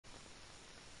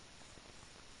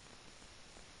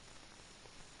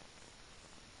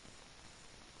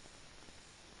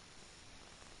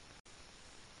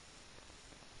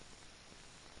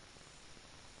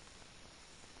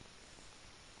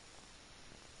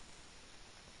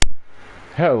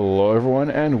Hello everyone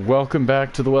and welcome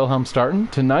back to the Wilhelm Starten.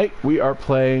 Tonight we are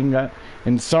playing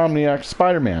Insomniac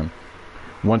Spider-Man.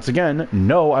 Once again,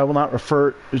 no, I will not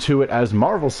refer to it as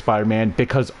Marvel Spider-Man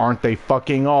because aren't they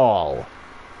fucking all?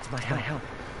 It's my help.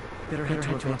 Better head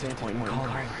to a vantage point and call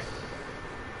her.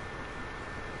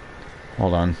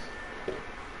 Hold on.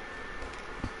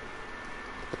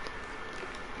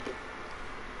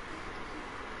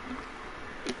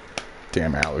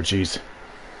 Damn allergies.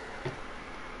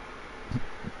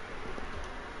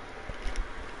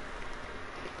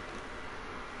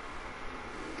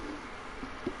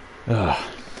 Ugh.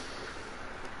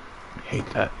 Hate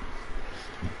that.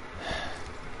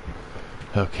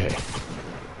 Okay.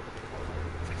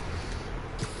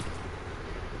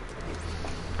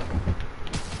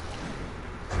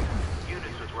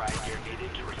 Units with riot gear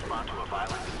needed to respond to a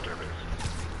violent disturbance.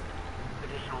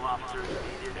 Additional officers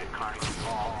needed at Carnegie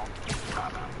Hall.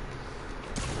 Copy.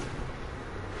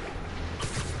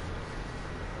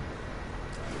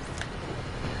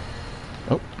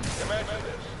 Oh. Imagine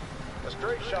this. A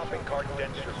stray shopping cart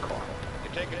dents your car.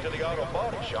 You take it to the auto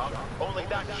body shop, only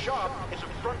that shop is a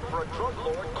front for a drug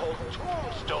lord called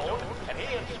Tombstone, and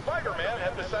he and Spider-Man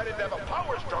have decided to have a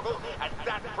power struggle at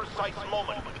that precise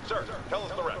moment. Sir, tell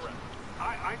us the rest.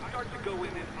 I start to go in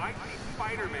and I see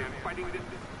Spider-Man fighting this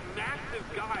massive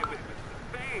guy with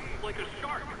fangs like a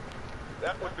shark.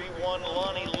 That would be one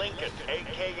Lonnie Lincoln,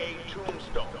 a.k.a.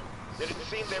 Tombstone. Did it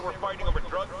seem they were fighting over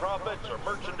drug profits or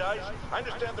merchandise? I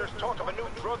understand there's talk of a new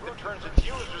drug that turns its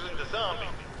users into zombies.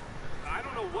 I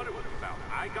don't know what it was about.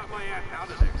 I got my ass out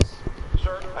of there.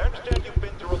 Sir, I understand you've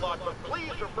been through a lot, but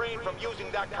please refrain from using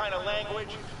that kind of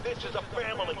language. This is a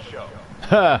family show.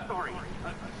 Sorry.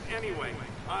 Anyway,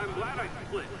 I'm glad I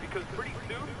split, because pretty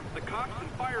soon, the cops and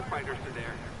firefighters are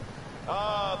there.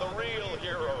 Ah, the real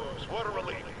heroes. What a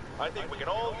relief. I think we can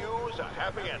all use a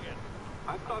happy ending.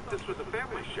 I thought this was a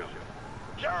family show.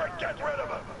 Jared, get rid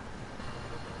of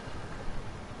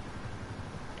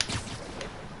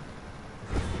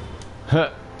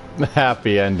him!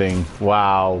 Happy ending.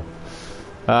 Wow.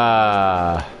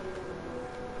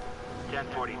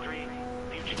 1043.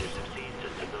 Fugitives have seized a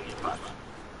civilian bus.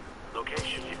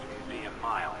 Location is Museum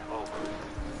Mile.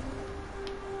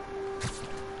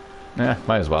 Over.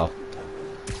 Might as well.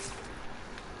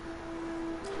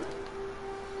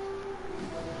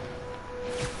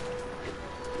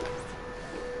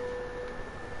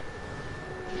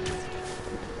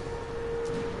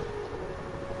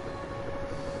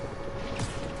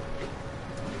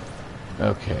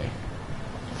 Okay.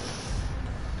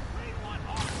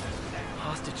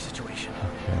 Hostage situation.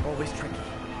 Okay. Always tricky.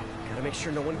 Gotta make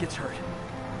sure no one gets hurt.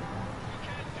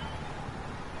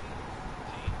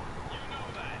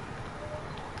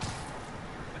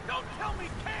 Don't tell me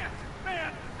can't!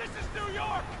 Man, this is New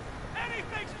York!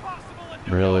 Anything's possible in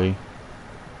New Really?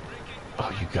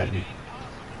 Oh, you gotta be...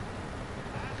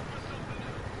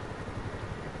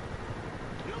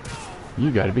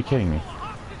 You gotta be kidding me.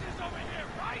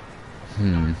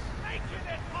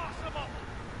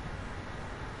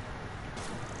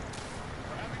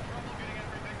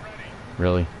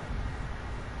 Really?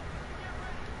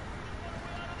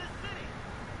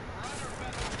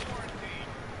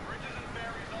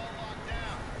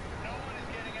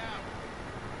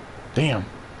 Damn.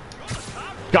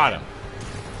 Got him.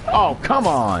 Oh, come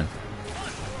on.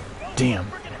 Damn.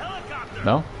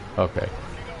 No? Okay.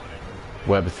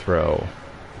 Web throw.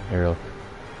 Aerial.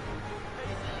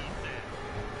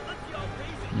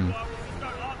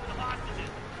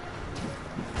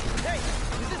 Hey,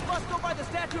 does this bus go by the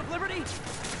Statue of Liberty?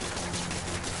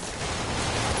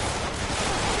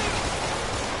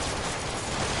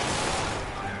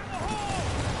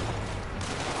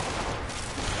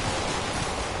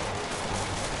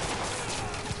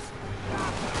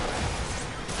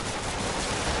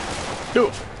 Do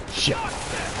it. Shit.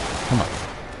 Come on.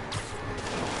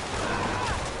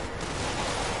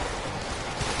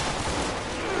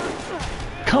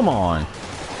 Come on.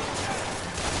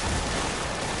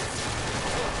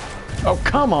 Oh,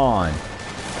 come on.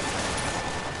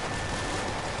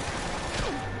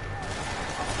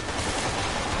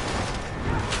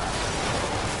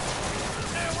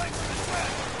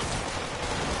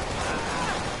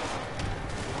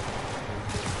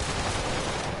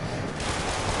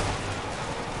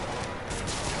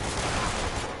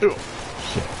 Oh,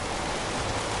 shit.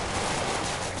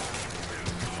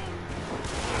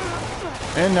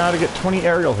 And now to get 20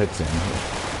 aerial hits in,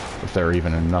 if there are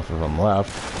even enough of them left.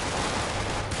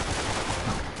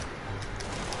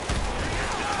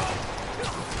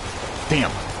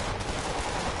 Damn.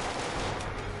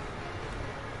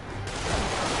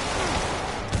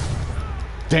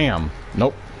 Damn.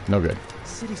 Nope. No good.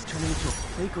 city's turning into a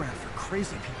playground for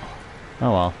crazy people.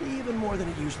 Oh well. Even more than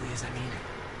it usually is, I mean.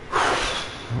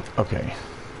 Okay.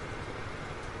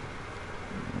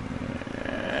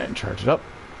 And charge it up.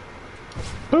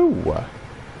 Boo!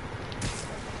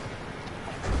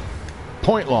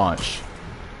 Point launch.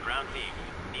 Ground team,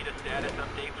 need a status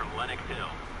update from Lennox Hill.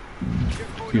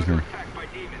 Excuse me. Attacked by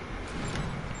demons.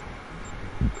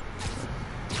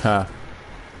 Ha.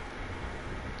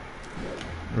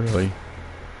 Really?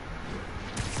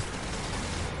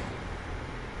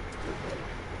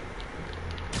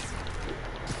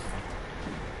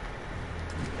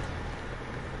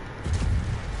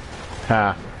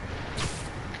 Ha.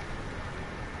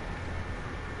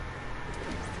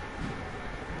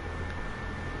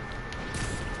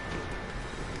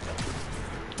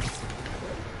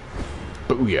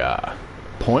 Booyah.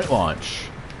 Point launch.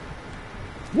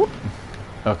 Whoop.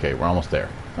 Okay, we're almost there.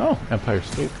 Oh, Empire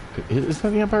State. Is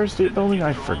that the Empire State Building?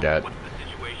 I forget. What's the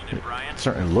situation in Bryant? It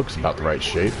certainly looks about the right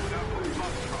shape.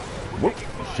 Whoop.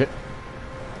 Shit.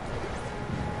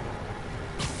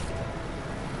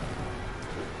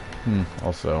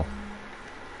 Also.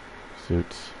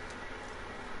 Suits.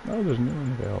 Oh, there's new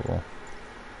one available.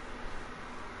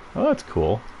 Oh, that's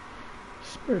cool.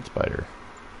 Spirit Spider.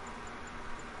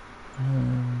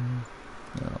 No.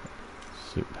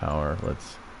 Suit power.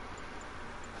 Let's.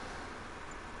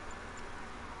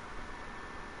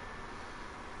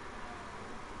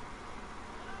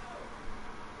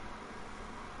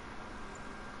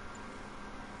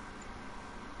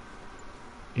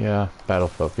 Yeah, battle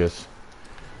focus.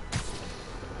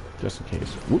 Just in case.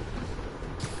 Whoop.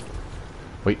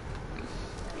 Wait.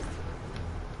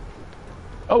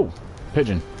 Oh!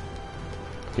 Pigeon.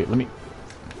 Okay, let me...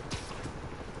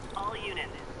 All units,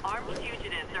 armed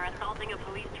fugitives are assaulting a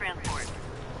police transport.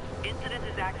 Incident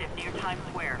is active near Times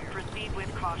Square. Proceed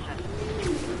with caution.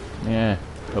 Yeah,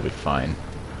 they'll be fine.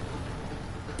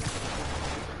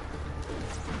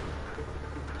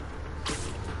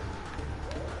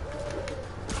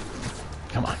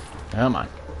 Come on. Come on.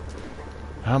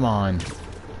 Come on.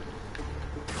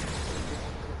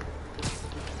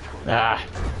 Ah.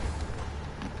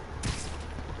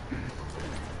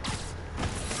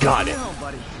 Got it. No,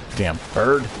 buddy. Damn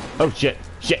bird. Oh, shit.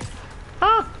 Shit.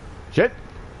 Ah. Shit.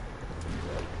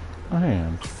 I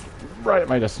am right at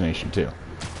my destination, too.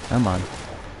 Come on.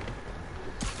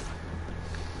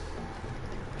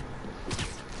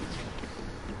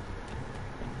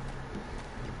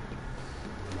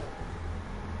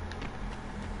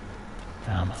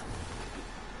 Come on.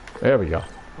 There we go.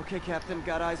 Okay, Captain,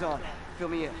 got eyes on. Fill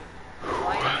me in.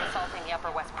 Light is assaulting the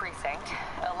Upper West Precinct.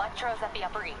 Electro's at the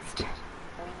Upper East.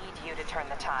 We need you to turn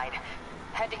the tide.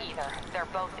 Head to either. They're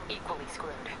both equally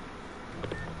screwed.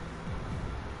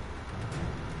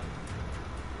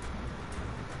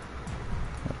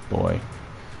 Oh, boy.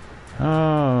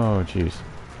 Oh, jeez.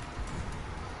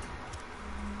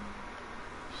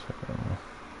 So...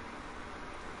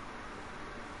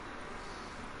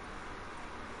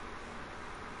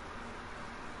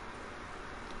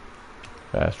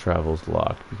 Fast travel's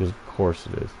locked, because of course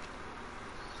it is.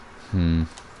 Come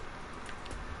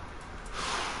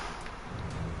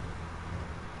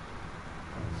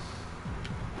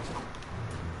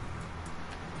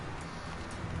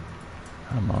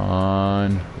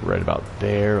on. Right about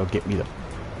there. It'll get me the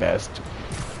best.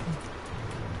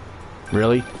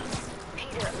 Really?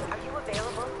 Peter, are you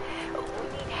available?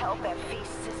 We need help at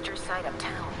Feast's sister site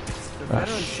uptown. The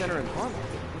Veterans Center in Harlem.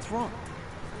 What's wrong?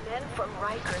 Men from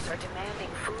Rikers are demanding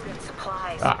food and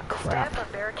supplies. Ah, The crap. staff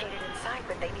are barricaded inside,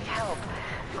 but they need help.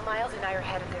 Miles and I are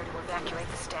headed there to evacuate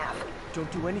the staff. Don't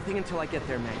do anything until I get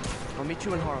there, May. I'll meet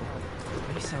you in Harlem.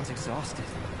 May sounds exhausted.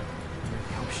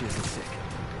 I hope she isn't sick.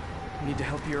 We need to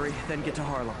help Yuri, then get to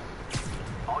Harlem.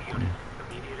 All units,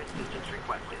 immediate assistance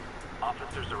requested.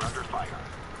 Officers are under fire.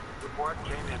 Report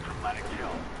came in from Lennox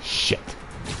Hill. Shit.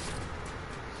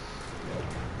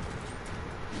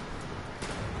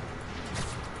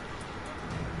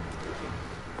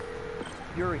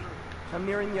 Yuri, I'm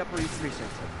nearing the Upper East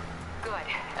Precinct. Good.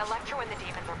 Electro and the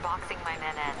demons are boxing my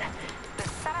men in. The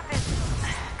setup is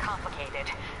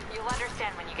complicated. You'll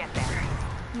understand when you get there.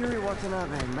 Yuri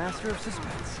Watanabe, master of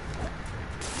suspense.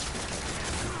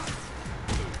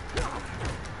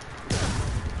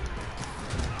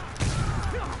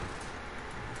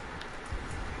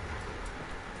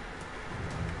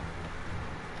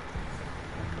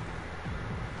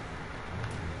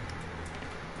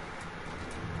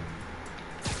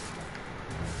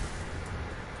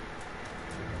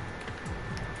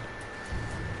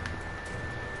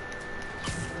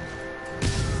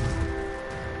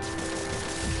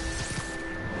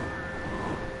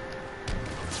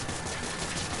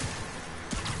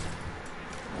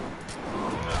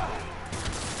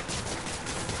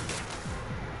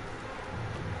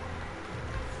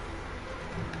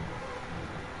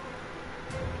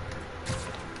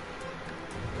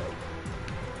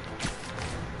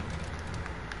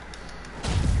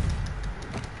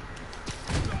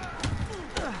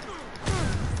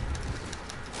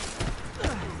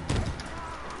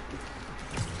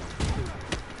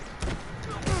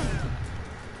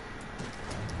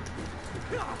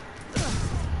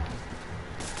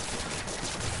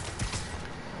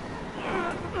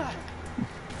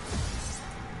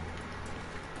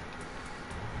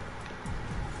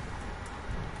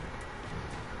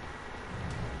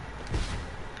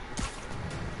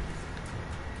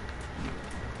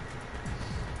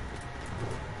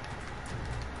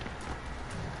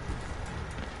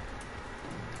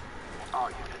 All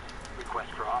units,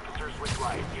 request for officers with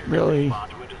riot gear to Really?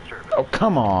 respond to a disturbance. Oh,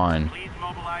 come on. Please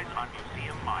mobilize on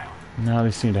Museum Mile. Now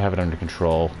they seem to have it under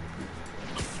control.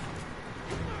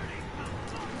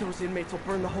 Those inmates will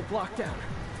burn the whole block down.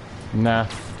 Nah,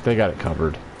 they got it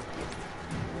covered.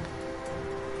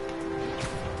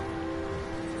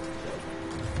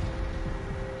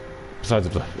 Besides,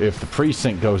 if the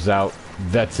precinct goes out,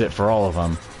 that's it for all of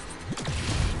them.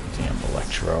 Damn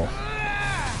Electro.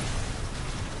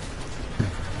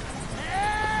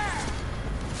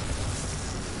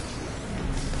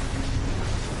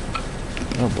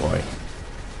 Oh boy.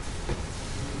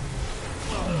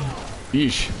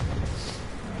 Yeesh.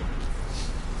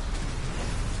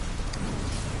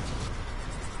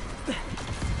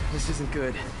 This isn't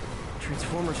good.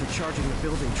 Transformers are charging the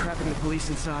building, trapping the police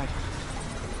inside.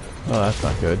 Oh, that's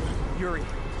not good. Yuri,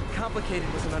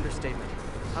 complicated was an understatement.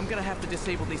 I'm gonna have to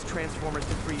disable these transformers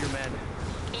to free your men.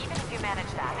 Even if you manage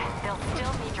that, they'll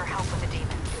still need your help with the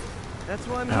demons. That's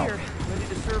why I'm Ow. here, ready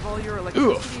to serve all your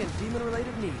electricity and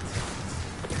demon-related needs.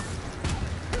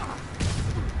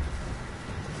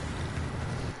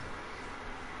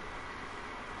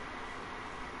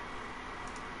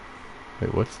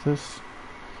 Wait, what's this?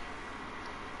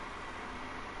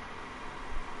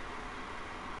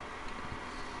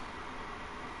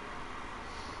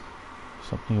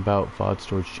 Something about VOD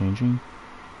storage changing?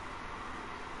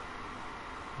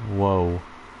 Whoa.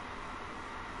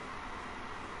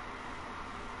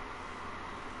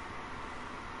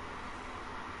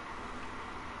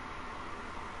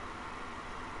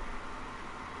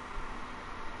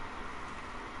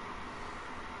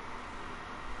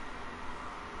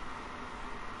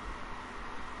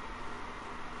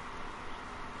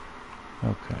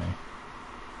 Okay.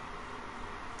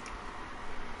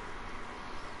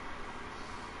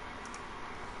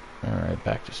 Alright,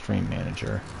 back to Stream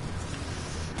Manager.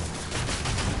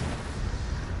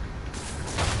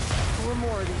 4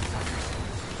 more of these suckers.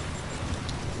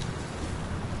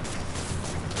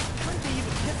 Couldn't they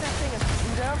even get that thing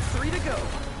and down? 3 to go.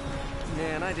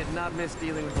 Man, I did not miss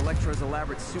dealing with Electro's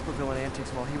elaborate supervillain antics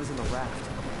while he was in the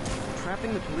raft.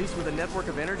 Trapping the police with a network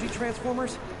of energy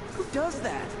transformers? Who does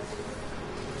that?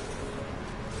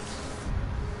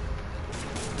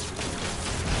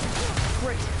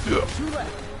 Great. 2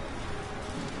 left.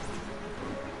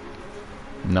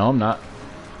 No, I'm not.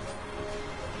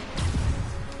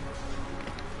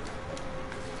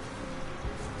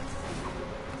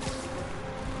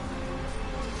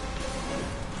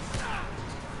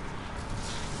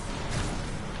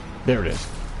 There it is.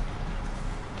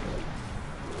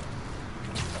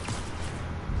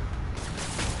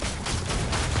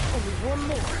 Only 1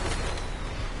 more.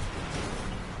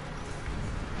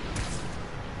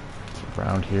 It's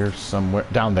around here somewhere.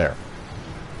 Down there.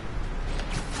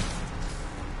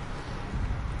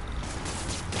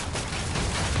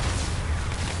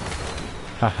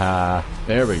 Haha.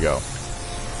 There we go.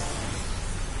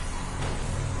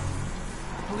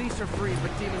 Police are free,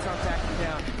 but demons aren't backing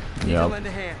down. Need Yep. to lend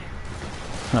a hand.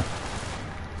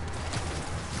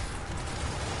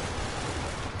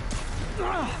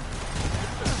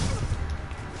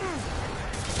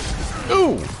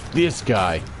 Ooh! This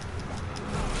guy.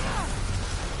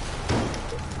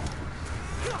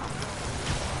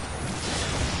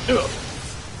 Ugh.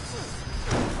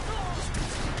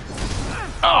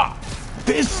 Ah!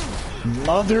 This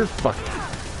motherfucker.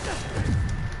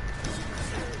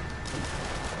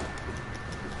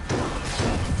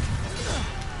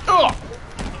 Ugh!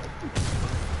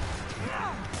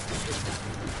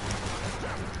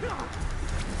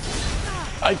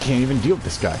 I can't even deal with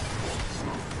this guy.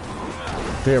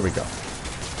 There we go.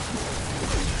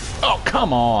 Oh,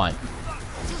 come on.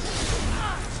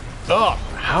 Ugh,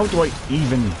 how do I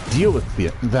even deal with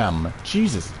them?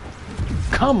 Jesus.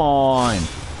 Come on.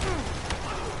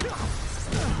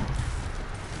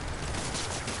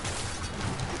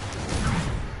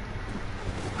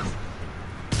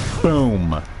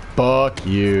 Boom. Fuck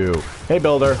you. Hey,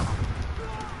 Builder.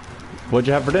 What'd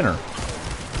you have for dinner?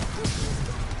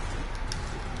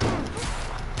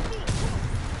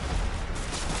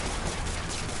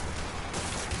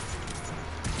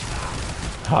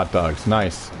 Hot dogs,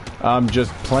 nice.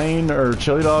 Just plain or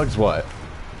chili dogs, what?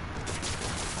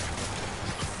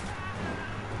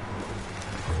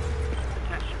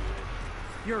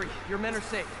 Yuri, your men are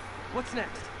safe. What's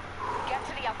next? Get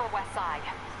to the Upper West Side.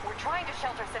 We're trying to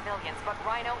shelter civilians, but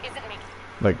Rhino isn't making...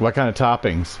 Like, what kind of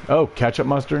toppings? Oh, ketchup,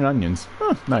 mustard, and onions.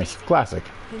 Huh, nice. Classic.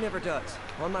 He never does.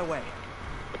 On my way.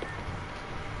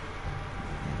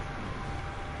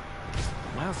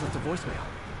 Miles left a voicemail.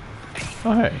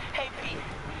 Oh, hey. Hey, Pete.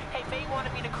 Hey, May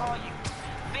wanted me to call you.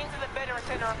 Things in the Veteran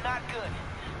Center are not good.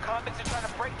 Convicts are trying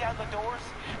to break down the doors.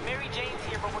 Mary Jane's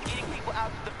here, but we're getting people out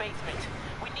to the basement.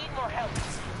 We need more help.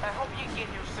 I hope you can get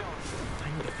here soon. I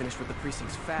need to finish with the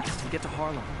precincts fast and get to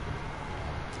Harlem.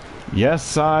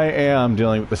 Yes, I am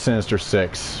dealing with the Sinister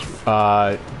Six.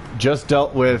 Just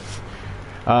dealt with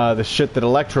the shit that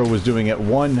Electro was doing at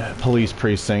one police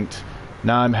precinct.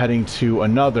 Now I'm heading to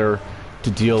another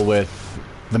to deal with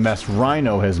the mess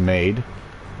Rhino has made.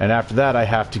 And after that, I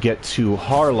have to get to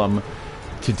Harlem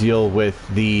to deal with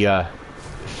the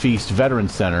Feast Veteran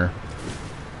Center.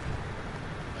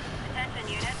 Attention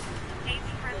units. 8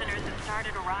 prisoners have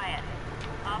started a riot.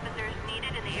 Officers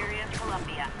needed in the area of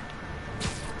Columbia.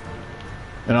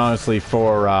 And honestly,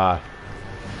 for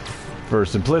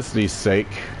simplicity's sake,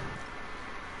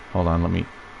 hold on, let me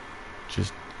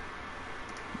just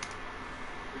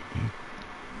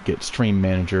get Stream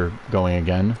Manager going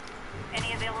again.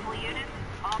 Any available units?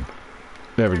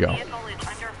 There we go. Vehicle is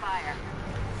under fire.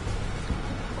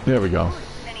 There we go.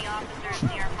 Any officers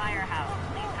near firehouse?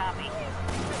 Please copy.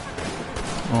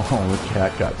 Oh, the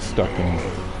cat got stuck in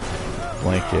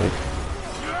blanket.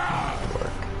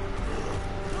 Work.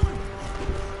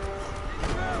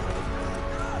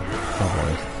 Oh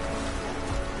boy.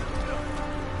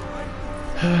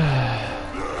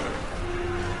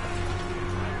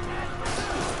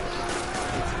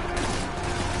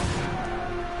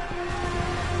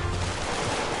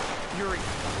 Yuri,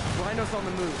 Rhino's on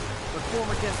the move, but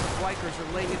former guests of Rikers are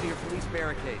laying into your police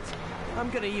barricades. I'm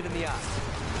gonna even the odds.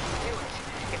 Do it.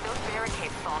 If those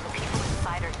barricades fall, the people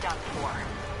inside are done for.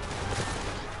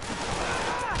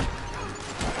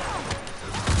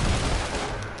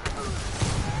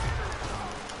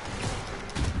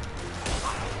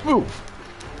 Move.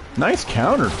 Nice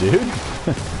counter, dude.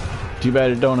 Too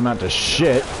bad it don't amount to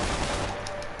shit.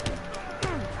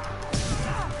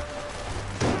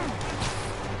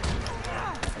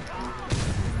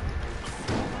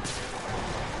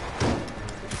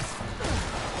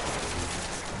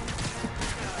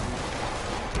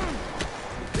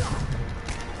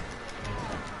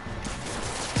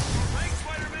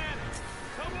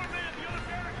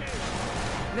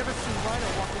 Never seen Rhino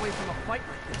walk away from a fight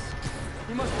like this.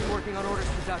 He must be working on orders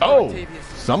for Dr. Oh, Octavius.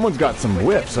 someone's got some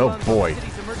whips. Oh boy.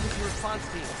 City's emergency response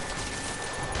team.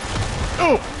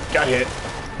 Oh, got hit.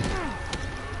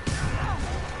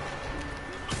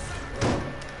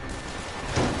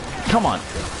 Come on.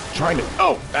 Trying to...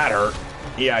 Oh, that hurt.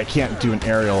 Yeah, I can't do an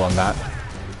aerial on that.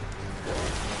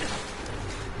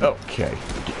 Okay.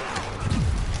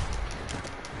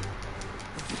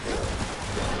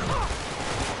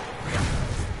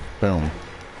 Boom.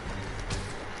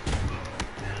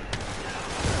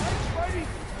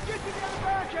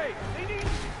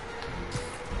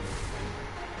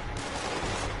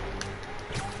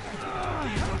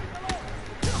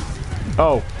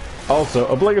 Oh, also,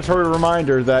 obligatory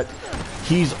reminder that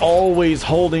he's always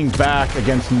holding back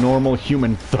against normal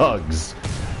human thugs.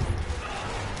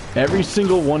 Every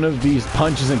single one of these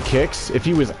punches and kicks, if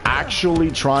he was actually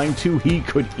trying to, he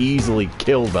could easily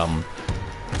kill them.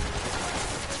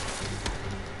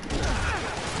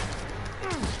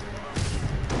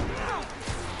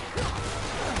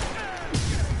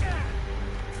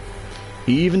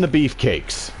 Even the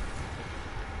beefcakes.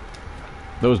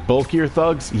 Those bulkier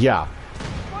thugs, yeah.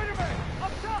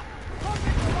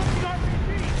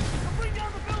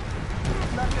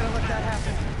 Not gonna let that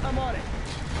happen. I'm on it.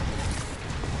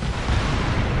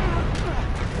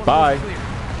 Bye. Clear.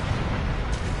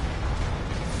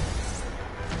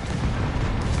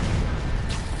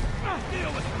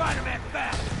 Deal with Spider-Man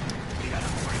fast. We gotta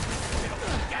break this middle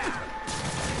down.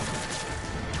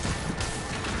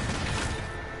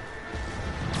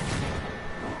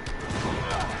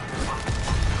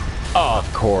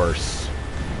 Of course.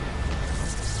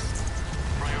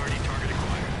 Priority target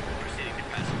acquired. Proceeding to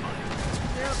pacify.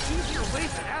 There are easier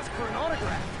ways to ask for an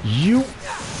autograph. You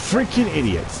freaking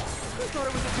idiots. Who thought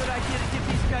it was a good idea to give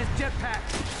these guys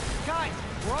jetpacks? Guys,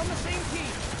 we're on the same team.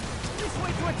 Please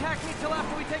wait to attack me till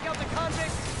after we take out the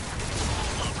convicts.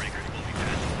 Lawbreakers will be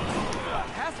pacified.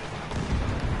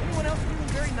 Pacified? Anyone else feeling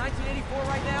very 1984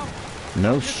 right now?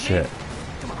 No Just me? shit.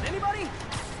 Come on, anybody?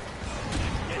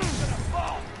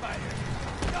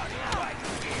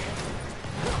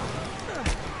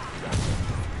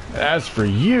 As for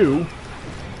you...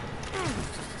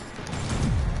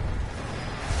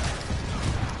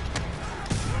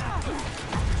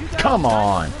 Come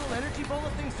on. Little energy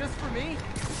bullet things just for me? I'm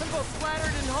both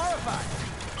flattered and horrified.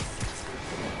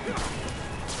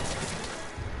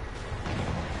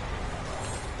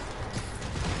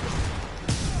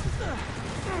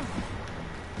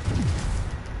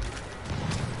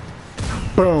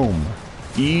 Boom.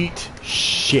 Eat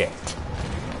shit.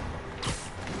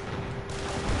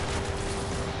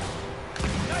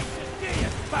 Nice to see you,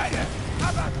 Spider.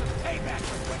 How about some payback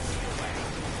for what you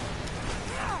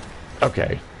away?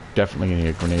 Okay. Definitely gonna need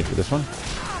a grenade for this one.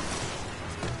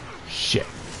 Shit.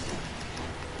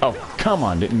 Oh, come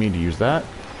on. Didn't mean to use that.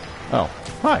 Oh,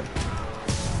 hi.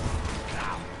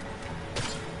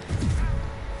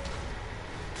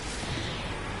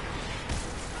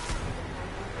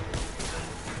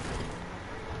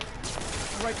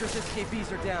 Riker's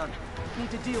escapees are down.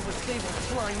 Need to deal with Sable's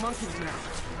flying monkeys now.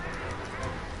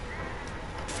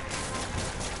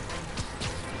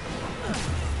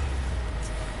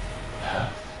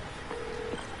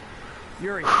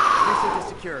 Yuri, precinct is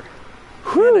secure.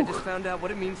 And I just found out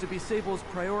what it means to be Sable's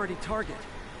priority target.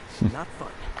 Not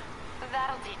fun.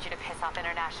 That'll teach you to piss off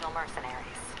international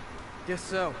mercenaries. Guess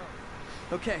so.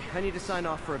 Okay, I need to sign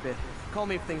off for a bit. Call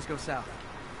me if things go south.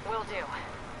 Will do.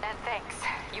 And thanks.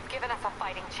 You've given us a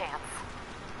fighting chance.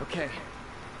 Okay.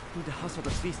 Need to hustle to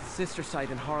Feast's sister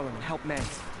site in Harlem and help May.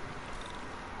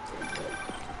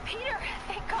 Peter,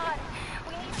 thank God.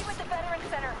 We need you at the Veterans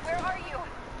Center. Where are you?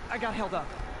 I got held up.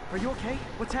 Are you okay?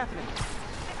 What's happening?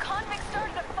 The convicts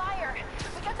started a fire.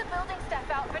 We got the building staff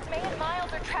out, but May and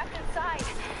Miles are trapped inside.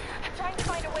 I'm trying to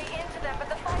find a way into them, but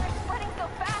the fire's spreading so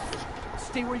fast.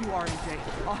 Stay where you are, MJ.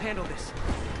 I'll handle this.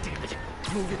 Damn it.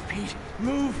 Move it, Pete.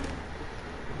 Move!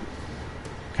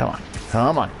 Come on.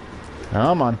 Come on.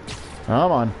 Come on.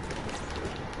 Come on.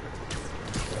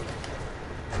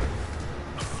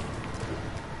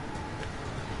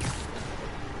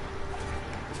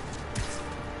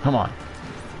 Come on.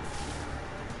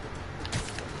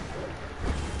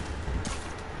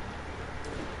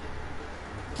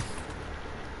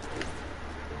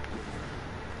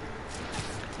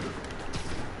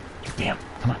 Damn.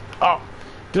 Come on. Oh!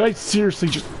 Did I seriously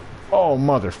just... Oh,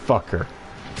 motherfucker.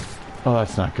 Oh,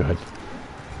 that's not good.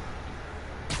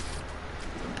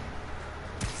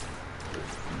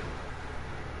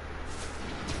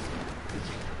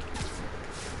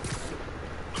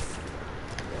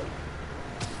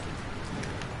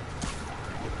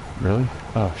 Really?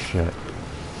 Oh, shit.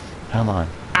 Come on.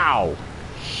 Ow!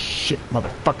 Shit,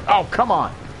 motherfucker. Oh, come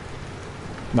on!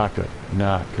 Not good.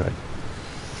 Not good.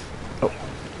 Oh.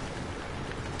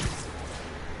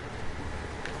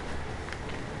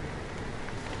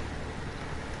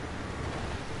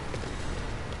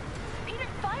 Peter,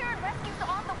 fire and rescue's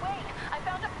on the way. I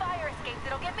found a fire escape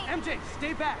that'll get me... MJ,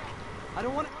 stay back! I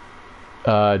don't want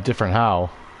to... Different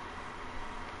how?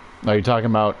 Are you talking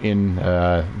about in,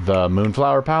 the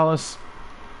Moonflower Palace?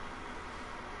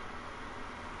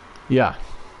 Yeah.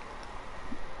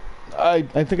 I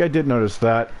think I did notice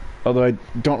that, although I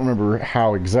don't remember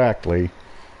how exactly.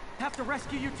 Have to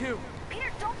rescue you too. Peter,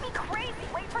 don't be crazy.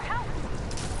 Wait for help.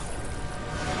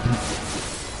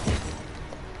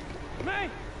 May!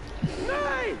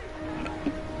 May!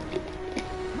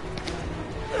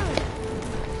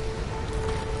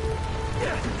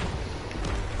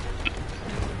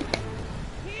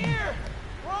 Here!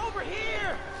 We're over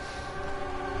here!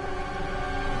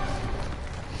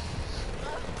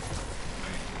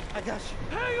 I got you.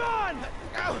 Hang on!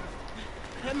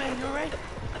 Hey man, you alright?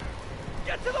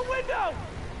 Get to the window!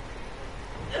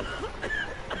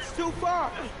 It's too far.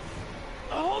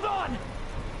 Hold on!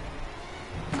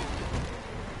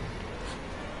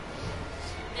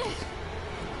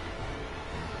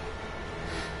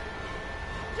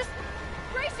 Just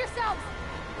brace yourselves.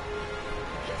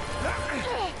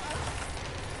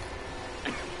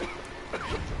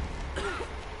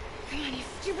 Come on, you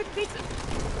stupid piece of...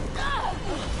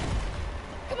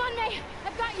 Come on, May.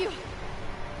 I've got you.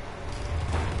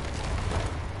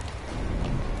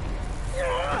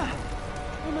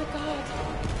 Oh my God.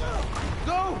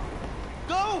 Go!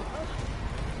 Go!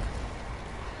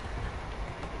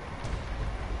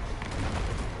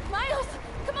 Miles,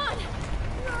 come on.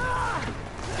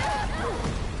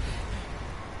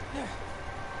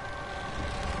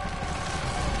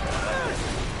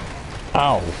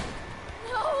 Ow.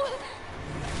 No.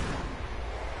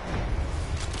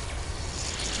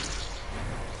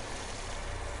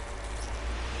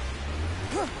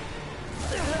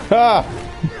 Ha!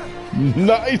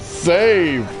 Nice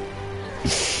save!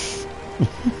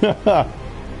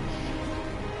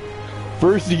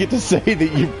 First you get to say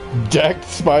that you decked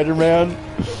Spider-Man,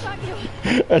 Got you.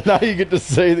 and now you get to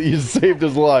say that you saved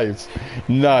his life.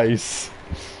 Nice.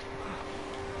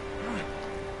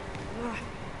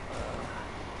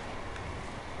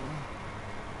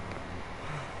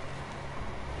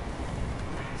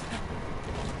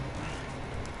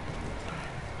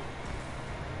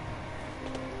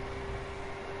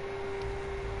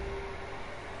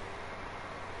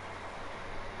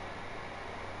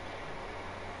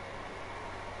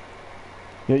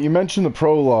 Yeah, you mentioned the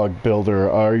prologue builder.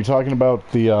 Are you talking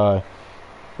about the? Are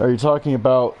you talking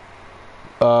about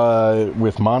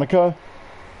with Monica?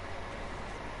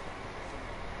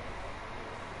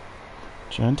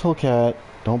 Gentle cat,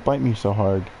 don't bite me so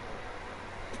hard.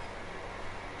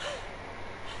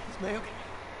 Is May okay?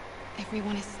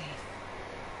 Everyone is safe.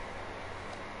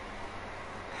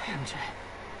 MJ,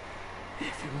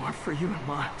 if it weren't for you and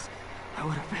Miles, I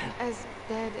would have been... As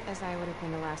dead as I would have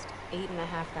been the last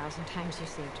 8,500 times you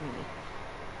saved me.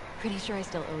 Pretty sure I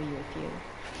still owe you a few.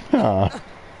 Ah.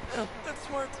 That's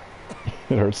smart.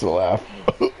 It hurts to laugh.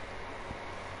 Hey.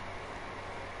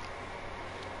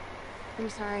 I'm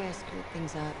sorry I screwed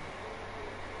things up.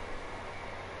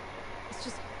 It's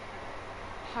just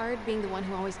hard being the one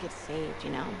who always gets saved,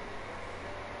 you know?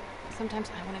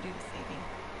 Sometimes I want to do the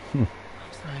saving.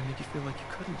 I'm sorry I made you feel like you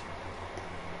couldn't.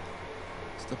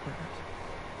 Still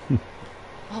partners?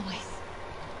 Always.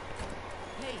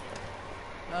 Hey,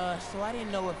 so I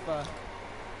didn't know if,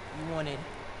 you wanted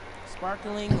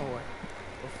sparkling or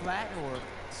flat or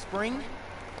spring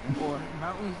or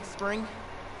mountain spring.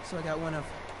 So I got one of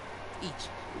each.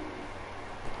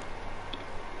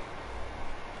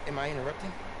 Am I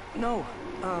interrupting? No,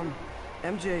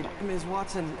 MJ, Ms.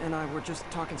 Watson, and I were just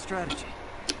talking strategy.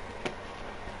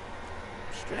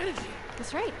 Strategy?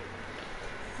 That's right.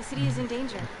 The city is in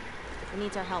danger. It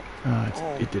needs our help.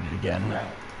 It did it again. Alright,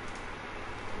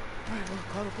 well,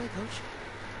 call the play, coach.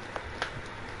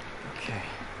 Okay.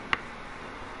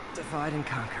 Divide and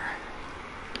conquer.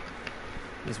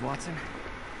 Ms. Watson,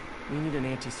 we need an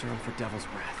anti-serum for Devil's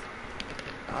Breath.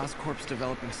 Oscorp's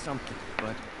developing something,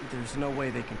 but there's no way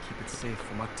they can keep it safe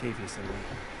from Octavius and me.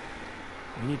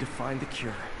 We need to find the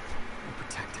cure and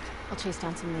protect it. I'll chase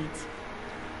down some leads.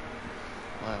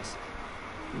 Miles,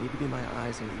 you need to be my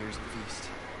eyes and ears at Feast.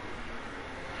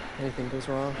 Anything goes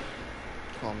wrong,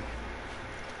 call me.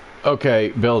 Okay,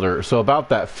 Builder. So about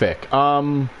that fic.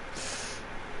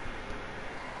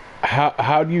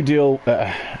 How do you deal?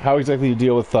 How exactly do you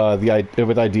deal with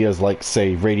with ideas like,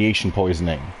 say, radiation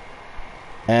poisoning?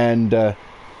 And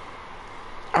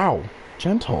ow,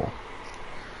 gentle.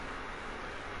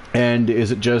 And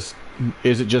is it just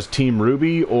Team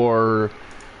Ruby, or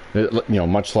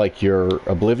much like your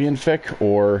Oblivion fic,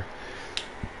 or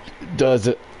does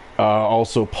it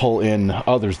also pull in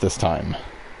others this time?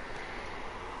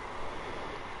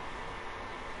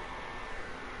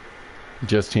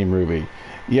 Just Team Ruby.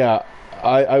 Yeah,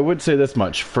 I would say this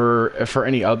much. For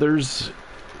any others,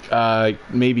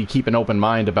 maybe keep an open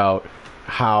mind about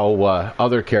how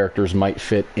other characters might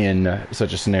fit in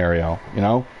such a scenario.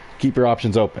 Keep your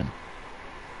options open.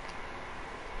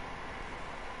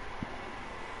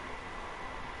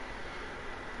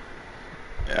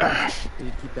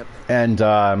 And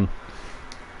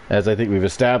as I think we've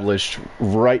established,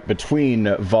 right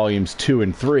between volumes 2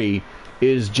 and 3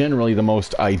 is generally the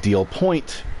most ideal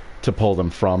point to pull them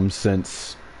from,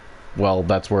 since, well,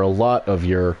 that's where a lot of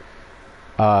your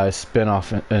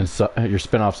spin-offs and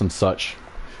such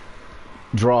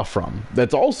draw from.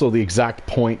 That's also the exact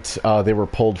point they were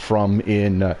pulled from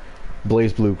in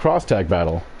Blaze Blue Cross Tag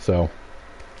Battle. So,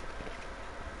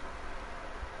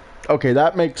 okay,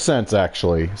 that makes sense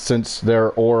actually, since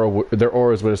their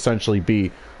auras would essentially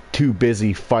be too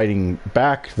busy fighting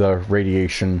back the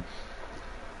radiation.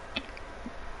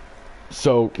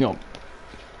 So,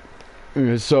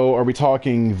 so are we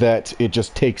talking that it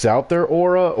just takes out their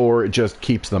aura, or it just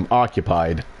keeps them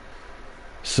occupied,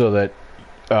 so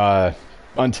that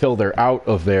until they're out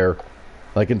of there,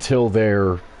 until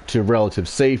they're to relative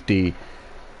safety,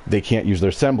 they can't use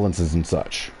their semblances and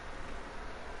such?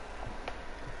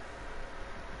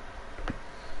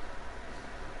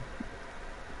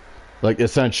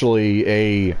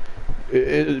 Essentially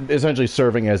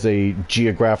serving as a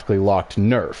geographically locked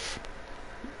nerf.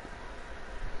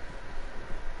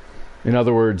 In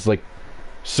other words,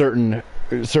 certain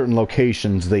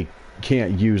locations they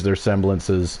can't use their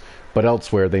semblances, but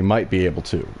elsewhere they might be able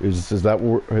to. Is that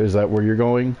where you're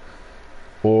going,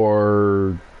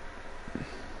 or?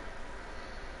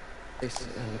 And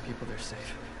the people they're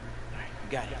safe. Alright,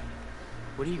 you got it.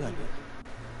 What are you gonna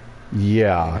do?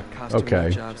 Yeah.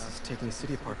 Okay. Jobs is taking the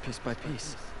city apart piece by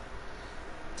piece.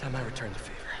 Time I return the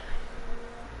favor.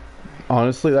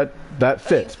 Honestly, that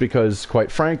fits, because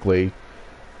quite frankly,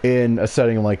 in a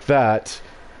setting like that,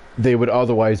 they would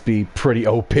otherwise be pretty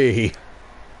OP.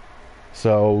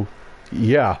 So,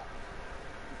 yeah.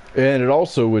 And it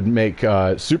also would make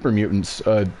super mutants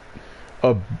a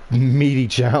meaty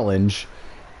challenge.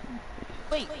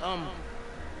 Wait, how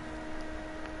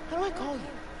do I call you?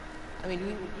 I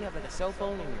mean, you have a cell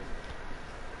phone in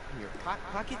your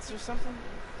pockets or something?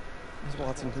 Ms.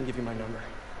 Watson can give you my number.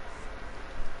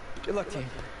 Good luck, team.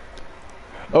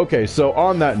 Okay, so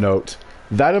on that note,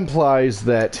 that implies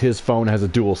that his phone has a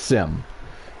dual SIM.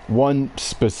 One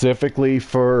specifically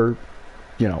for,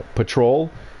 you know,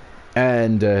 patrol,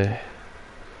 and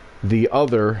the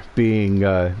other being,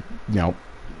 you know,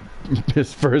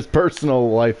 for his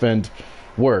personal life and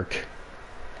work.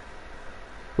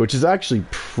 Which is actually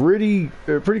pretty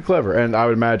clever, and I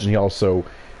would imagine he also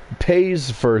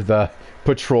pays for the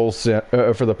patrol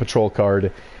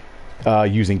card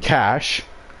using cash.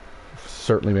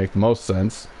 Certainly make the most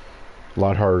sense. A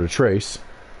lot harder to trace.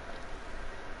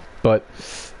 But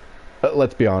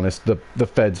let's be honest, the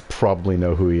feds probably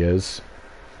know who he is.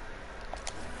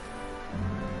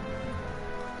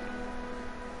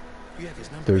 You have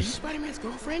his number. There's- Are you Spider-Man's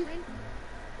girlfriend?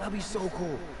 That'd be so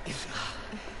cool.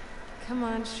 Come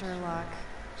on, Sherlock.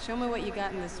 Show me what you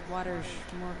got in this water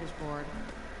smorgasbord.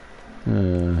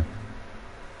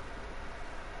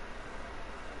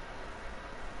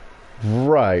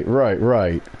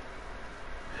 Right.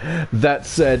 That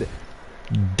said,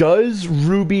 does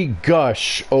Ruby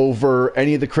gush over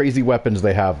any of the crazy weapons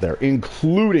they have there,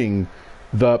 including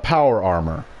the power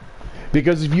armor?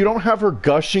 Because if you don't have her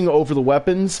gushing over the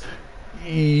weapons,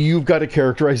 you've got a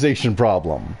characterization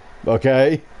problem.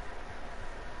 Okay?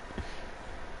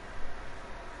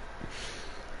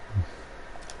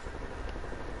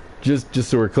 Just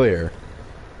so we're clear.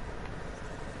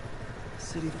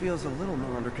 City feels a little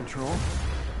more under control.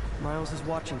 Miles is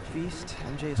watching Feast.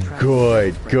 MJ is trying.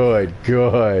 Good.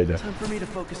 Time for me to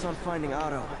focus on finding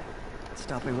Otto and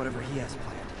stopping whatever he has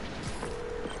planned.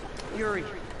 Yuri,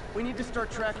 we need to start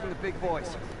tracking the big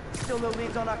boys. Still no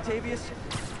leads on Octavius?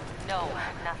 No,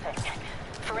 nothing.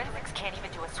 Forensics can't even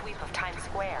do a sweep of Times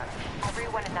Square.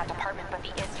 Everyone in that department but the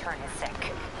intern is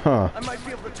sick. Huh. I might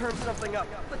be able to turn something up.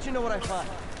 Let you know what I find.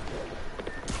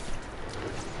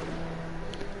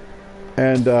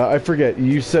 And I forget,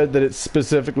 you said that it's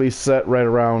specifically set right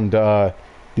around the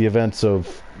events of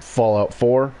Fallout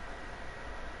 4.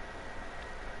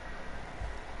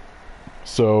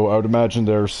 So I would imagine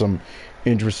there's some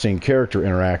interesting character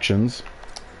interactions.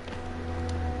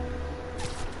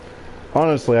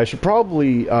 Honestly, I should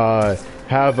probably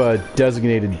have a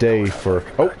designated day for...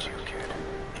 Oh!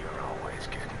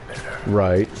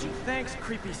 Right. Thanks,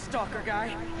 creepy stalker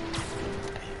guy.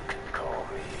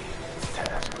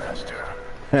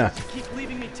 Yeah. Keep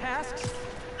leaving me tasks?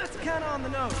 That's kinda on the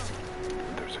nose.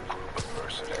 There's a group of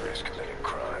mercenaries committing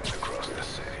crimes across the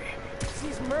city.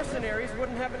 These mercenaries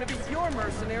wouldn't happen to be your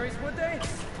mercenaries, would they?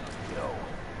 No.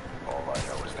 All I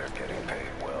know is they're getting paid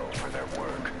well for their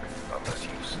work. Unless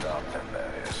you stop them,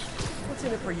 that is. What's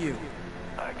in it for you?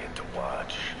 I get to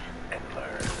watch and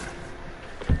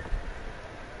learn.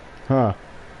 Huh.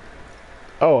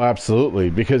 Oh, absolutely,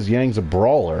 because Yang's a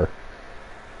brawler.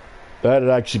 That'd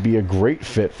actually be a great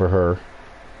fit for her.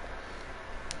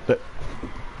 But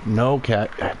no, cat.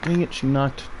 Dang it, she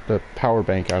knocked the power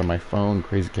bank out of my phone.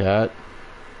 Crazy cat.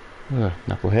 Ugh,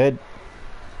 knucklehead.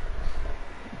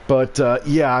 But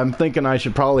yeah, I'm thinking I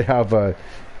should probably have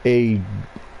a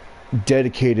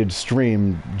dedicated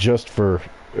stream just for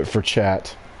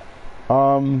chat.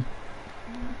 Yeah,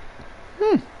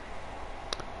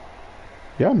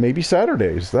 maybe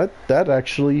Saturdays. That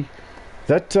actually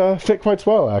fit quite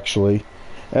well, actually.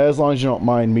 As long as you don't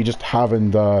mind me just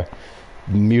having the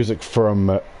music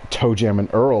from Toe Jam and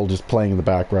Earl just playing in the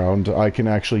background, I can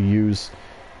actually use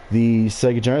the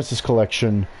Sega Genesis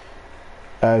collection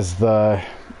as the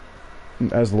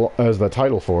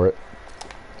title for it.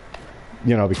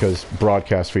 You know, because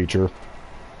broadcast feature.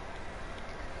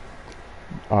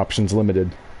 Options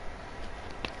limited.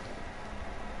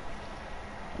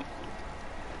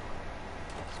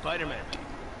 Spider-Man.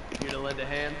 Here to lend a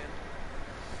hand?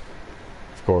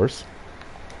 Of course.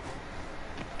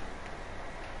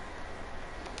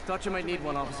 Thought you might need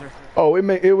one, officer. Oh,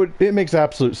 it makes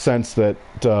absolute sense that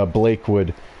Blake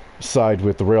would side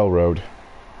with the railroad.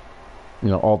 You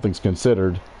know, all things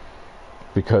considered,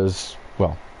 because,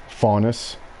 well,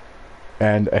 faunus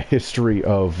and a history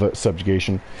of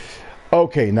subjugation.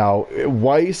 Okay, now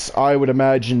Weiss, I would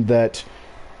imagine that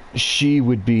she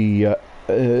would be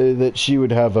that she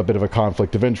would have a bit of a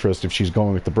conflict of interest if she's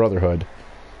going with the Brotherhood.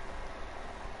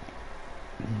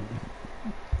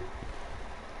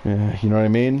 Yeah, you know what I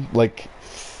mean? Like,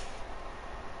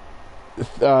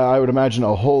 I would imagine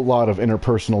a whole lot of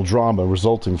interpersonal drama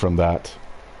resulting from that.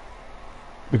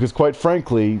 Because quite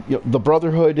frankly, you know, the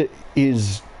Brotherhood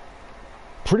is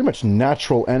pretty much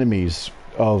natural enemies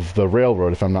of the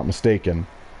Railroad, if I'm not mistaken.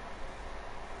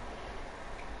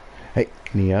 Hey,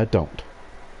 Nia, don't.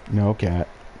 No, cat.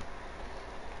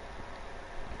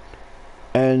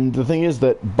 And the thing is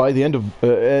that by the end of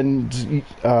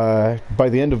by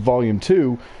the end of Volume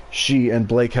 2, she and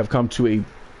Blake have come to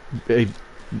a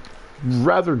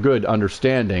rather good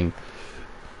understanding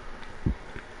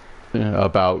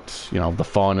about, you know, the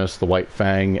Faunus, the White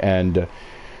Fang, and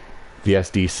the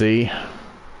SDC.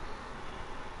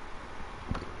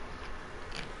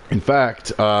 In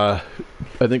fact, I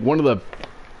think one of the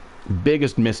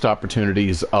biggest missed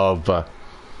opportunities of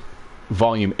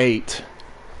Volume 8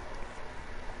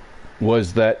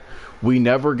 was that we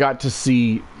never got to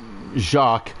see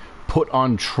Jacques put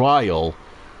on trial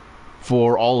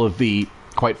for all of the,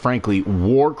 quite frankly,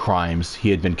 war crimes he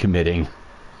had been committing,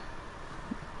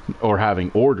 or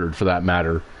having ordered, for that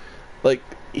matter. Like,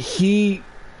 he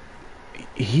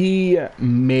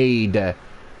made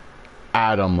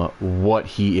Adam what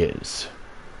he is.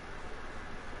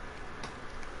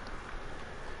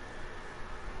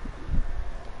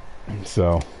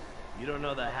 So You don't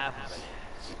know the half of it.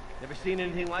 Never seen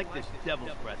anything like this devil's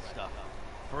breath stuff.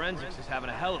 Forensics is having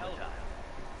a hell of a time.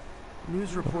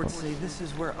 News reports say this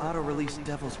is where Otto released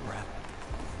Devil's Breath.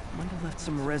 Wonder left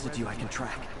some residue I can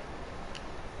track.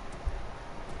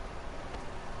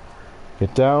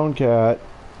 get down, cat.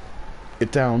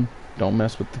 Get down. Don't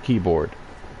mess with the keyboard.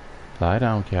 Lie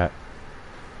down, cat.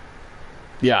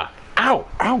 Yeah. Ow!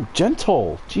 Ow!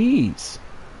 Gentle! Jeez.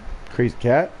 Crazy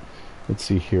cat. Let's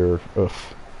see here. Ugh.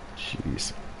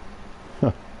 Jeez.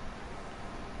 Huh.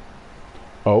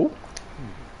 Oh?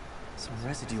 Some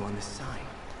residue on this sign.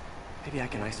 Maybe I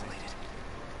can isolate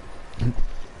it.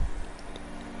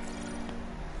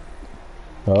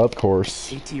 Of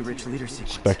course. AT-rich leader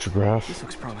sequence. Spectrograph. This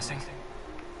looks promising.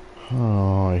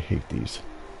 Oh, I hate these.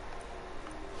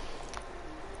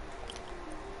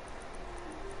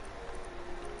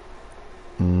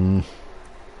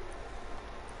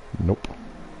 Nope.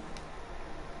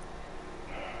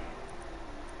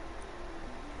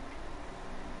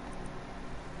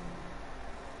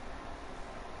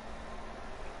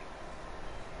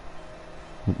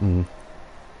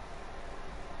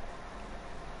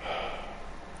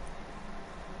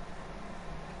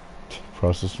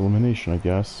 Process elimination, I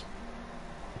guess.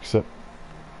 Except...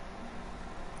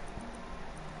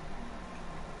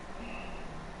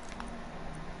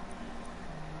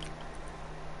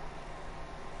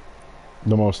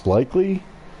 the most likely?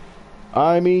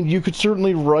 I mean, you could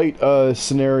certainly write a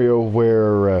scenario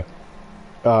where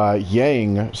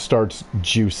Yang starts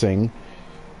juicing,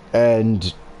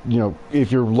 and, you know,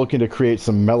 if you're looking to create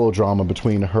some melodrama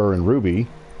between her and Ruby.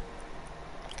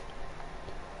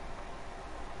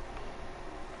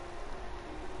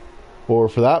 Or,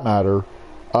 for that matter,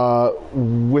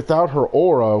 without her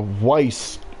aura,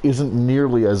 Weiss isn't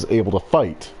nearly as able to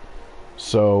fight.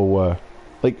 So,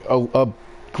 like, a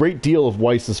great deal of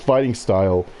Weiss's fighting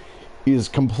style is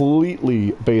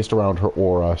completely based around her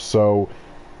aura, so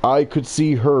I could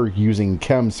see her using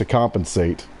chems to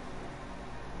compensate.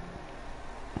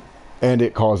 And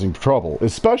it causing trouble.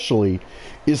 Especially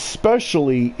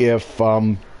if,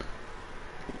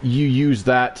 you use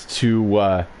that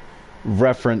to,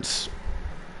 reference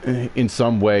in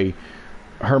some way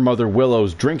her mother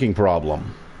Willow's drinking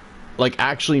problem. Like,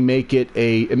 actually make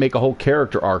a whole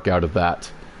character arc out of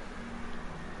that.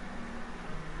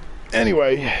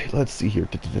 Anyway, let's see here.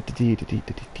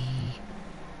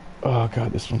 Oh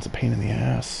god, this one's a pain in the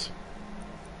ass.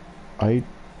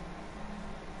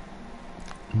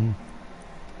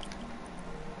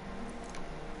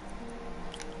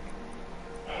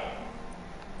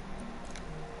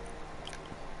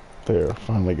 There,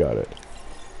 finally got it.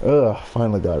 Ugh,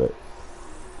 finally got it.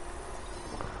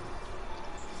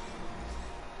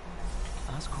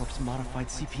 Oscorp's modified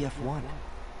CPF-1.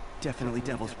 Definitely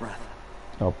Devil's Breath.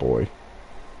 Oh boy.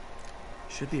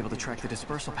 Should be able to track the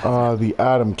dispersal path. The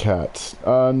Atom Cats.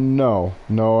 No.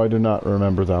 No, I do not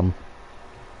remember them.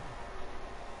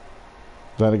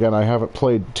 Then again, I haven't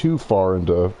played too far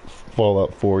into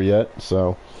Fallout 4 yet,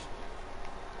 so...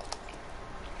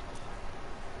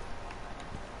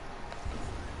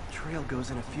 Trail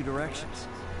goes in a few directions.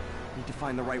 Need to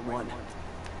find the right one.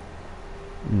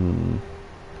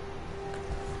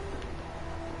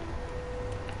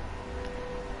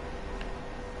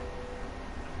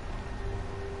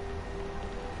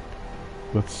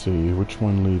 Let's see, which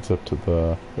one leads up to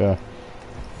the... Yeah,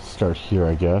 start here,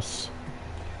 I guess.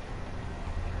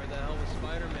 Where the hell was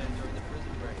Spider-Man during the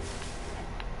prison break?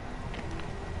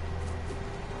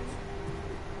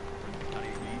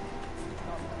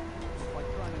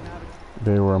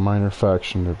 They were a minor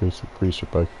faction, they're basically greaser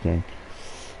biker gang.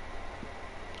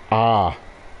 Ah,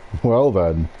 well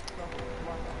then.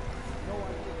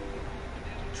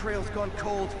 Trail's gone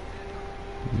cold.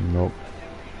 Nope.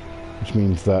 Which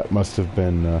means that must have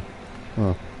been,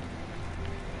 huh.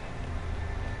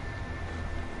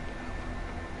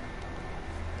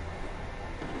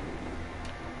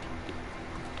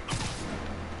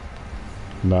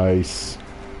 Nice.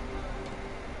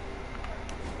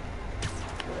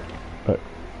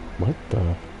 What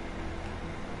the?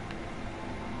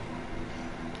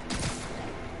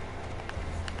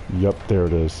 Yep, there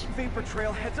it is. Vapor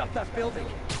trail heads up that building.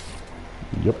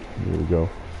 Yep, here we go.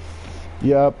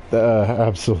 Yep,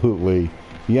 absolutely.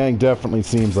 Yang definitely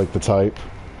seems like the type.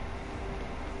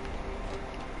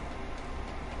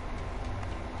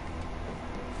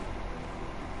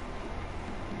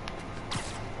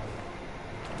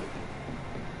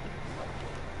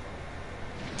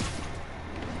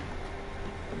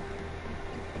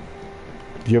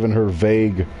 Giving her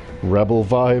vague rebel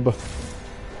vibe.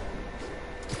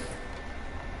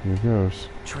 Here goes.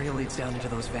 Trail leads down into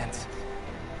those vents.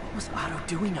 What was Otto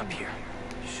doing up here?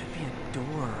 Should be a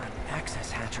door or an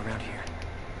access hatch around here.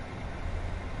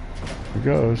 Here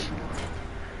goes.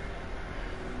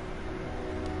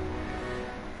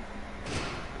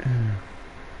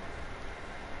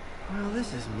 Well,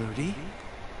 this is moody.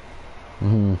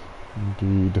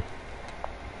 Indeed.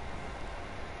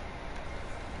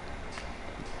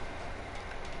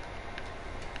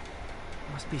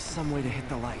 Must be some way to hit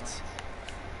the lights.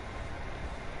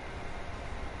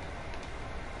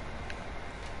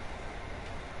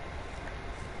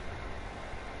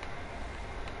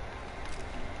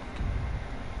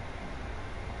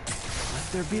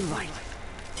 Let there be light.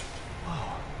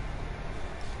 Whoa.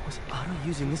 Was Otto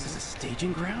using this as a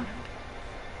staging ground?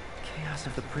 Chaos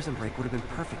of the prison break would have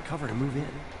been perfect cover to move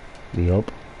in.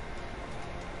 Yup.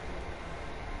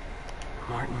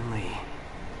 Martin Lee.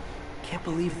 Can't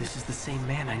believe this is the same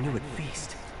man I knew at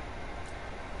Feast.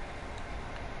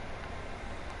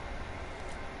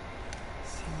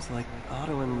 Seems like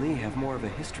Otto and Lee have more of a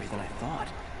history than I thought.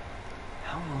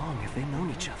 How long have they known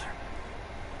each other?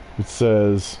 It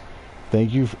says,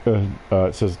 thank you,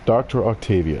 it says, Dr.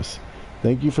 Octavius,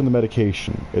 thank you for the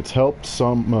medication. It's helped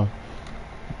some,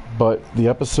 but the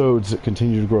episodes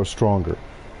continue to grow stronger.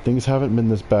 Things haven't been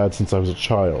this bad since I was a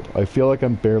child. I feel like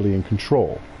I'm barely in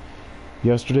control.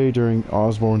 Yesterday, during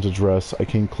Osborn's address, I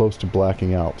came close to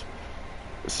blacking out.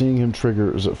 Seeing him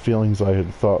triggers feelings I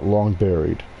had thought long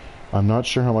buried. I'm not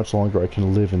sure how much longer I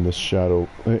can live in his shadow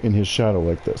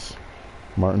like this.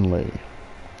 Martin Lee.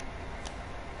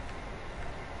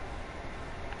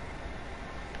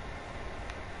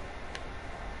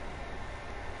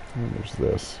 And there's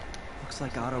this. Looks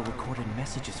like Otto recorded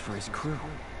messages for his crew.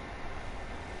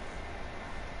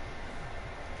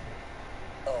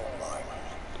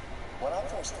 When I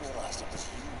first realized it was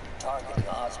you targeting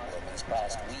Osborn these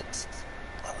past weeks,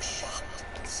 I was shocked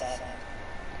and saddened.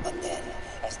 But then,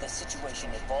 as the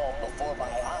situation evolved before my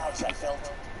eyes, I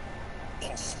felt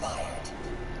inspired.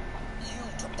 You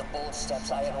took the bold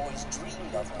steps I had always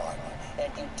dreamed of, Martin,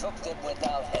 and you took them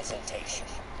without hesitation.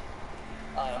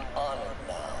 I am honored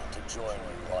now to join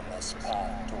you on this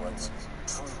path towards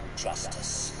true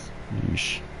justice.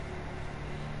 Yeesh.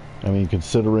 I mean,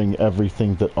 considering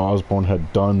everything that Osborn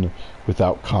had done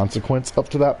without consequence up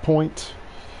to that point,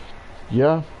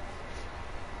 yeah.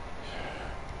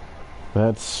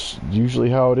 That's usually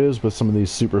how it is with some of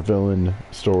these supervillain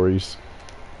stories.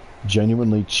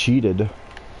 Genuinely cheated,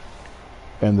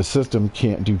 and the system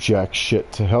can't do jack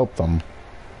shit to help them,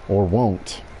 or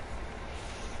won't.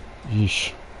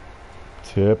 Yeesh.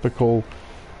 Typical,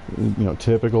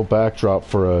 typical backdrop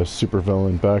for a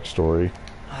supervillain backstory.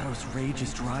 Otto's rage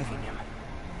is driving him.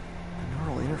 The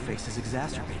neural interface is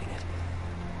exacerbating it.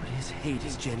 But his hate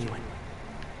is genuine.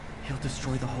 He'll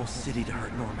destroy the whole city to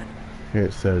hurt Norman. Here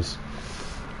it says,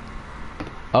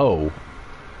 oh.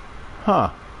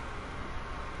 Huh.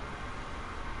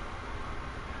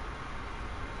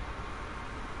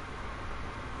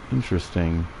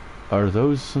 Interesting. Are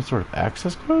those some sort of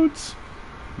access codes?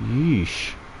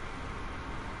 Yeesh.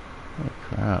 Oh,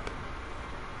 crap.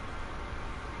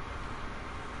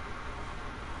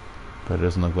 But it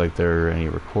doesn't look like there are any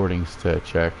recordings to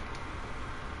check.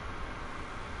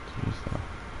 Jeez, though.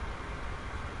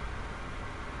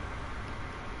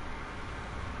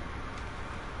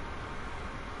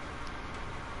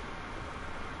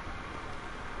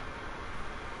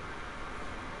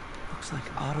 Looks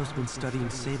like Otto's been studying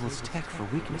Sable's tech for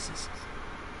weaknesses.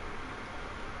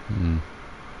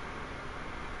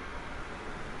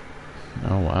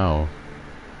 Oh, wow.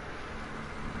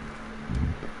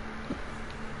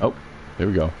 Oh, there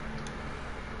we go.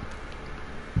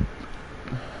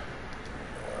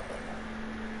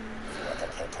 I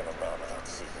can't turn around without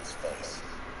seeing his face.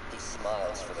 He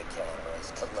smiles for the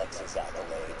cameras, collects his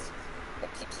accolades.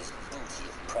 and keeps his booty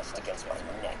pressed against my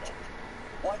neck.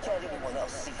 Why can't anyone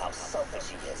else see how selfish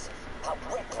he is? How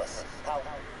reckless? How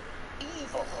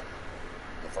evil?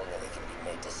 If only they can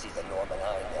be made to see the Norman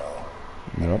I know.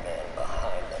 The man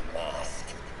behind the mask.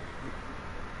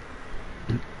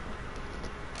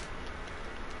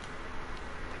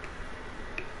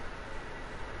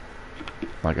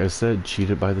 Like I said,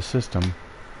 cheated by the system.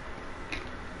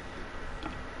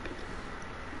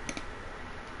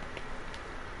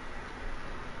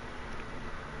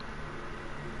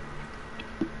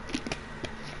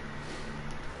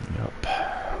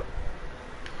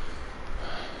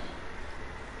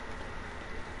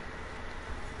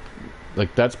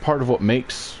 Like that's part of what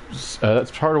makes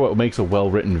a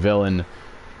well-written villain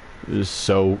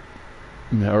so,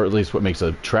 or at least what makes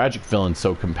a tragic villain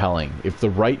so compelling. If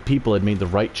the right people had made the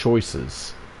right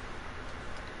choices.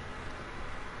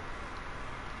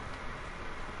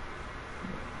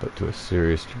 But to a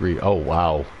serious degree. Oh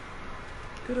wow.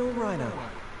 Good old Rhino,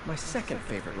 my second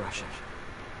favorite Russian.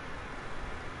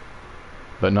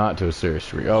 But not to a serious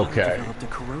degree. Okay. Otto developed a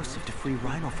corrosive to free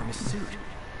Rhino from his suit.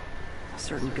 A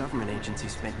certain government agency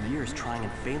spent years trying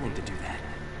and failing to do that.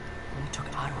 It only took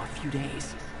Otto a few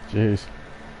days. Jeez.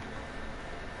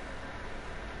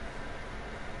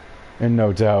 And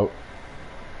no doubt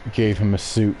gave him a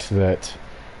suit that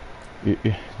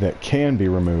can be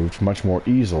removed much more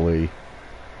easily.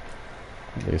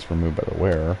 At least removed by the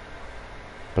wearer.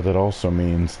 But that also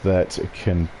means that it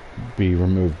can be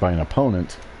removed by an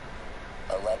opponent.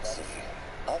 Alexei,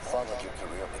 I've followed your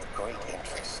career with great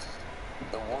interest.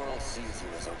 The world sees you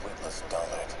as a witless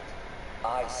dullard.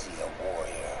 I see a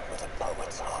warrior with a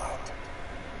poet's heart.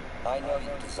 I know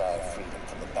you desire freedom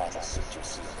from the battle suit you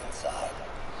sealed inside.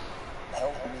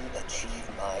 Help me achieve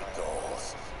my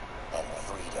goals, and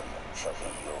freedom shall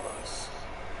be yours.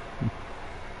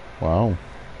 Wow.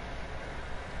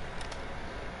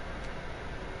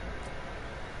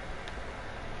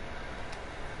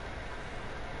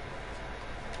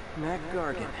 Mac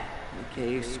Gargan,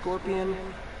 a.k.a. Scorpion,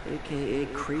 a.k.a.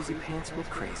 Crazy Pants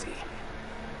McCrazy.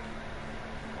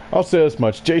 I'll say this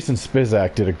much. Jason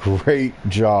Spizak did a great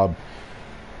job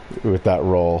with that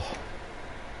role.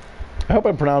 I hope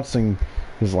I'm pronouncing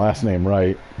his last name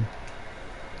right.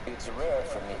 It's rare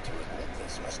for me to admit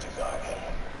this, Mr. Gargan.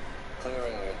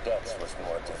 Clearing your debts was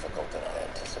more difficult than I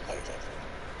anticipated.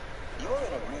 You're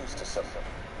in a ruse to some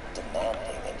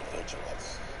demanding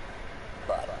individuals.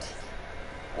 But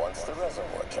once the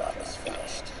reservoir job is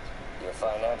finished, your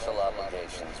financial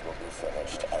obligations will be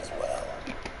finished as well.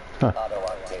 Huh. Otto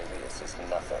Octavius is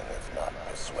nothing if not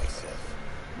persuasive.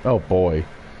 Oh boy.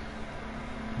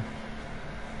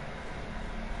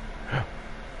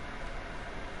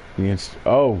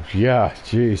 Oh yeah,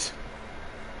 jeez.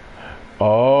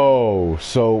 Oh,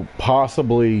 so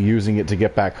possibly using it to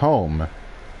get back home.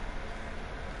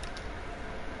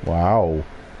 Wow.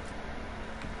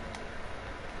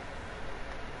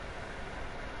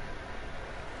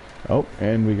 Oh,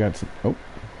 and we got some... Oh.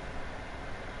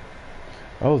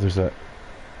 Oh, there's a...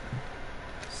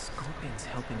 Scorpion's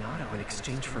helping Otto in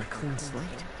exchange for a clean slate.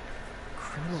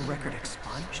 Criminal record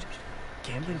expunged.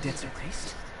 Gambling debts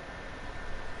erased.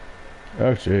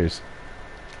 Oh, jeez.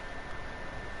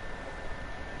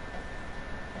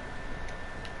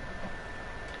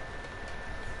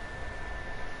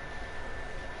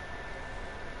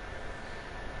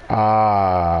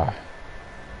 Ah...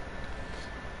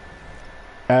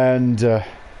 And,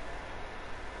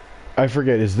 I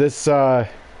forget, is this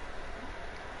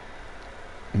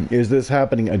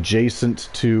happening adjacent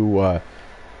to,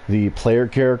 the player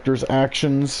character's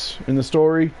actions in the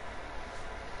story?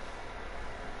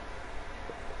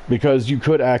 Because you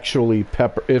could actually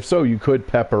pepper, if so, you could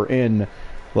pepper in,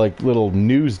 like, little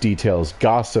news details,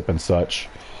 gossip and such,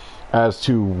 as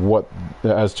to what,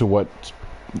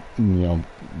 you know,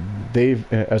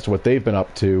 as to what they've been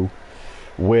up to,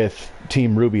 with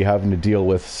Team Ruby having to deal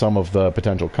with some of the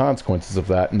potential consequences of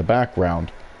that in the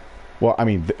background. Well, I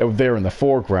mean, they're in the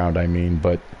foreground, I mean,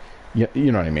 but you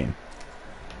know what I mean.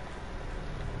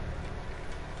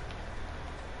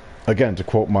 Again, to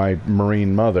quote my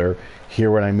Marine mother,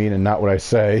 hear what I mean and not what I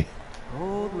say.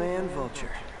 Old man Vulture.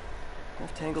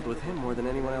 I've tangled with him more than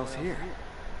anyone else here.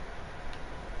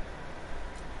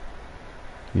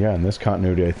 Yeah, in this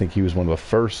continuity, I think he was one of the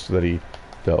first that he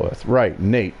dealt with. Right,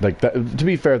 Nate. Like that, to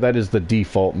be fair, that is the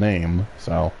default name.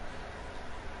 So,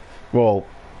 well,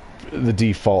 the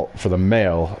default for the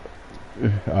male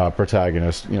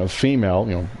protagonist. You know, female.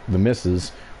 You know, the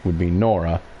missus would be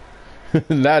Nora.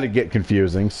 That'd get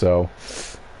confusing. So,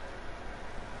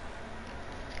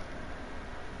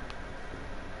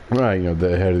 right. You know,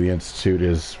 the head of the institute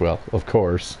is, well, of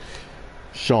course,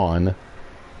 Sean.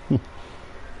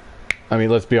 I mean,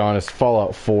 let's be honest,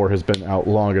 Fallout 4 has been out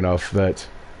long enough that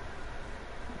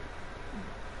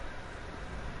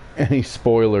any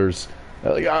spoilers...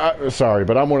 sorry,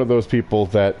 but I'm one of those people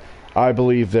that I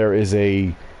believe there is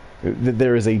a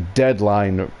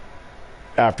deadline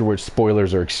after which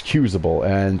spoilers are excusable,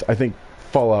 and I think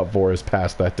Fallout 4 has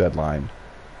passed that deadline.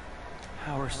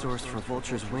 Power source for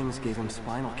Vulture's wings gave him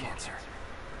spinal cancer.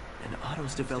 And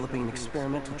Otto's developing an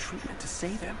experimental treatment to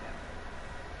save him.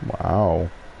 Wow.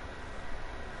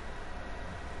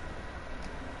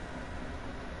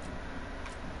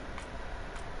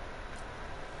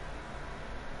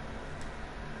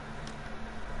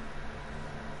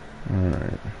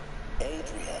 Alright.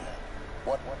 Adrian,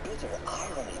 what bitter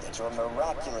irony that your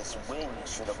miraculous wings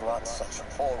should have brought such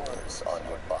horrors on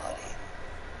your body.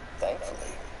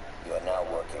 Thankfully, you are now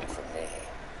working for me.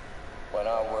 When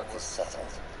our work is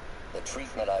settled, the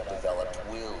treatment I've developed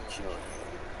will cure you.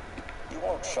 You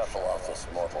won't shuffle off this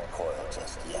mortal coil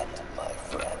just yet, my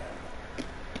friend.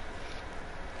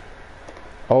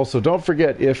 Also, don't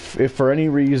forget, if for any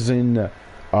reason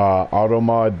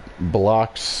Automod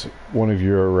blocks one of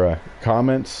your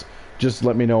comments, just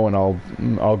let me know and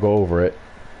I'll go over it.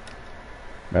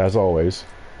 As always.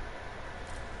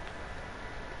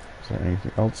 Is there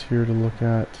anything else here to look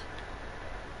at?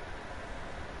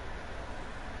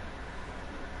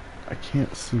 I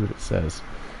can't see what it says.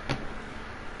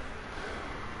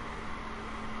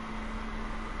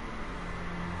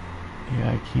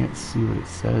 Yeah, I can't see what it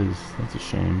says. That's a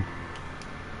shame.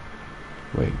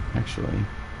 Wait, actually.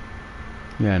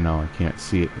 Yeah, no, I can't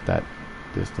see it at that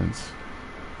distance.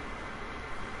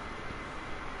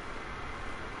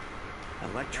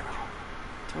 Electro.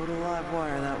 Total live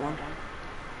wire, that one.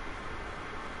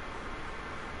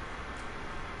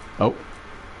 Oh.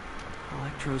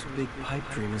 Electro's big pipe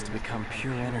dream is to become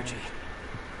pure energy.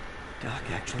 Doc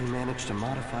actually managed to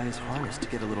modify his harness to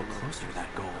get a little closer to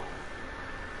that goal.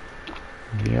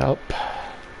 Yep.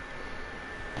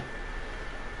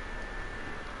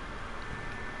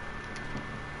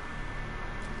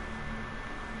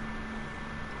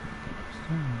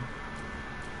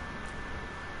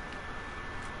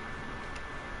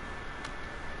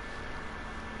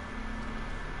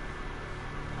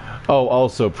 Oh,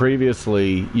 also,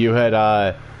 previously, you had,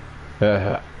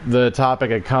 the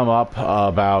topic had come up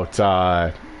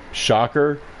about,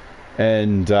 Shocker,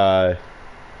 and, yeah,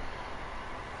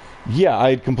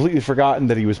 I had completely forgotten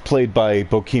that he was played by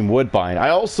Bokeem Woodbine. I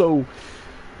also,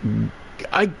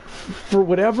 for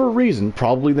whatever reason,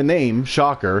 probably the name,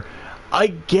 Shocker, I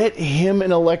get him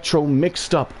and Electro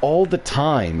mixed up all the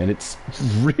time, and it's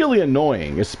really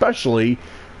annoying, especially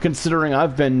considering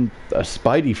I've been a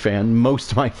Spidey fan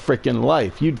most of my frickin'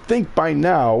 life. You'd think by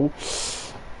now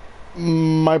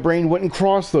my brain wouldn't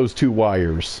cross those two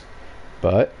wires.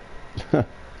 But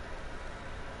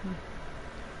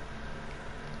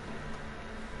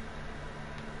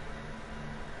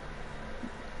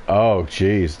oh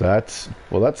jeez, that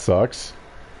sucks.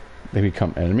 They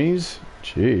become enemies?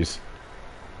 Jeez.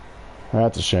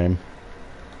 That's a shame.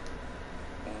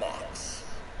 Max,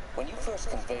 when you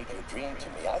first conveyed your dream to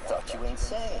me, I thought you were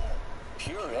insane.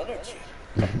 Pure energy.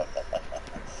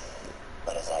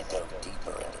 But as I dove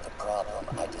deeper into the problem,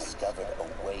 I discovered a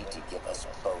way to give us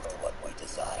both what we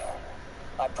desire.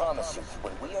 I promise you,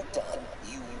 when we are done,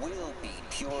 you will be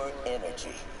pure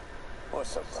energy. Or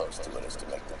so close to it as to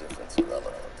make the difference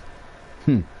irrelevant.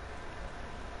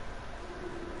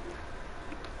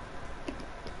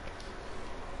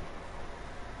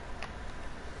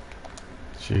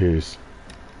 Jeez.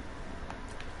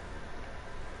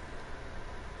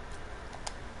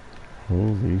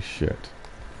 Holy shit.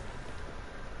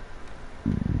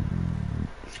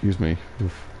 Excuse me.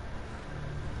 Oof.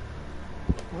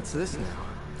 What's this now?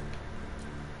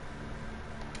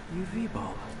 UV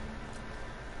bulb.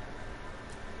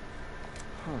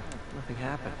 Huh, nothing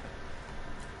happened.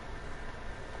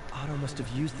 Otto must have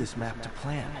used this map to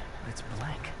plan. It's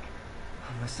blank.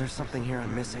 Unless there's something here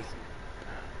I'm missing.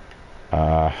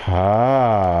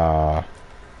 Aha.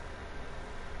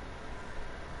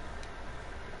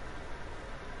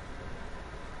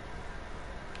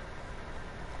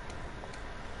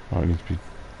 Oh, it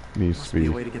needs to be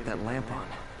a way to get that lamp on.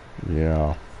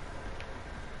 Yeah.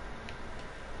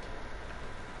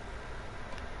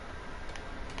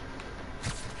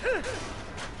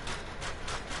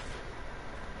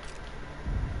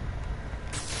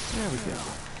 There we go.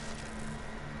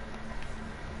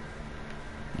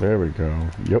 There we go.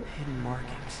 Yep. Hidden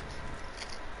markings.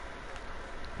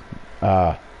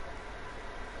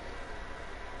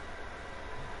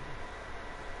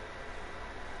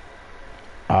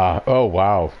 Oh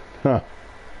wow. Huh.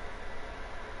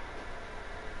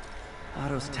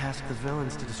 Otto's tasked the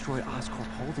villains to destroy Oscorp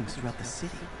holdings throughout the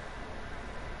city.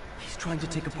 He's trying to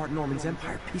take apart Norman's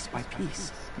empire piece by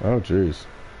piece. Oh, jeez.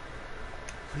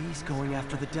 He's going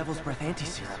after the Devil's Breath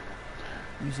anti-serum.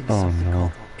 Using something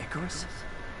called Icarus?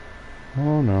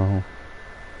 Oh, no.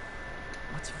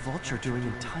 What's Vulture doing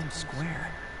in Times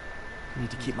Square? I need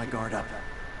to keep my guard up.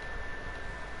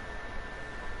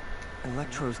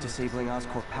 Electro's disabling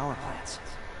Oscorp power plants.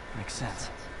 Makes sense.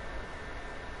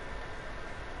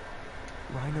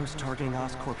 Rhino's targeting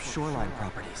Oscorp's shoreline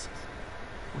properties.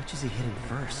 Which is he hitting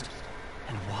first?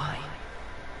 And why?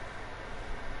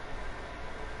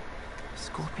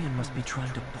 Scorpion must be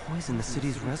trying to poison the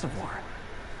city's reservoir.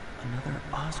 Another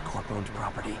Oscorp-owned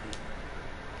property.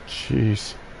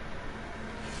 Jeez.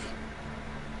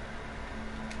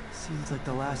 Seems like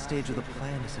the last stage of the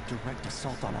plan is a direct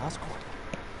assault on Oscorp.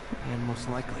 And most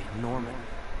likely, Norman.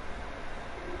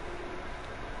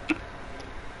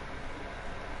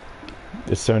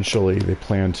 Essentially, they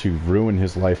plan to ruin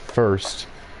his life first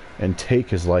and take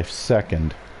his life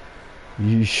second.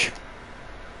 Yeesh.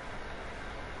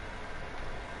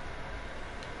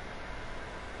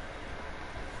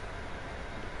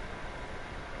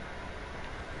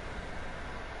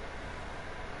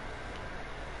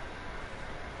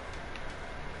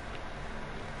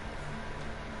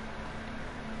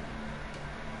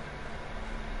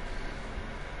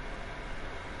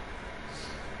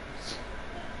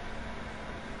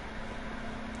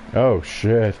 Oh,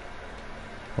 shit.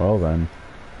 Well then.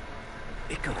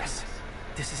 Icarus.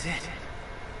 This is it.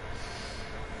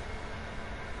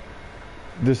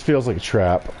 This feels like a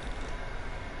trap.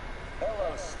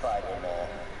 Hello, Spider-Man.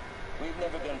 We've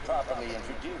never been properly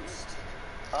introduced.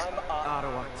 I'm Otto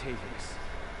Octavius.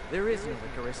 There is no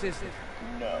Icarus, is there?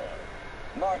 No.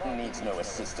 Martin needs no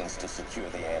assistance to secure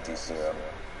the anti-serum.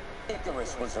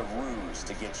 Icarus was a ruse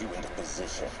to get you into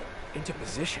position. Into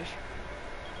position?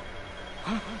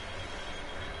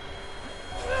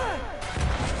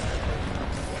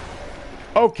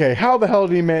 Okay, how the hell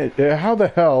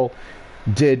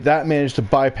did that manage to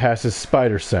bypass his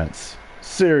spider sense?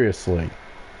 Seriously.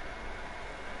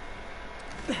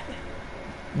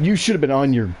 You should have been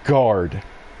on your guard.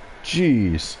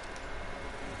 Jeez.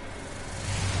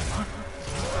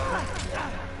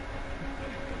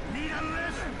 Need a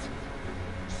lift?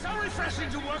 So refreshing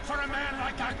to work for a man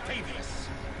like Octavius.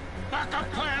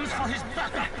 Backup plans for his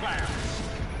backup plans.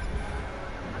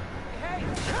 Hey!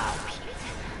 Pete?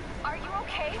 Are you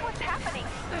okay? What's happening?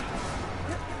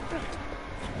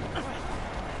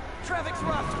 Traffic's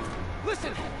rough.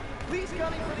 Listen, Lee's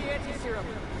gunning for the anti-serum.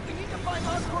 We need to find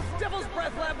Oscorp's Devil's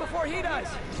Breath lab before he does.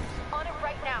 On it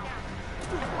right now.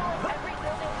 I'm calling every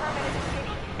building permit in the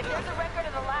city. If there's a record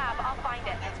of the lab, I'll find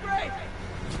it. That's great.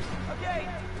 Okay.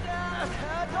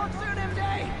 Talk soon,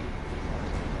 MJ.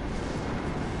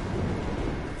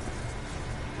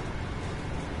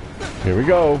 Here we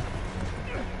go.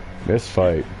 This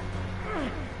fight.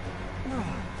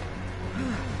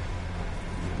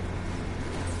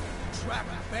 Trap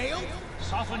failed?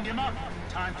 Softened him up.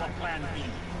 Time for plan B.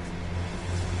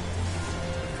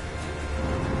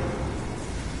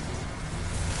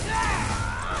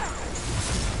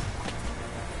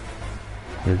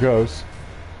 Here goes.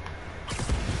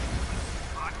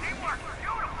 Teamwork,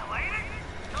 beautiful, ain't it?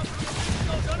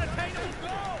 Goes unattainable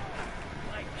goal.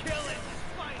 I kill it,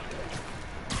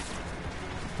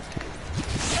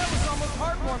 That was almost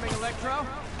heartwarming, Electro.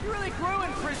 You really grew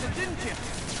in prison, didn't you?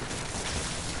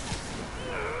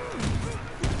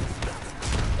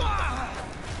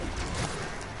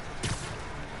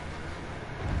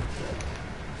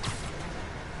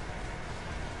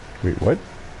 Wait, what?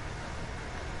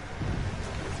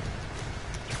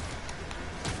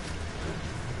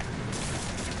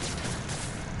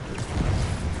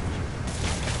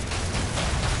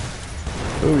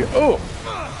 Oh, yeah. Oh,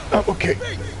 okay.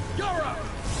 You're up!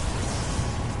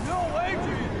 No,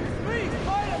 Adrian! It's me,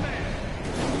 Spider-Man!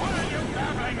 What are you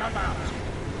babbling about?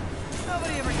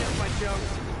 Nobody ever gets my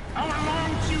jokes. Our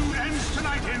long feud ends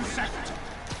tonight, insect!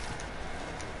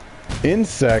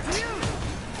 Insect?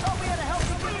 Oh, we had to help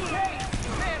you with the case.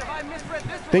 Man, if I misread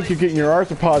this Think you're getting your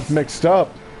arthropods mixed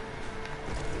up.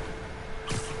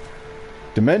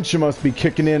 Dementia must be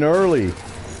kicking in early.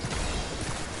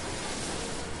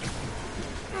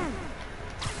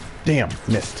 Damn,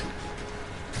 missed.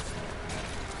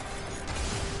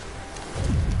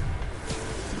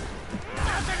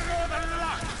 Nothing more than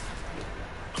luck!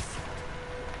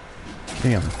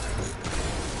 Damn.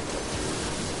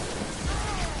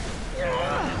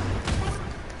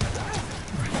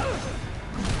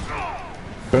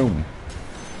 Boom.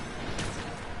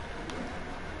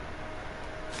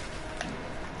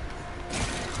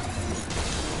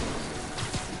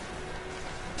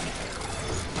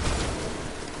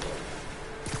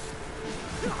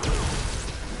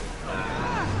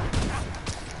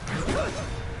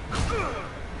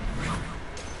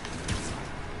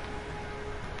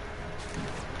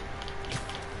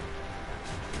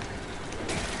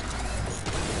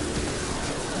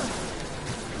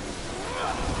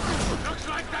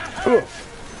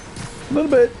 A little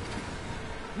bit.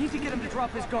 Need to get him to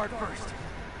drop his guard first.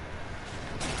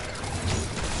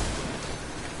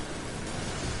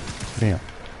 Damn.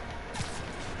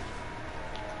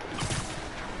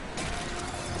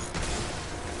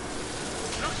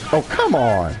 Oh, come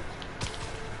on.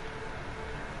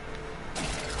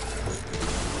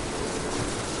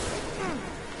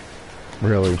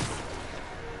 Really?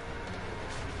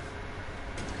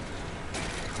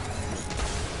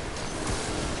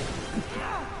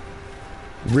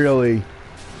 Really?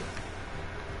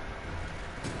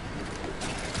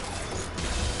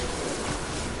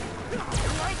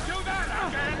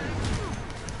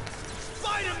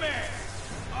 Spider-Man!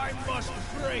 I must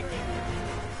break.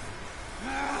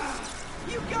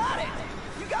 You got it!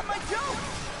 You got my joke!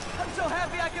 I'm so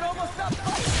happy I can almost stop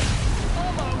fighting!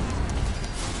 Almost!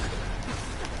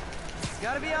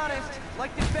 Gotta be honest,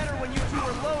 liked it better when you two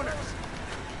were loners.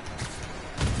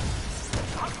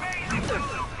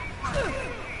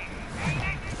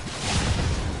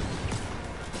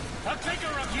 A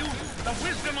figure of youth, the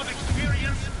wisdom of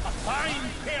experience, a fine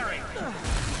pairing.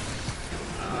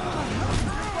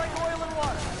 Just like oil and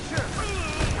water, sure.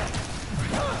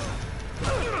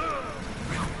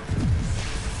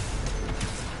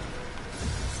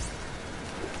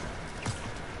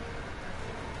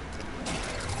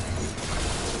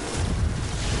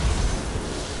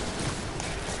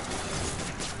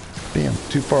 Damn,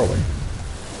 too far away.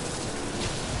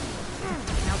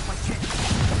 Now's my chance.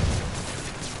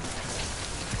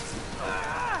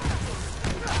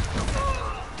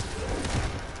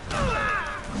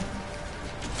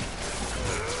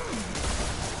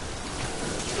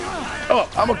 Oh,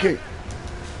 I'm okay.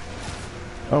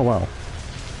 Oh, wow.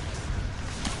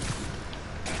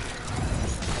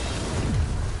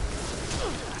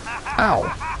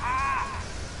 Ow.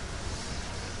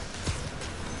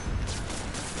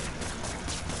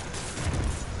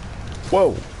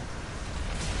 Whoa.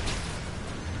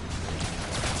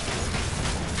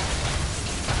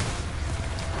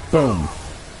 Boom.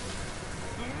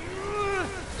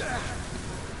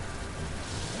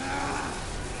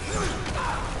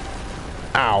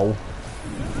 Ow.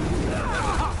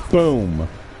 Boom.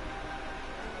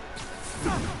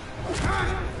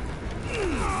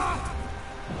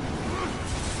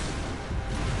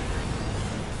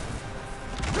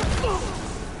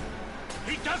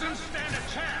 He doesn't stand a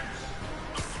chance.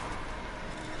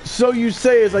 So you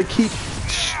say as I keep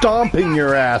stomping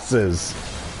your asses.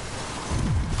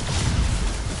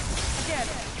 Again,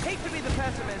 hate to be the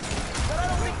pessimist, but I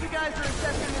don't think you guys are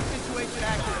assessing this situation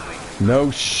accurately.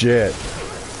 No shit.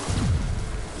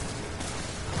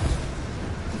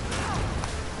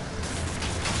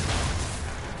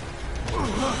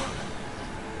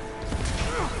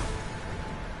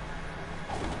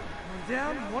 One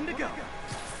down, one to go.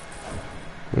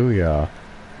 Booyah.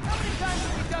 How many times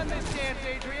have we done this dance,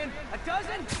 Adrian? A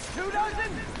dozen? 2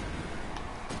 dozen?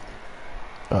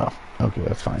 Oh, okay,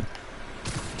 that's fine.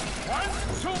 One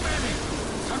too many.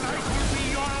 Tonight will be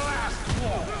your last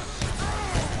waltz.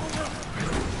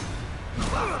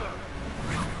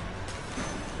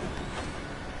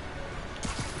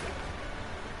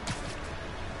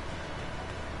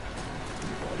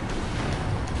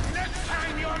 Next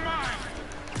time you're mine.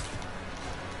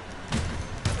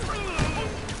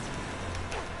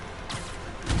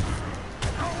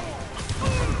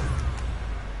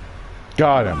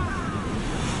 Got him.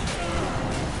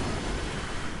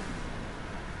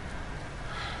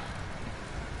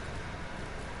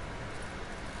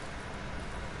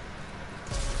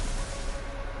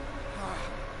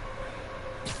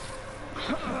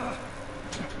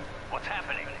 What's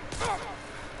happening?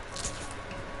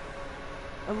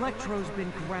 Electro's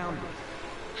been grounded.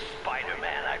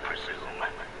 Spider-Man, I presume.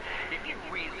 If you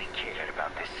really cared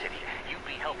about this city, you'd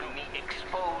be helping me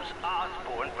expose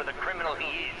Osborn for the criminal he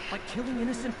is. By killing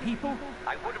innocent people?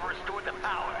 I would have restored the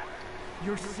power.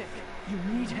 You're sick. You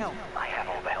need help. I have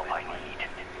all the help I need,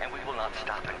 and we will not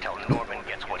stop until Norman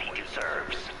gets what he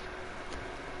deserves.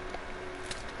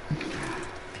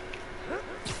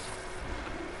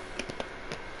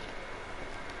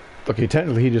 Okay,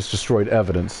 technically he just destroyed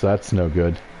evidence, so that's no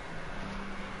good.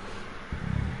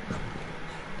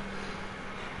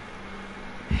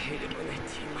 I hate it when they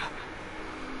team up.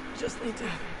 Just need to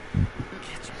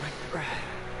catch my breath.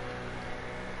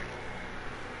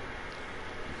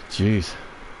 Jeez.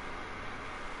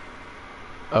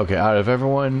 Okay, out of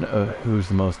everyone, who's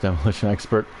the most demolition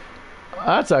expert?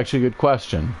 That's actually a good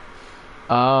question.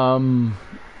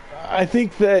 I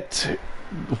think that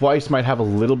Weiss might have a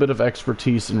little bit of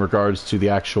expertise in regards to the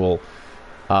actual,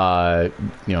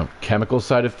 chemical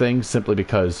side of things, simply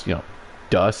because,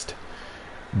 dust.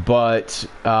 But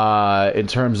in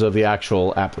terms of the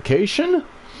actual application,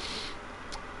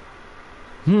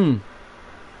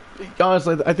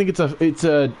 honestly, I think it's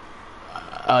a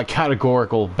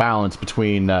categorical balance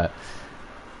between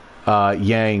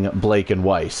Yang, Blake, and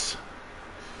Weiss.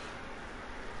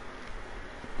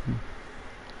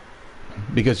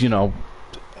 Because, you know,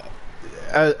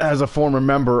 as a former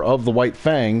member of the White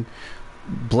Fang,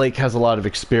 Blake has a lot of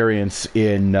experience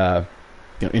in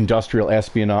industrial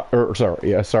espionage,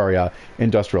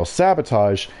 industrial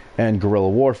sabotage and guerrilla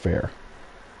warfare.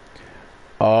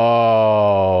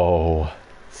 Oh,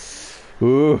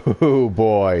 ooh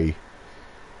boy.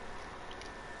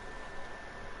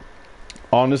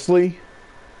 Honestly,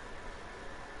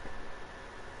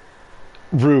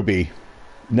 Ruby.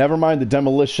 Never mind the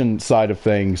demolition side of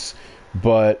things,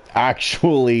 but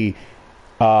actually,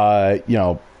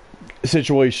 situational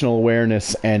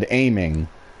awareness and aiming.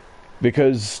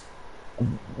 Because,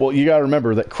 well, you gotta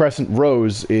remember that Crescent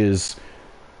Rose is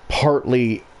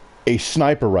partly a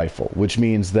sniper rifle, which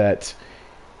means that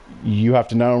you have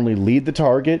to not only lead the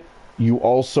target, you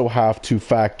also have to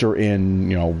factor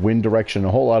in, wind direction,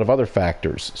 a whole lot of other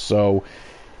factors. So,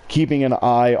 keeping an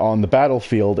eye on the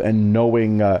battlefield and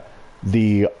knowing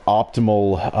the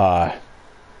optimal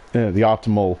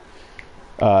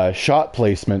shot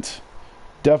placement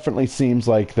definitely seems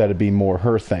like that'd be more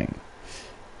her thing.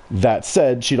 That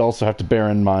said, she'd also have to bear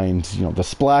in mind, the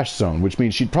splash zone, which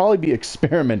means she'd probably be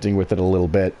experimenting with it a little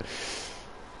bit.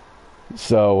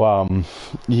 So,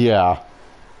 yeah.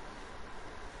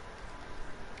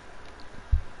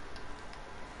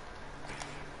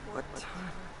 What?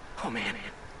 Oh, man.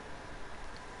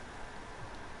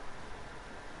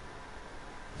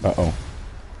 Uh-oh.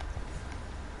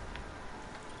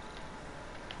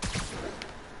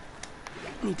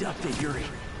 Need to update Yuri.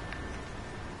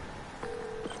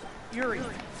 Yuri,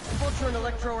 Vulture and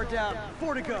Electro are down.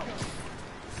 4 to go.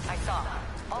 I saw.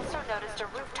 Also noticed a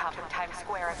rooftop in Times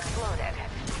Square exploded.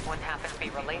 Wouldn't happen to be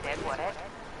related, would it?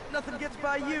 Nothing gets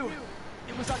by you.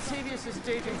 It was Octavius'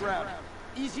 staging ground.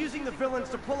 He's using the villains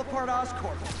to pull apart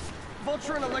Oscorp.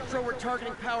 Vulture and Electro were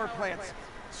targeting power plants.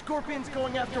 Scorpion's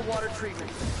going after water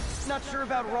treatment. Not sure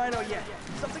about Rhino yet.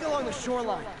 Something along the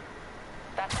shoreline.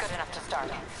 That's good enough to start.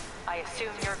 I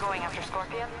assume you're going after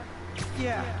Scorpion?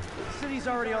 Yeah, the city's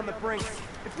already on the brink.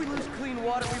 If we lose clean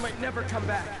water, we might never come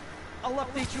back. I'll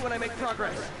update you when I make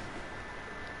progress.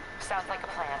 Sounds like a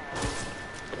plan.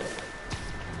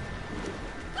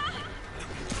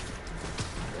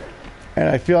 And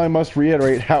I feel I must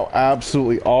reiterate how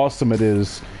absolutely awesome it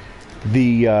is.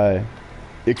 The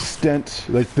extent,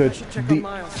 like the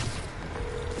Miles.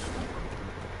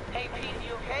 Hey, Pete,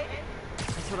 you okay?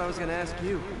 That's what I was gonna ask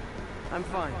you. I'm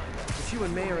fine. But you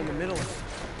and May are in the middle of it.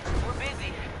 We're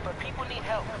busy, but people need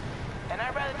help. And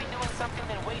I'd rather be doing something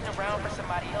than waiting around for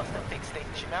somebody else to fix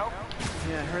things, you know?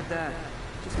 Yeah, I heard that.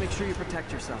 Just make sure you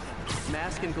protect yourself.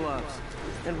 Mask and gloves.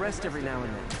 And rest every now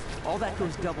and then. All that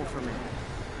goes double for me.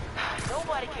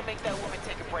 Nobody can make that woman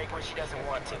take a break when she doesn't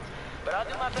want to. But I'll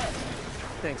do my best.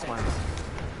 Thanks, Miles.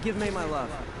 Give May my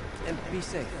love. And be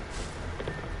safe.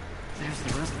 There's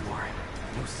the reservoir.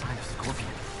 No sign of Scorpion.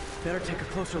 Better take a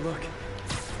closer look.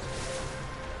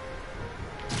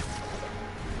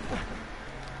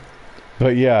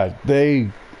 But yeah,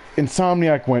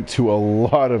 Insomniac went to a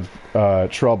lot of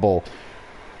trouble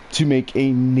to make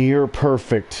a near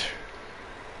perfect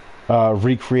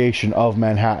recreation of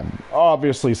Manhattan.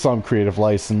 Obviously, some creative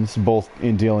license, both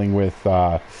in dealing with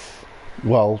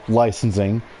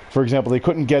licensing. For example, they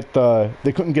couldn't get the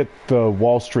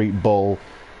Wall Street Bull,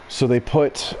 so they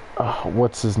put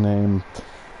what's his name?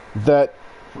 That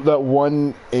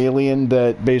one alien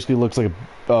that basically looks like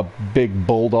a big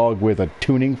bulldog with a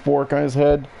tuning fork on his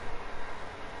head.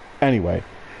 Anyway.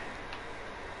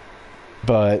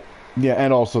 But, yeah,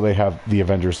 and also they have the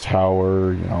Avengers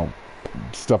Tower,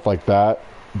 stuff like that,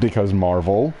 because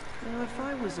Marvel. Now, if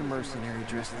I was a mercenary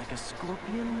dressed like a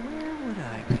scorpion, where would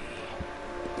I be?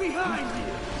 Behind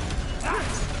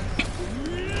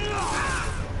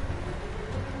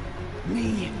you!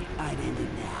 Me, I'd end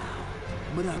it now.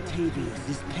 But Octavius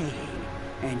is paying,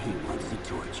 and he wants to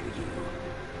torture you.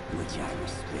 Which I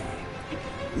respect.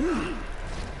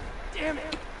 Damn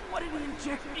it! What did he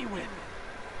inject me with?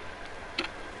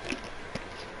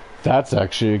 That's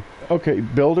actually... Okay,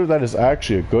 Builder, that is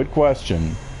actually a good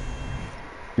question.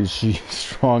 Is she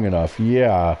strong enough?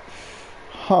 Yeah.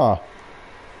 Huh.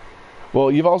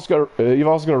 Well, you've also got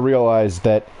to realize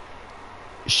that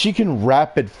she can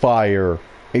rapid fire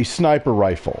a sniper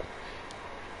rifle,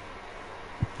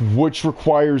 which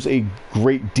requires a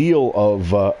great deal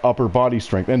of upper body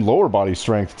strength and lower body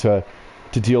strength to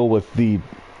deal with the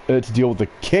to deal with the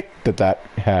kick that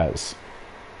has.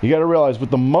 You got to realize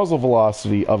with the muzzle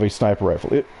velocity of a sniper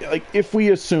rifle, like if we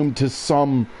assume to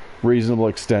some reasonable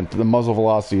extent that the muzzle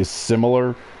velocity is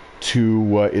similar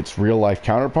to its real life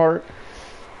counterpart,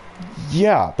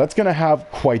 yeah, that's going to have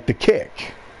quite the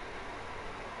kick.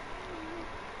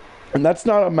 And that's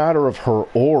not a matter of her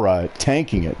aura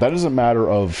tanking it. That is a matter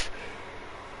of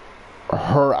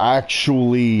her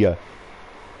actually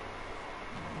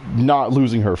not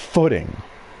losing her footing.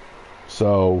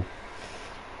 So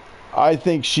I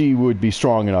think she would be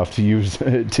strong enough to use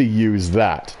to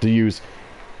use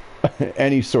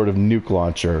any sort of nuke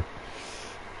launcher.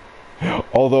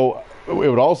 Although it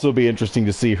would also be interesting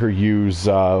to see her use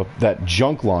that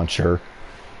junk launcher.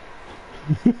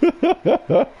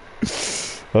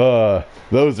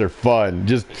 Those are fun.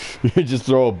 Just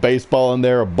throw a baseball in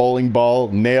there, a bowling ball,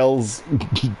 nails,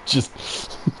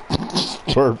 just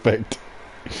perfect.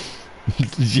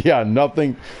 Yeah,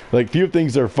 nothing. Like few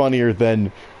things are funnier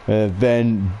than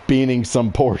beaning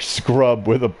some poor scrub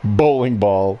with a bowling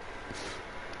ball.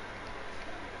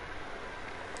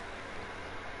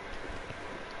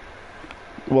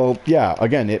 Well, yeah.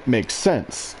 Again, it makes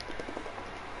sense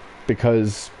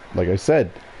because, like I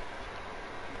said,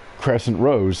 Crescent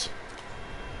Rose.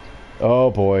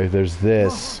 Oh boy, there's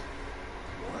this.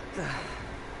 Whoa. What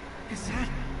the? Is that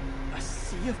a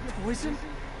sea of poison?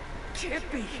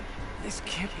 Can't be. This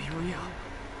can't be real.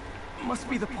 Must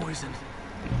be the poison.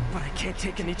 But I can't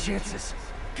take any chances.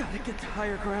 Gotta get to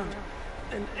higher ground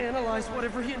and analyze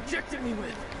whatever he injected me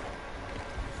with.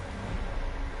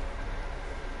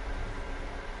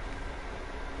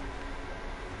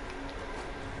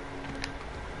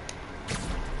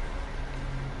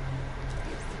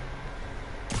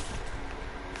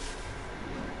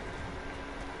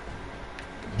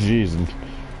 Jeez.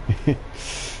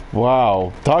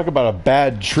 Wow. Talk about a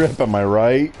bad trip, am I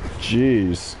right?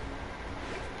 Jeez.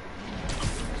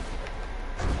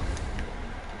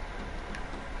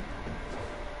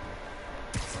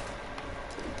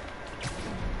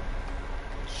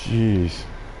 Jeez.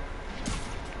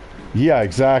 Yeah,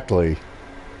 exactly.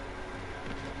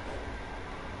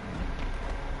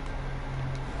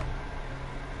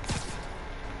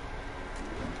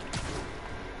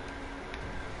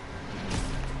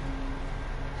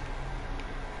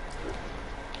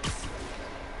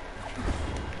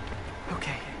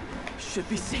 Should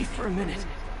be safe for a minute.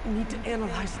 Need to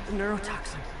analyze the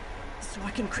neurotoxin so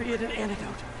I can create an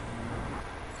antidote.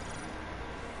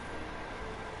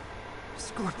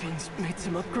 Scorpion's made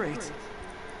some upgrades.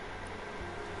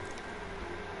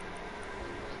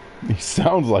 He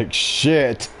sounds like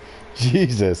shit.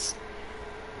 Jesus.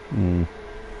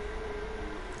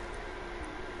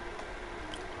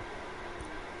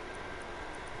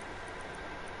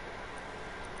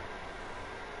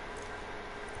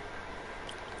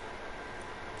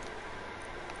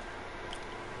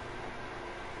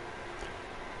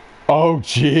 Oh,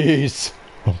 jeez.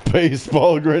 A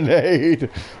baseball grenade.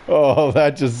 Oh,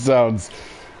 that just sounds...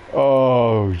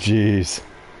 Oh, jeez.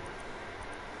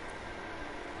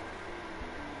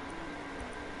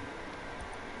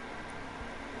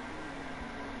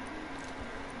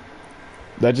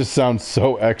 That just sounds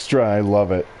so extra. I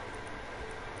love it.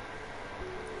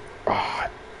 Ah,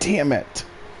 oh, damn it.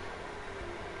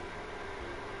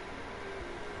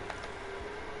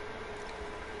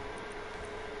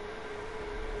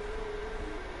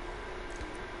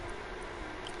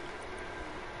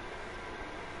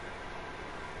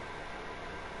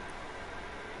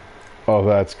 Oh,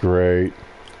 that's great.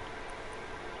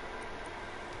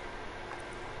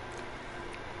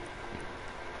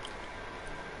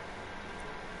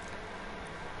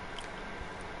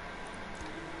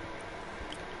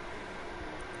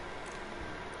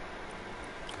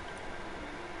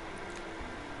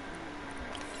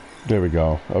 There we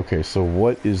go. Okay, so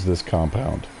what is this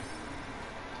compound?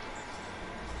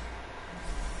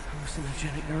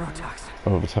 Hallucinogenic neurotoxin.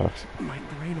 Oh, the toxin. My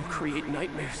brain will create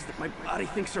nightmares that my body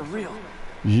thinks are real.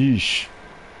 Yeesh.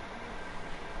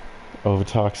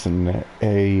 Ovotoxin,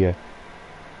 a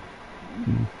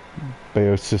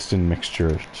biocystin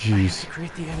mixture. Jeez. I have to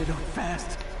create the antidote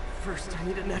fast. First, I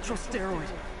need a natural steroid.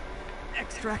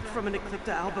 Extract from an Eclipta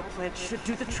alba plant should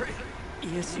do the trick.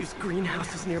 ESU's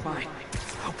greenhouse is nearby.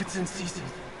 Hope it's in season.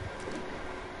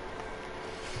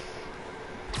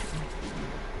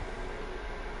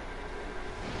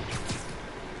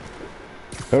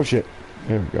 Oh shit.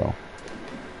 There we go.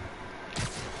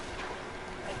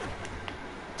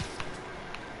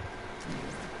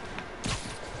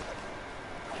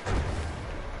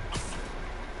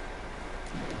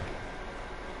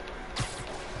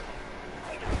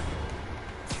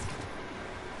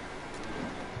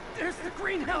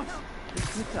 greenhouse! They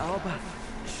clipped Alba.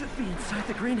 Should be inside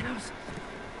the greenhouse.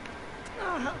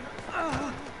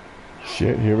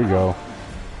 Shit, here we go.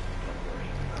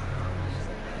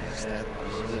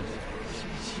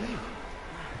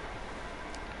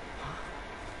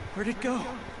 Where'd it go?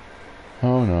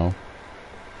 Oh no.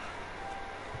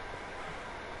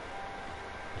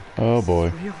 Oh boy.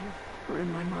 Real or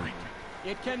in my mind?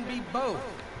 It can be both.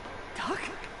 Doc?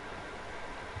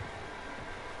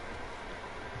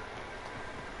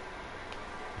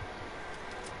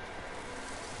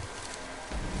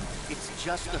 It's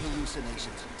just the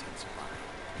hallucinations intensifying.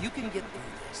 You can get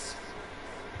through this.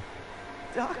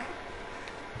 Doc?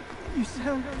 You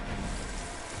sound...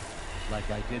 Like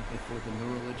I did before the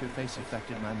neural interface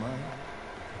affected my mind.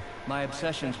 My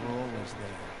obsessions were always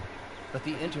there, but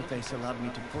the interface allowed me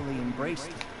to fully embrace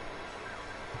them.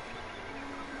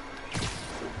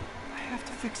 I have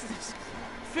to fix this.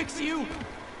 Fix you!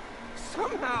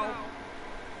 Somehow!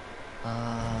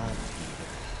 Peter.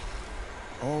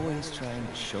 Always trying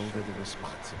to shoulder the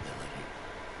responsibility,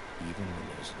 even when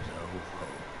there's no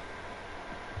hope.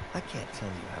 I can't tell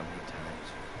you how many times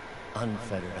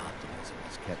unfettered optimism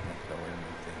has kept me going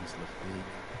when things look bleak.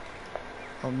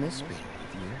 I'll miss being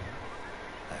with you.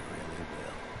 I really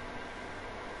will.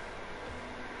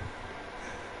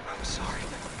 I'm sorry.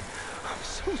 I'm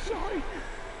so sorry.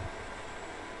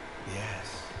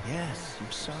 Yes,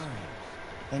 you're sorry.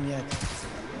 And yet,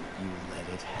 you let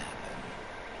it happen.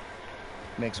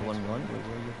 Makes one wonder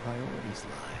where your priorities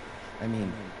lie. I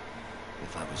mean,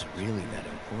 if I was really that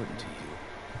important to you,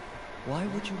 why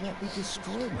would you let me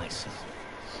destroy myself?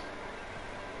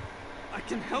 I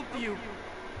can help you.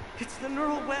 It's the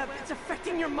neural web. It's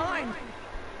affecting your mind.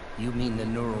 You mean the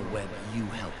neural web you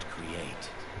helped create?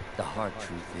 The hard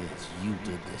truth is, you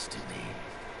did this to me.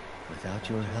 Without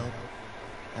your help,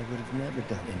 I would have never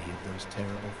done any of those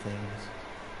terrible things.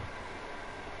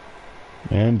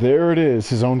 And there it is,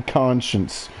 his own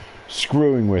conscience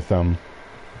screwing with him.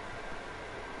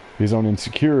 His own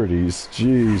insecurities.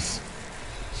 Jeez.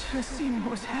 Just seen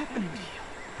what was happening to you.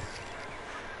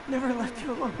 Never left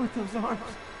you alone with those arms.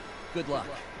 Good luck.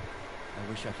 I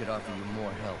wish I could offer you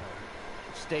more help.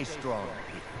 Stay strong,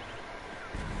 Peter.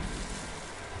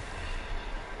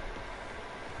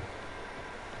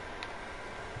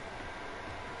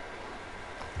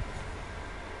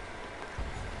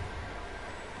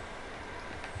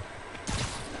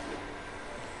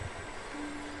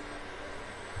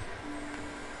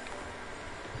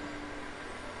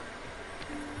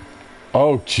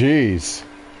 Oh, jeez.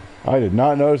 I did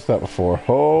not notice that before.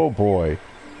 Oh, boy.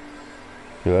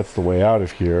 Okay, that's the way out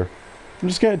of here. I'm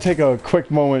just going to take a quick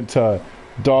moment to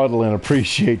dawdle and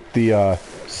appreciate the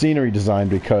scenery design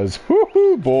because,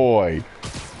 whoo-hoo, boy.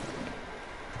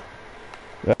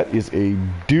 That is a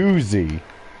doozy.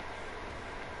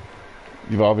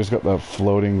 You've obviously got the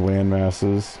floating land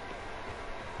masses.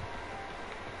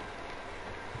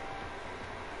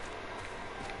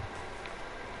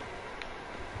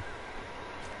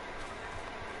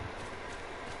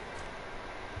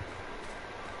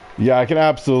 Yeah, I can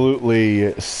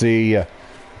absolutely see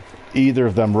either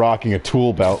of them rocking a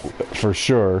tool belt for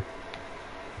sure.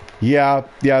 Yeah,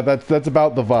 that's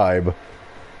about the vibe.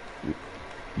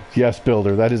 Yes,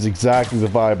 Builder, that is exactly the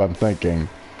vibe I'm thinking.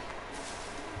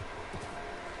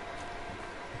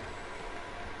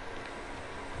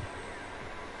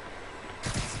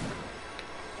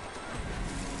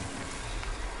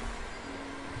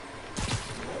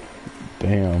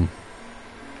 Damn.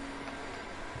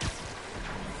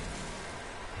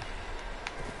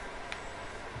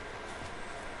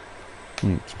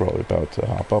 It's probably about to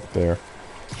hop up there,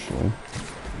 actually.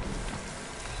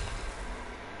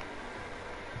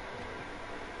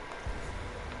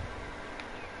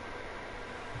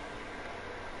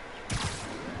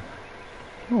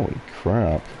 Holy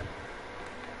crap.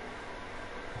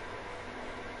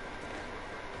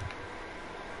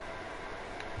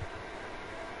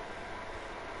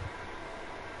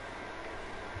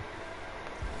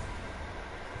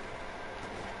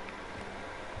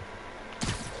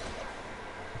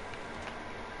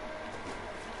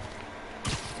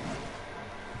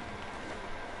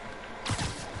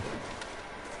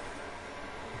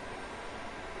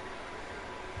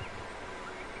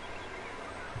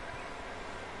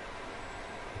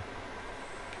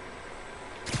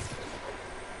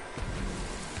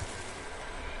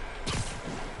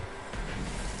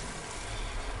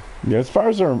 Yeah, as far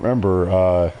as I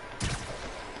remember,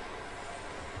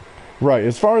 right,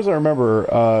 as far as I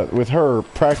remember, with her,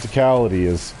 practicality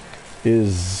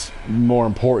is more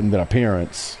important than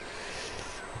appearance.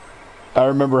 I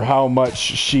remember how much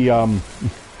she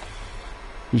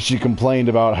complained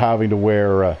about having to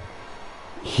wear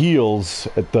heels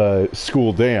at the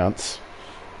school dance,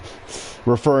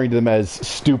 referring to them as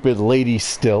stupid lady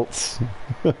stilts.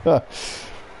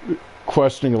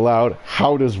 Questioning aloud,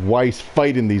 how does Weiss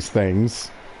fight in these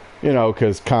things? You know,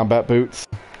 because combat boots.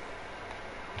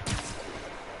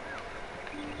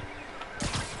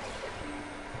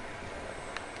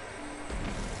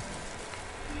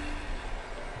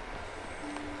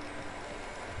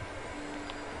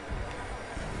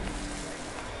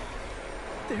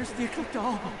 There's the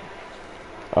doll.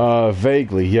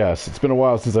 Vaguely, yes. It's been a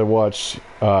while since I watched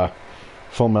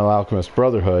Fullmetal Alchemist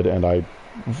Brotherhood, and I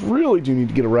really do need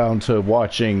to get around to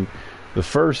watching the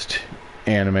first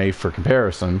anime for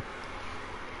comparison.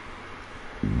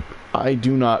 I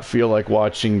do not feel like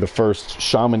watching the first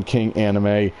Shaman King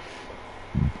anime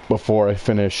before I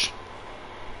finish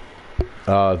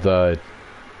the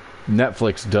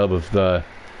Netflix dub of the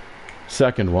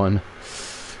second one.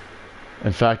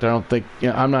 In fact, I don't think,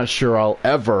 I'm not sure I'll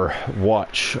ever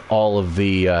watch all of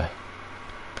the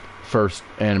first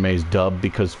anime's dubbed,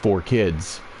 because for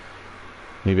kids.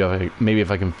 Maybe if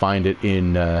I can find it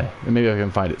in, maybe I can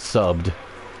find it subbed.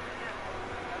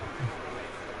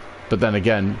 But then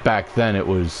again, back then it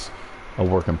was a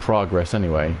work in progress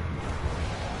anyway.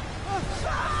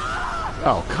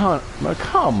 Oh,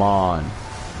 come on.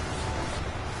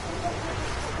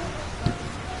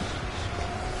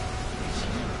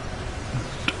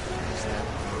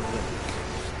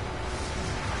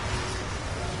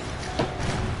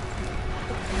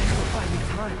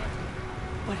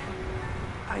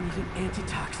 I need an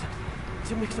antitoxin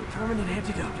to mix a permanent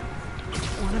antidote.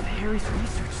 One of Harry's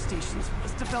research stations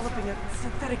was developing a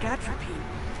synthetic atropine.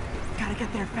 Gotta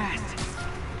get there fast.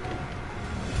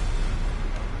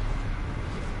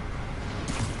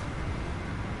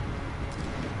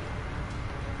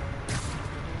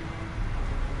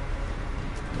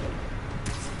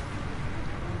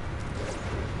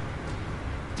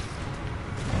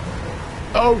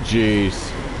 Oh,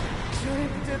 jeez.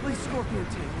 Giant deadly scorpion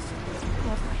tails.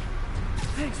 Lovely.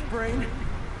 Thanks, Brain.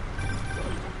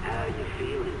 How you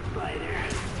feeling, Spider?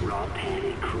 Raw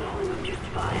panic crawling up just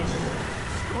fine.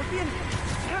 Scorpion?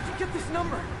 How'd you get this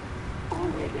number?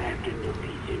 Always asking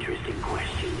these interesting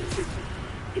questions.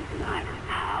 It's not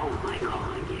how am I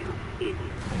calling you, it's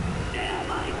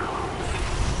am I calling you.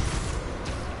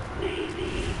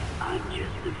 Maybe I'm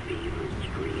just the fever's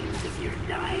dreams of your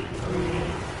dying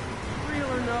brain. Real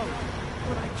or no,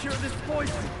 when I cure this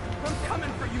poison, I'm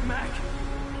coming for you, Mac.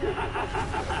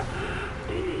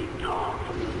 Big talk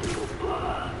from the little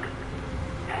bug.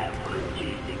 Have fun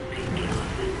chasing pink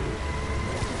elephants.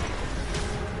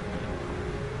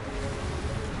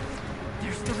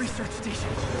 There's the research station.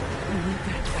 I need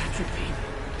that atropine.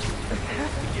 I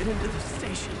have to get into the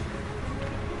station.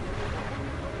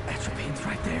 Atropine's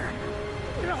right there.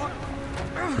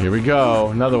 Here we go.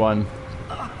 Another one.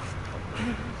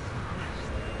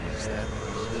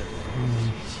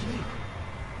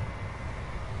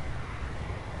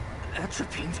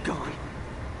 Atropine's gone.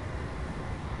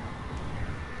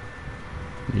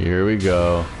 Here we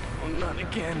go. Oh, not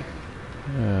again.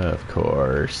 Of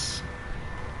course.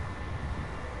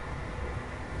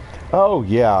 Oh,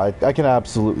 yeah, I can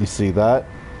absolutely see that.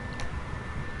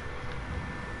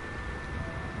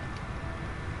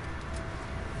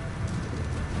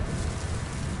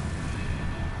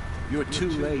 You're too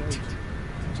late.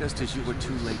 Just as you were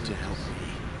too late to help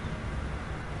me.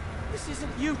 This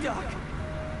isn't you, Doc.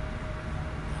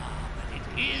 But it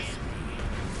is me.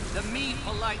 The me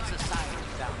polite society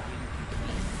found me.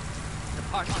 The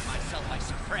parts of myself I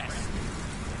suppressed.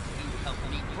 You helped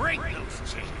me break those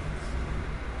chains.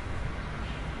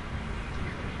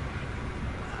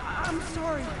 I'm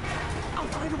sorry. I'll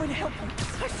find a way to help you.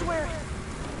 I swear.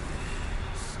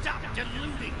 Stop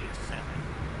deluding yourself.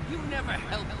 You never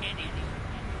help anyone.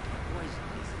 Poison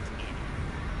isn't in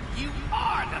you. You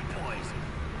are the poison.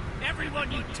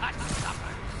 Everyone you touch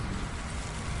suffers.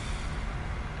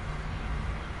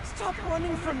 Stop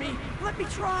running from me. Let me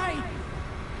try.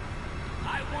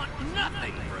 I want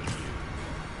nothing from you.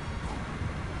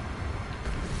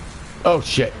 Oh,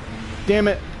 shit. Damn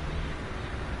it.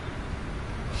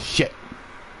 Shit.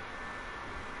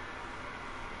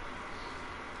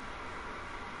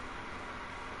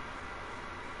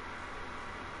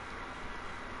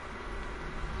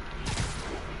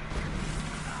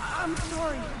 I'm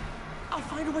sorry. I'll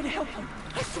find a way to help you.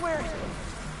 I swear.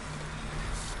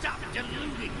 Stop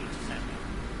deluding yourself.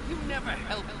 You never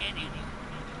help anyone.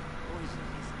 Poison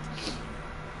isn't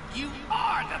in you. You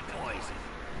are the poison.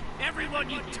 Everyone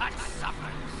you touch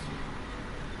suffers.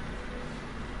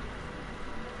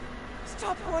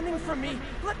 Stop running from me.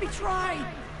 Let me try.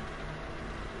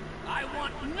 I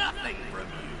want nothing from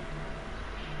you.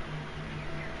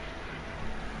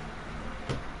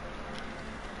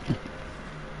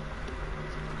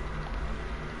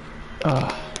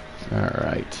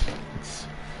 Alright.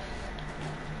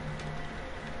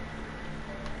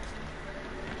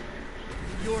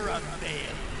 You're a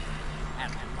failure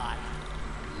at life,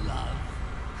 love,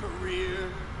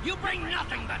 career. You bring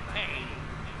nothing but pain.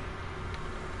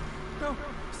 No,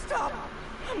 stop!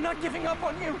 I'm not giving up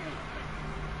on you!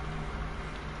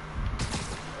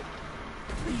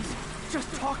 Please,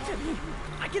 just talk to me.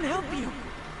 I can help you.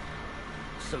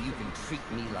 So you can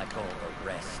treat me like all the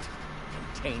rest.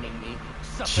 Containing me,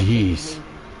 suffocating Jeez. me.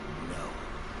 No,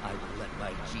 I will let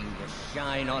my genius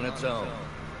shine on its own.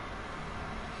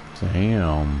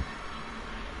 Damn.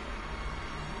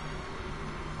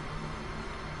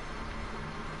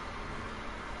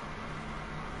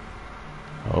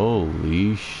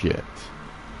 Holy shit.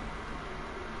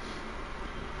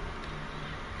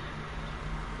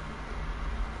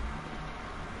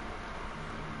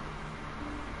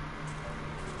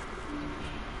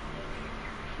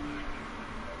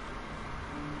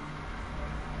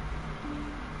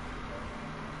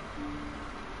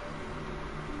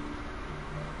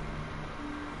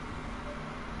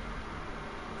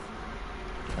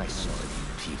 I saw you,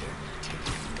 Peter,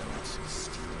 taking notes,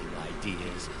 stealing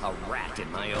ideas, a rat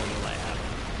in my own lab.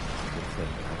 Good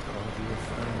thing I called you a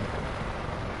friend.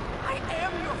 I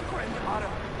am your friend, Otto.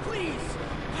 Please!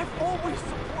 I've always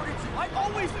supported you. I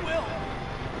always will!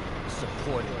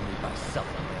 Supporting me by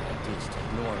selling my ideas to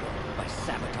Norman, by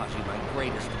sabotaging my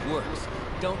greatest works.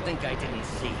 Don't think I didn't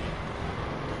see.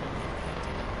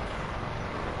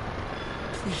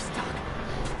 Please, Doc.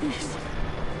 Please.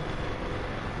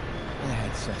 I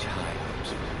had such high hopes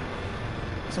of you,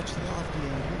 such lofty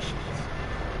ambitions.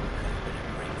 You could have been a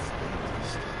great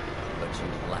scientist, but you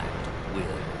lacked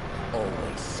will,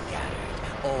 always scattered,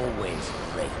 always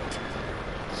late.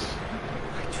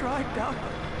 I tried, Doc.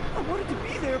 I wanted to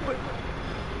be there, but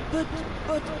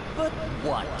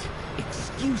what?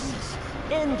 Excuses.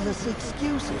 Endless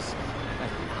excuses. I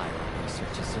didn't hire a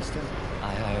research assistant.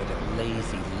 I hired a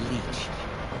lazy leech.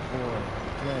 A poor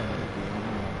plan of being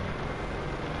wrong.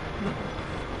 no,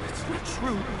 that's not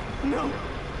true. No.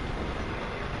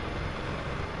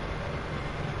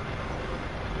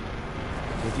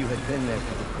 If you had been there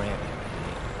for the grant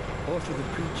or for the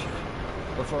preacher,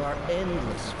 or for our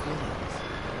endless feelings,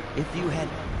 if you had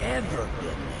ever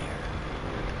been there,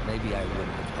 maybe I wouldn't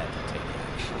have had to take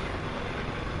action.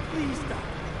 Please, Doc.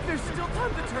 There's still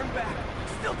time to turn back.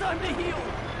 Still time to heal.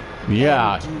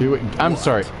 Yeah, I'm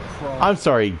sorry. I'm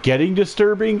sorry. Getting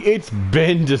disturbing? It's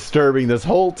been disturbing this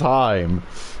whole time.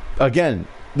 Again,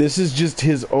 this is just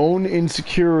his own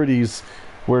insecurities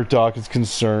where Doc is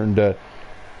concerned.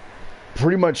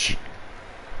 Pretty much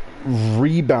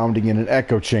rebounding in an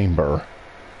echo chamber.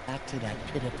 Back to that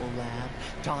pitiful lab,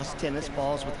 toss tennis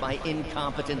balls with my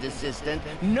incompetent assistant.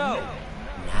 No!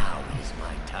 Now is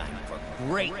my time for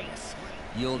greatness.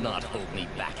 You'll not hold me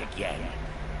back again.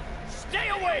 Stay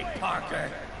away, Parker!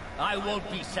 I won't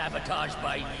be sabotaged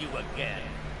by you again.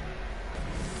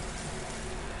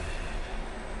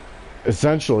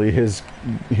 Essentially, his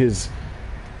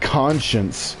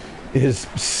conscience is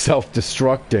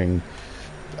self-destructing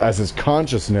as his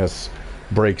consciousness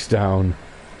breaks down.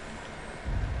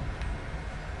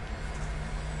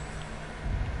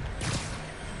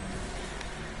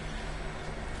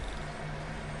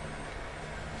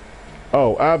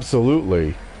 Oh,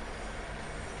 absolutely.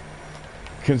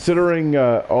 Considering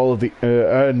all of the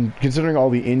and considering all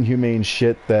the inhumane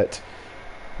shit that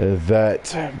her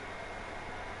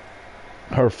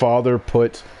father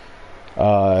put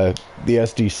the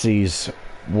SDC's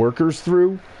workers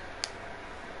through,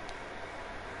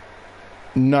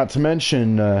 not to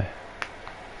mention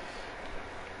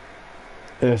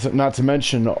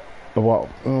well,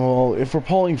 if we're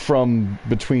pulling from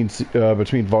between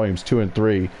volumes 2 and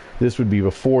 3, this would be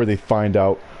before they find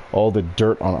out all the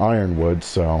dirt on Ironwood,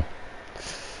 so.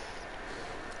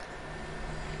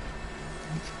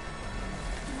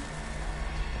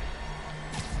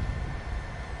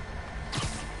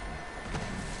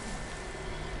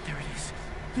 There it is.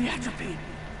 The atropine.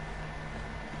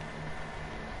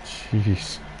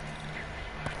 Jeez.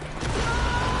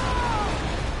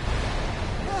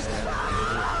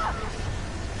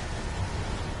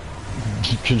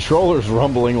 Controller's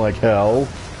rumbling like hell.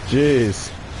 Jeez.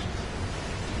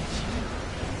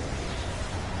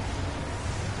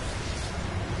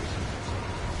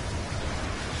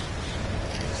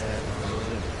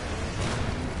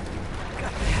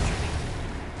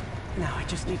 Now I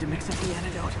just need to mix up the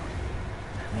antidote.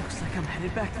 Looks like I'm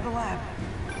headed back to the lab.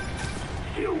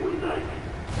 Still with us?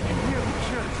 You really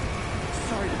should.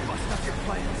 Sorry to bust up your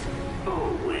plans.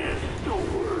 Oh, Wes, don't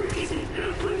worry.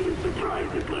 Plenty of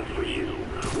surprises left for you.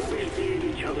 We'll be seeing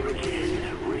each other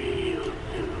again real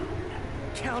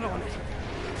count on it.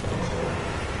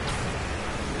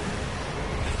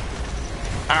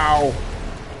 Ow.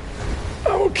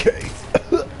 Okay.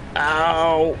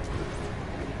 Ow.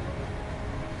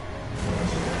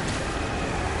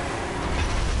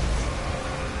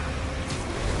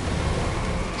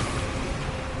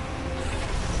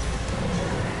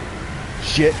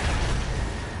 Shit.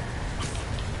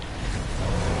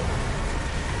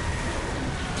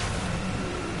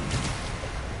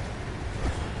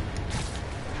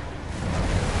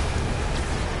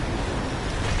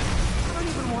 I don't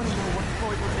even want to know what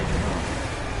Floyd would make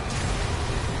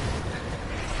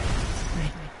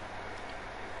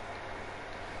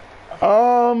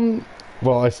of.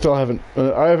 Well, I still haven't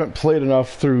I haven't played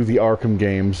enough through the Arkham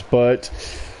games, but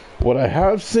what I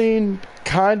have seen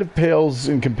kind of pales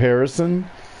in comparison.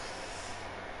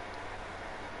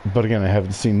 But again, I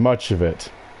haven't seen much of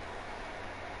it.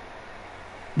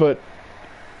 But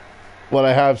what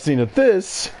I have seen of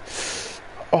this,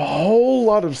 a whole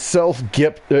lot of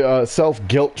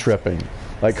self-guilt tripping.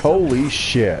 Like, holy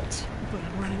shit. But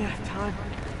I'm running out of time.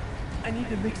 I need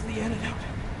to mix the antidote.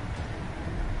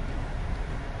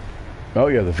 Oh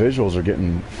yeah, the visuals are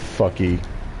getting fucky.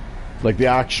 Like, the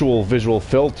actual visual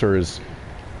filter is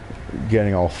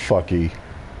getting all fucky.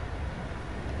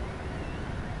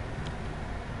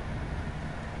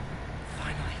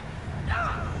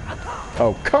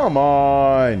 Oh, come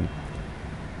on!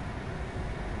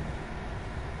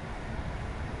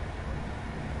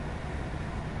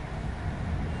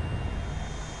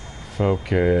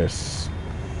 Focus.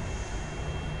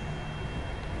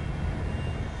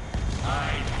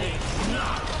 I think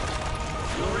not.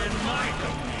 You're in my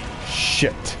domain.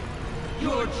 Shit.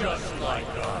 You're just like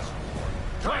us.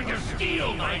 Trying to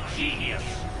steal my genius.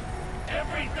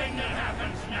 Everything that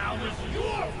happens now is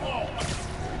your fault.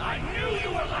 I knew you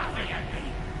were laughing at me.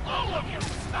 All of you,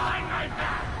 behind my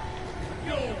back.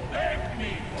 You begged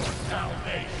me for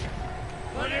salvation.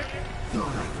 But it...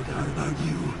 Thought I forgot about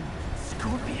you.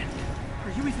 Scorpion,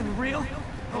 are you even real?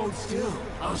 Hold still.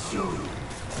 I'll show you.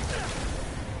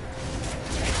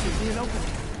 Give me an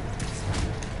opening.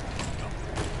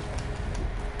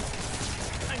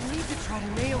 I need to try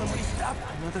to nail him when he stopped.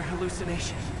 Another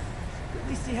hallucination. At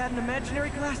least he had an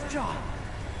imaginary glass jaw.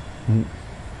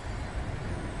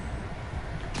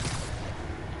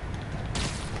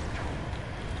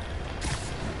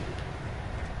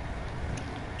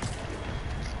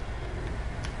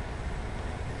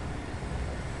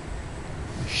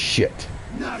 Shit.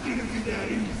 Not gonna be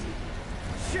that easy.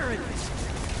 Sure it is.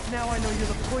 Now I know you're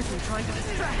the poison trying to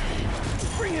distract me.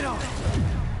 Bring it on.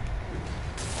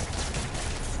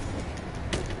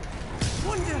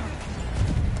 One down.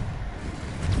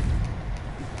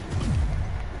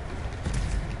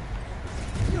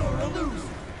 You're a loser.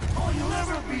 All you'll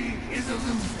ever be is a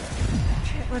loser.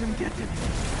 Can't let him get to me.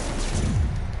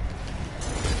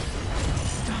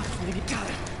 Stop when you got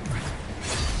it.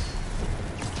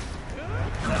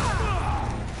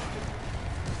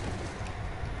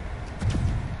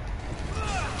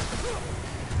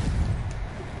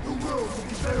 The world will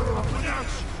be better off without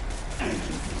you.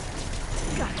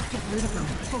 Gotta get rid of him.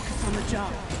 Focus on the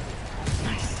job.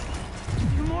 Nice. A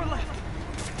few more left.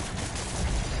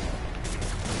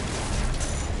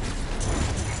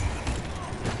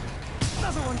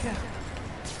 Another one down.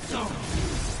 So,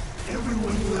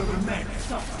 everyone you ever met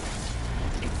suffered.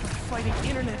 It's like fighting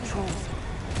internet trolls.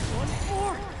 One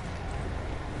more.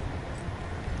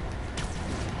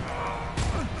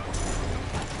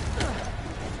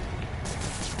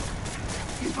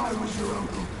 If I was your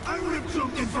uncle, I would have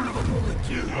jumped in front of a bullet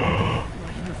too.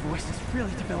 My inner voice has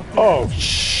really developed. Oh,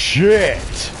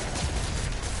 shit!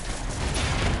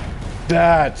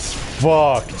 That's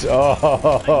fucked I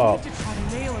up. need to try to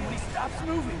nail him when he stops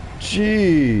moving.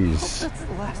 Jeez. Hope that's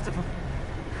the last of them.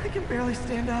 I can barely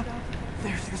stand up.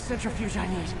 There's the centrifuge I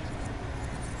need.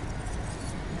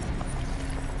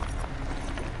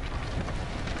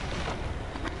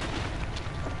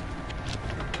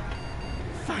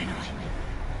 Finally.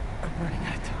 I'm running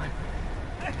out of time.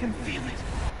 I can feel it.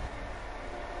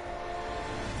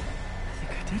 I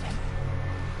think I did it.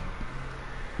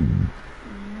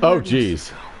 Oh,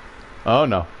 jeez. Oh,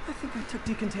 no. I think I took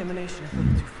decontamination a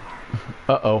little too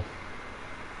far. Uh-oh.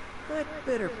 I'd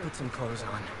better put some clothes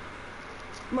on.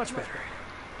 Much better.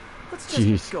 Let's just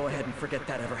Jeez. go ahead and forget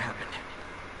that ever happened.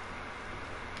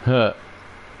 Huh.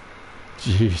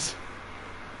 Jeez.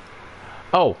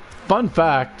 Oh, fun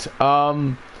fact.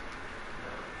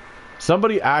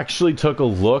 Somebody actually took a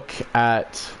look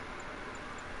at...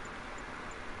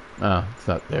 Oh, it's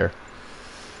not there.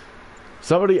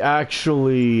 Somebody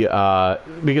actually...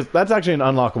 because that's actually an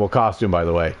unlockable costume, by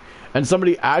the way. And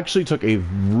somebody actually took a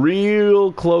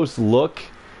real close look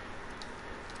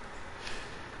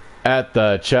at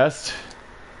the chest.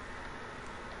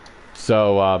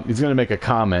 So he's going to make a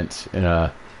comment in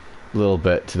a little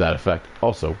bit to that effect.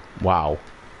 Also, wow.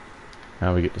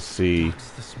 Now we get to see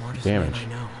Doc's the smartest damage. man I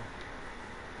know.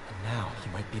 And now he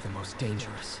might be the most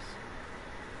dangerous.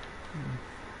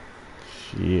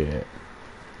 Shit.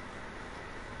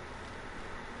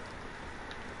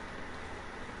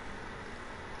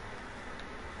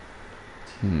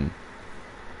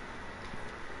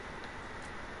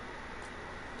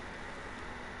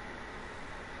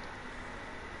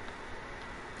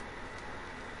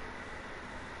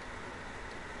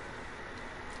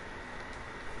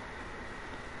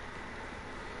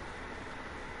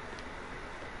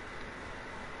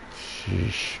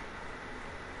 Sheesh.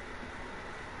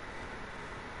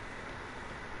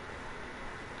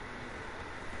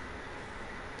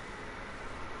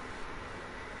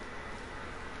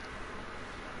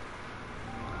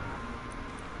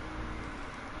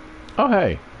 Oh,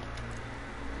 hey.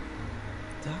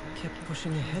 Doc kept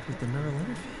pushing ahead with the neural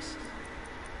interface.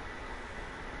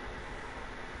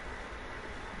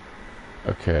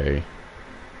 Okay.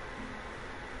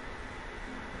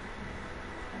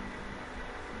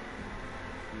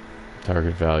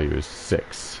 Target value is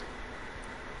 6.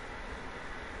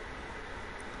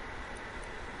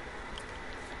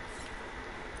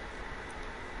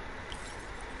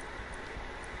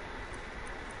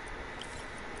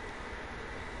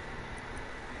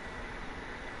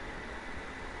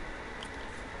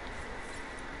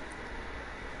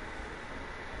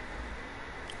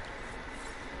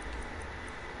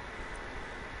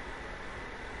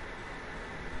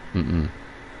 Mm-mm.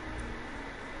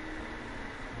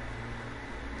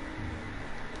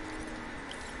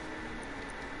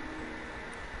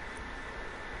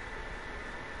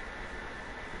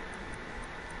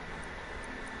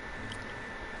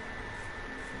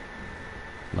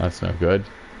 That's no good.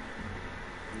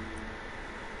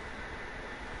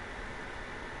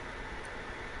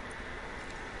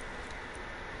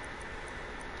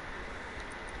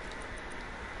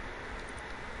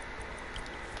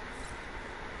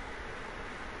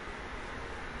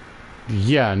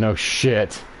 Yeah, no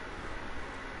shit.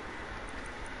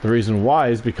 The reason why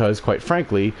is because, quite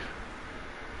frankly,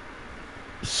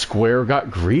 Square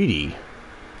got greedy.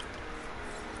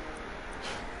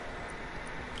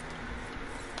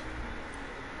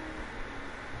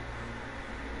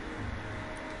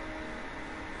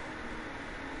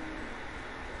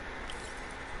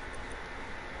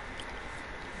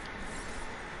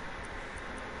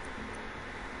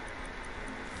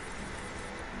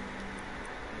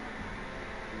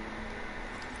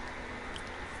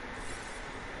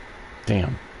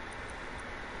 Damn.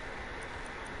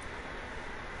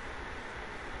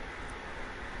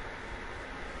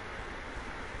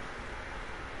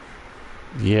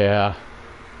 Yeah.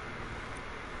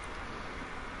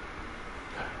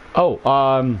 Oh,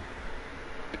 an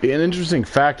interesting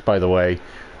fact, by the way.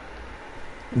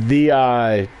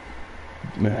 The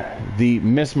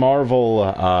Miss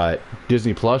Marvel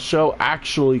Disney Plus show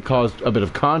actually caused a bit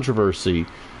of controversy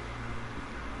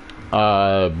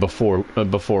before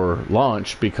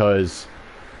launch because,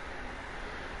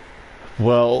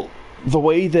 well, the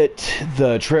way that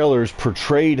the trailers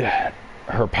portrayed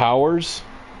her powers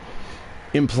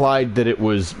implied that it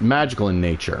was magical in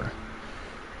nature.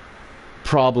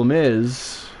 Problem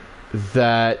is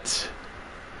that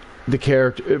the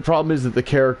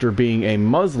character being a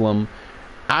Muslim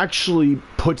actually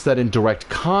puts that in direct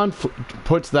conflict,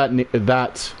 puts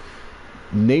that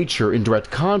nature in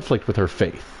direct conflict with her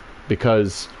faith,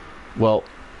 because, well,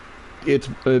 it's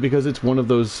one of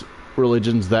those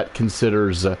religions that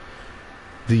considers the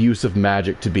use of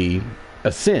magic to be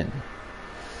a sin.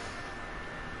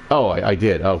 Oh, I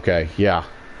did. Okay, yeah.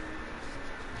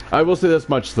 I will say this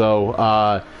much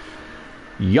though.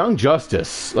 Young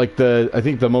Justice, like I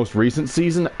think the most recent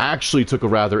season, actually took a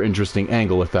rather interesting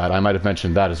angle with that. I might have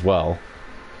mentioned that as well.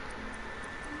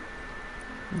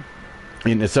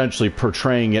 In essentially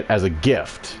portraying it as a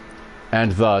gift.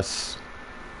 And thus,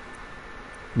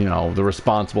 you know, the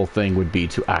responsible thing would be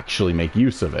to actually make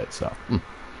use of it. So,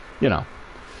 you know.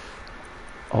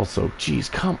 Also, geez,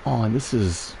 come on. This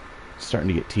is starting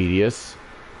to get tedious.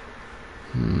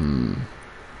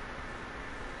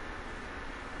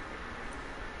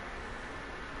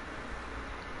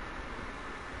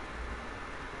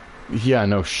 Yeah,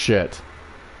 no shit.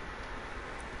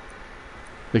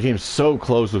 They came so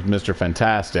close with Mr.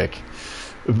 Fantastic.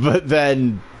 But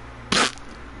then...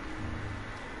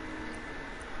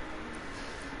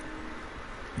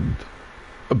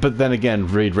 But then again,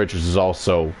 Reed Richards is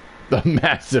also a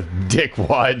massive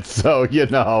dickwad, so you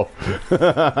know.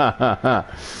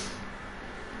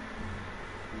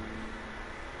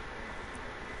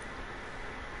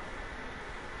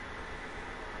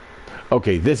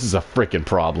 Okay, this is a frickin'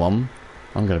 problem.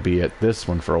 I'm gonna be at this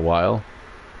one for a while.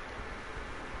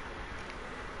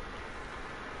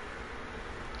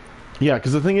 Yeah,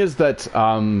 because the thing is that,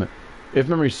 if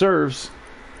memory serves,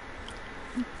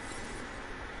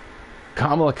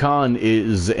 Kamala Khan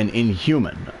is an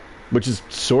inhuman, which is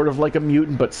sort of like a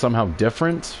mutant, but somehow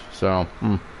different, so,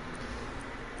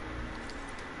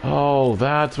 Oh,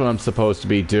 that's what I'm supposed to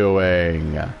be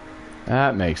doing.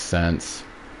 That makes sense.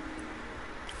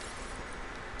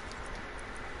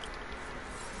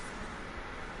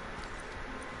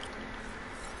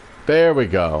 There we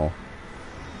go.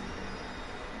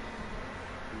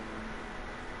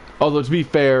 Although, to be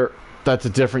fair, that's a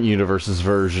different universe's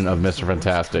version of Mr.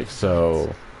 Fantastic,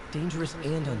 so... Dangerous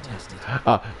and untested.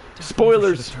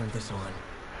 Spoilers! Turn this on.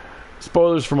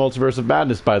 Spoilers for Multiverse of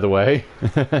Madness, by the way. He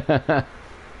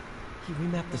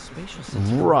remapped the spatial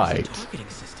system. Right. Targeting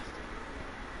system.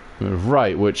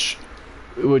 Right, which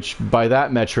by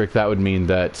that metric, that would mean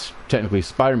that technically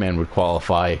Spider-Man would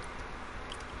qualify.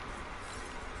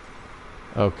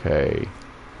 Okay.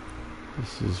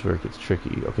 This is where it gets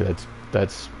tricky. Okay,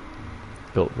 that's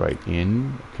built right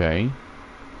in. Okay.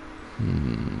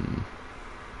 Which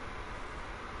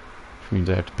means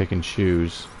I have to pick and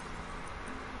choose.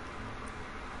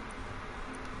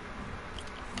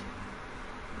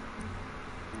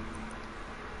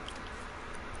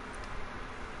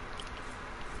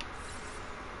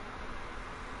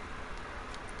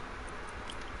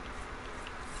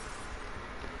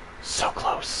 So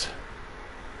close.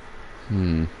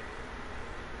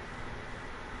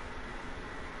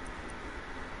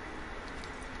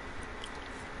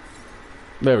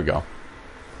 There we go.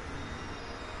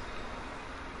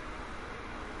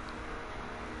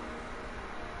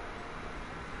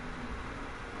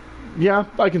 Yeah,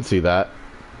 I can see that.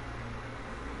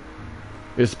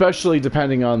 Especially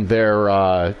depending on their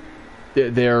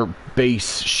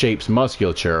base shape's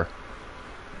musculature.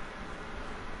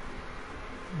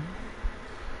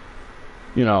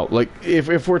 You know, like,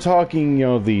 if we're talking, you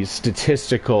know, the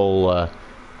statistical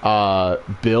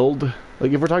build,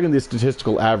 like, if we're talking the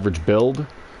statistical average build,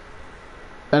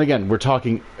 and again, we're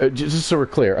talking, just so we're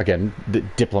clear, again, the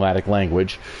diplomatic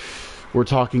language, we're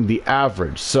talking the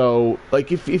average. So,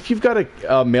 like, if you've got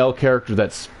a male character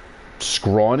that's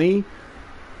scrawny,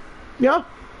 yeah,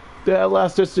 the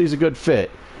elasticity is a good fit.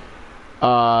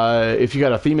 If you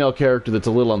got a female character that's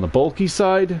a little on the bulky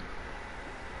side,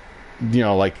 you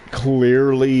know, like,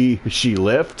 clearly she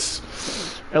lifts,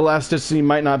 elasticity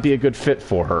might not be a good fit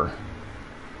for her.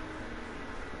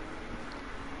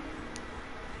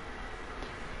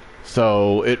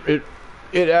 So it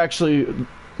actually,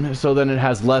 so then it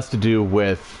has less to do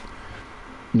with,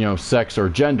 you know, sex or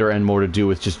gender and more to do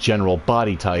with just general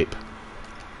body type.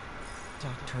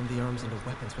 Doc turned the arms into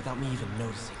weapons without me even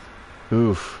noticing.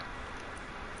 Oof.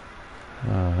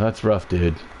 That's rough,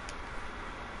 dude.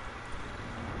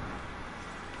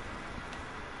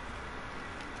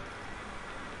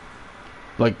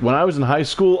 Like, when I was in high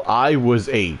school, I was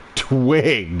a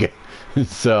twig.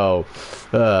 So,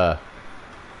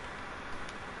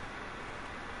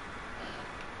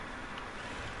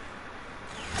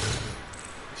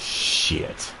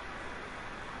 shit.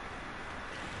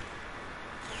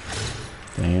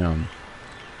 Damn.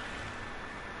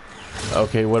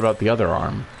 Okay, what about the other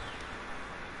arm?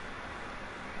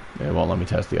 It won't let me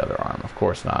test the other arm. Of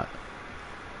course not.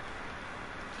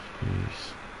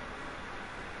 Jeez.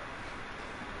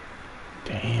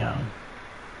 Damn.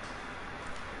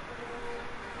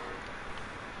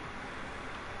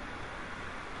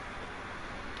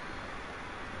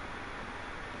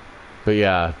 But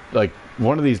yeah, like,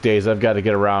 one of these days I've got to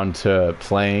get around to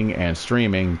playing and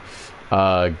streaming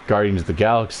Guardians of the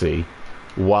Galaxy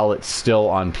while it's still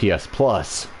on PS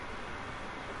Plus.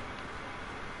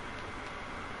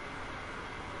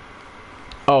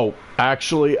 Oh,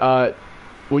 actually,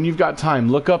 when you've got time,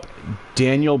 look up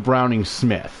Daniel Browning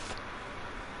Smith.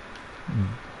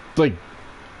 Like,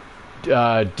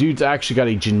 dude's actually got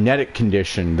a genetic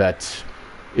condition that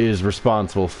is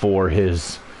responsible for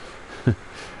his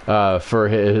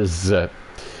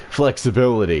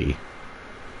flexibility.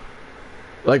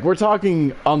 Like, we're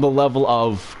talking on the level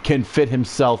of can fit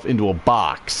himself into a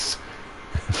box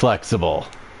flexible.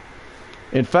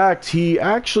 In fact, he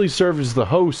actually served as the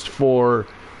host for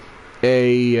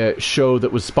a show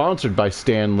that was sponsored by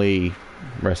Stan Lee,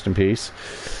 rest in peace.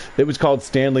 It was called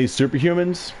Stan Lee's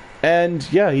Superhumans, and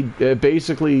yeah, he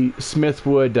basically Smith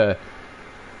would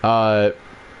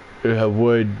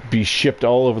would be shipped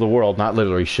all over the world. Not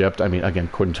literally shipped. I mean, again,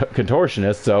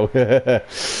 contortionist. So,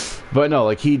 but no,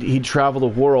 like he'd travel the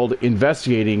world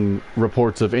investigating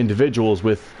reports of individuals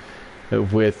with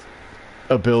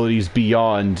abilities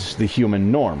beyond the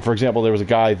human norm. For example, there was a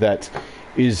guy that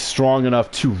is strong enough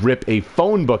to rip a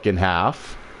phone book in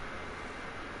half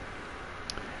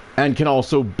and can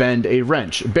also bend a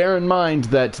wrench. Bear in mind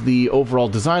that the overall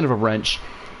design of a wrench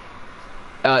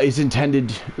is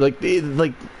intended, like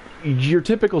your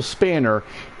typical spanner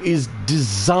is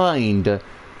designed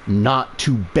not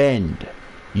to bend.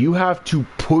 You have to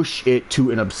push it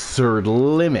to an absurd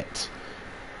limit.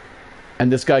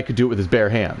 And this guy could do it with his bare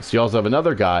hands. You also have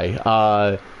another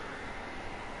guy,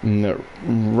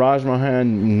 Rajmohan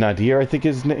Nadir, I think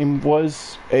his name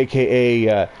was,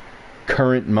 aka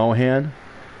Current Mohan.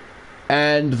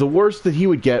 And the worst that he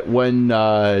would get when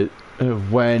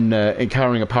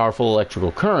encountering a powerful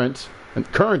electrical current,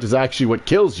 and current is actually what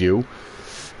kills you,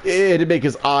 it'd make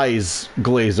his eyes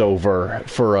glaze over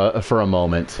for a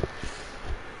moment.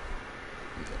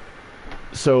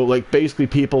 So, like, basically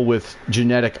people with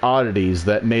genetic oddities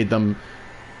that made them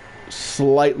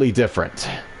slightly different.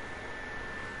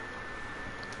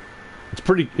 It's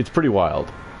pretty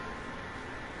wild.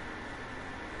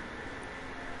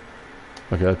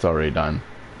 Okay, that's already done.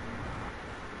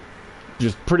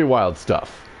 Just pretty wild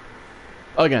stuff.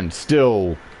 Again,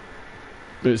 still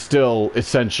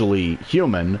essentially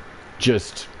human,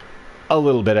 just a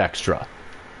little bit extra.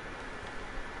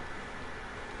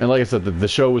 And like I said, the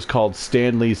show was called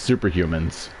Stanley's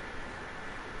Superhumans.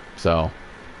 So,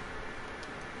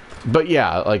 but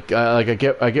yeah, like I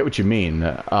get what you mean.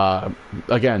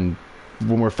 Again,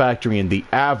 when we're factoring in the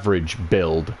average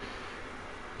build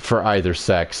for either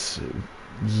sex,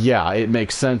 yeah, it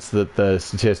makes sense that the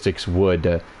statistics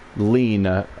would lean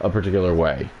a particular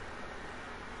way.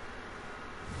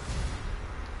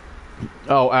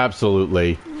 Oh,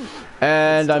 absolutely.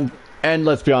 And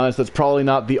let's be honest, that's probably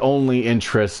not the only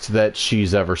interest that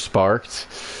she's ever sparked.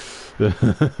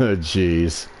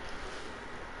 Jeez.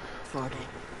 Foggy.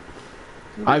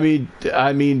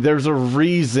 I mean, there's a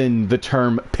reason the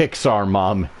term Pixar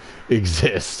mom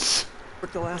exists.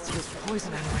 Work the last of this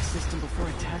poison out of my system before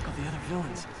I tackle the other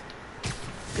villains.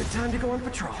 Good time to go on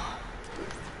patrol.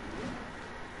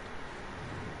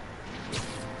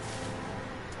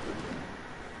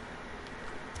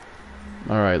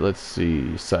 Alright, let's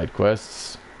see. Side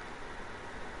quests.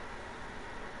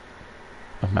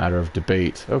 A matter of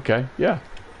debate. Okay, yeah.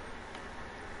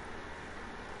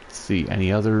 Let's see.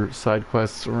 Any other side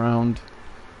quests around?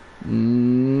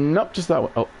 Nope, just that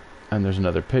one. Oh, and there's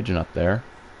another pigeon up there.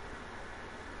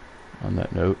 On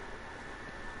that note.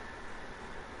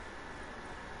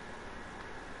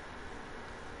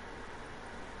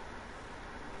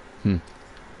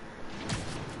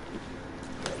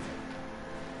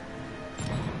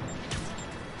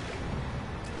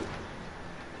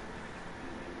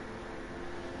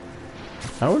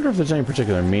 I wonder if there's any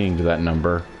particular meaning to that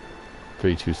number.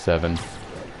 327.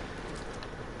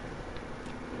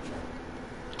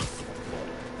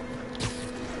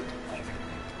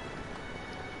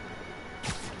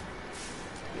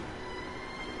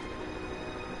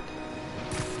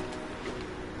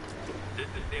 This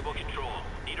is Stable Control.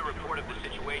 Need a report of the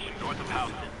situation north of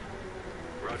Houston.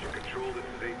 Roger, Control. This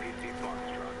is APC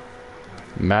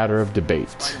Foxtrot. Matter of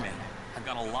debate. Spider-Man, I've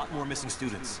got a lot more missing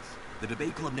students. The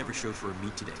debate club never showed for a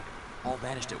meet today. All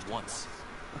vanished at once.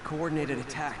 A coordinated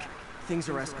attack. Things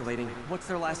are escalating. What's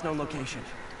their last known location?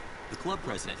 The club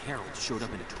president, Harold, showed up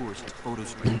in a tourist photo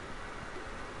screen.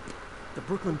 The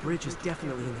Brooklyn Bridge is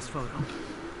definitely in this photo.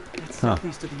 That's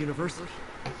southeast of the university.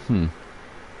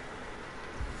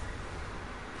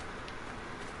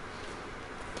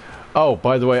 Oh,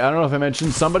 by the way, I don't know if I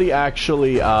mentioned, somebody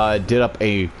actually did up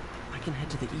a... I can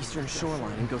head to the eastern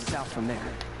shoreline and go south from there.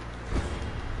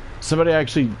 Somebody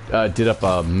actually did up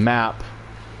a map.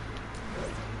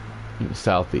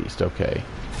 Southeast, okay.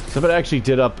 Somebody actually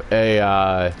did up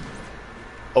a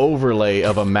overlay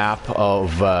of a map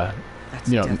of, That's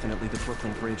definitely the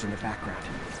Brooklyn Bridge in the background.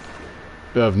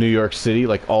 Of New York City,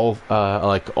 like all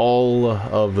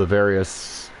of the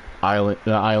various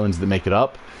islands that make it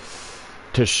up,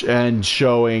 and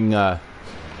showing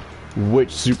which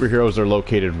superheroes are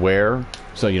located where.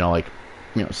 So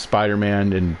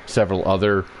Spider-Man and several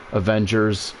other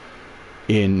Avengers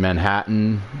in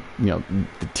Manhattan, the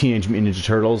Teenage Mutant Ninja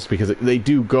Turtles, because they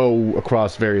do go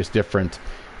across various different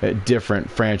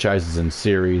franchises and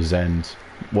series and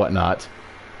whatnot.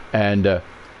 And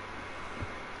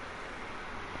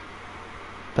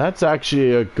that's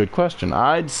actually a good question.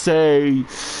 I'd say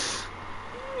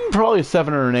probably a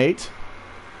 7 or an 8.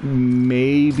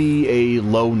 maybe a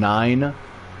low 9.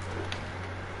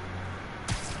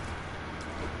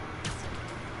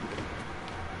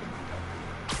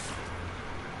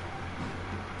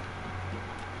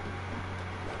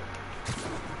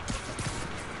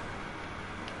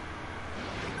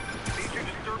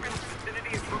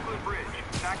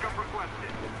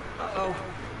 Uh-oh.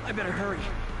 I better hurry.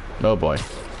 Oh boy.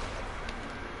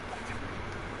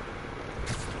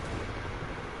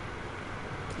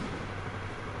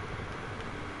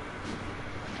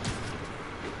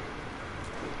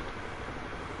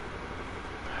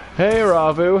 Hey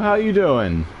Ravu, how you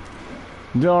doing?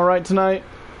 You doing alright tonight?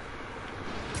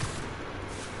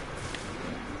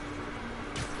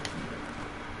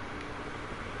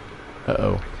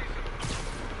 Uh-oh.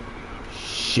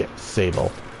 Shit,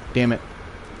 Sable. Damn it.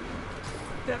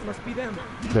 That must be them.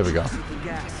 There we go.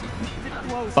 Gas. It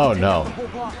blows. Oh Take no. out the whole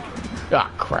block.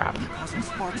 Ah, crap. Causing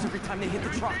sparks every time they hit the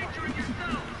truck.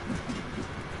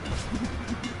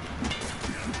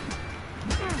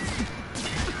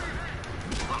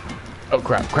 Oh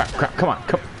crap, crap, crap. Come on,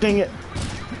 come. Dang it.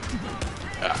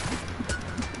 Can't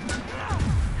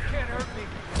hurt me.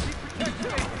 He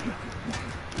protects me.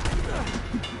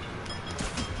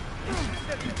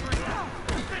 Set you free.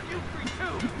 Set you free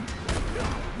too.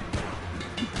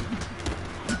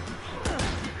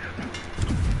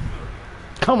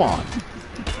 Come on.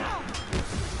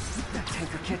 That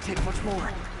tanker can't take much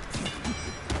more.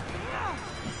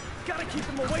 Gotta keep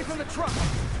him away from the truck.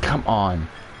 Come on.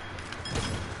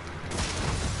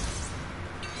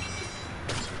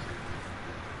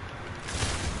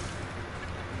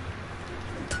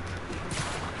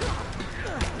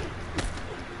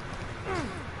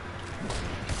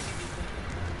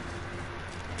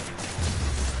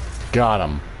 Got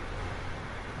him.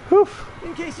 Whew.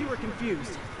 In case you were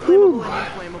confused, flammable and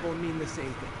inflammable mean the same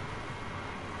thing.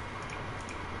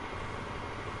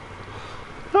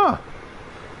 Huh.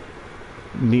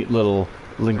 Neat little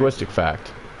linguistic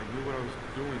fact. I knew what I was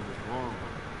doing was wrong, but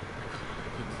I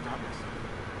couldn't stop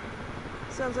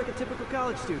myself. Sounds like a typical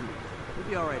college student. You'll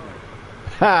be alright, man.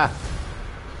 Ha!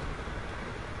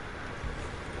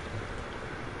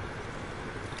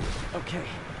 Okay,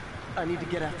 I need to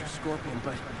get after Scorpion,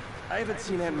 but I haven't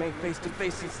seen Aunt May face to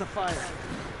face since the fire.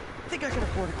 I think I can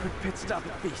afford a quick pit stop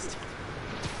at Feast.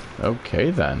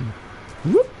 Okay then.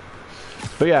 Whoop.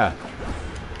 But yeah.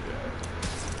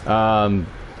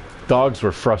 Dogs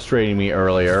were frustrating me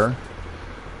earlier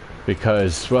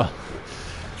because, well,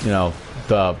 you know,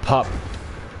 the pup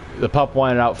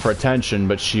wanted out for attention,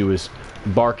 but she was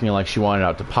barking like she wanted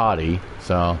out to potty,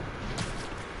 so.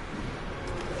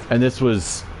 And this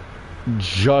was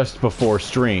just before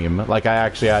stream. Like, I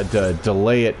actually had to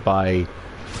delay it by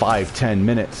 5-10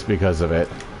 minutes because of it.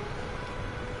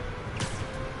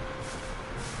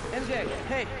 MJ,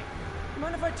 hey,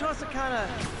 mind if I toss a kind of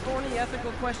thorny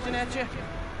ethical question at you?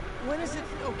 When is it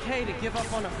okay to give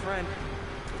up on a friend?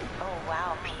 Oh,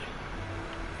 wow, Pete.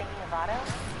 Thinking of Otto?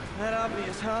 That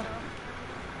obvious, huh?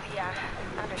 Yeah,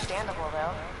 understandable,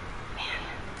 though. Man,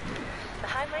 the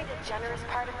high-minded, generous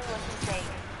part of me wants to say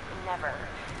never.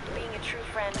 Being a true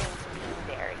friend means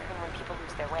being there, even when people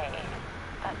lose their way.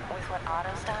 But with what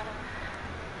Otto's done,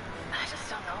 I just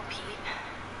don't know, Pete.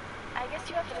 I guess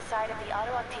you have to decide if the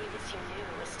Otto Octavius you knew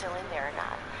was still in there or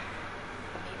not.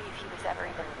 Maybe if he was ever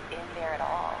even in there at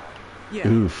all. Yeah.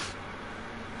 Oof.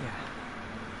 Yeah.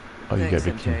 Oh, you Thanks,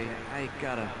 gotta be MJ. I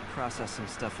gotta process some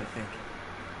stuff, I think.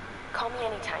 Call me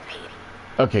anytime, Pete.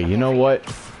 Okay, you know what?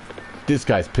 This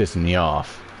guy's pissing me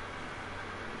off.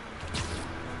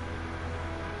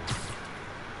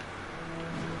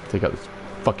 Take out this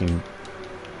fucking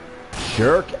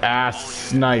jerk-ass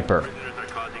sniper. Prisoners are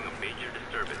causing a major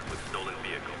disturbance with stolen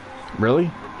vehicles. Really?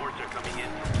 Reports are coming in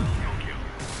from Tokyo.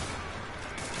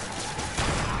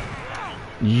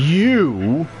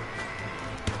 You?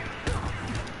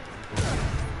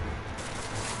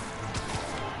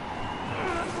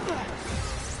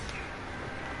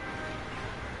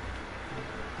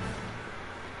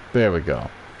 There we go.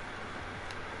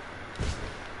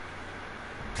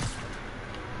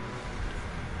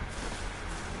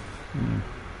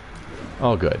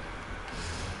 All good.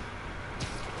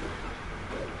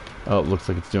 Oh, it looks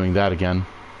like it's doing that again.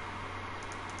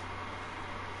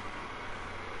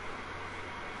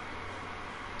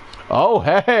 Oh,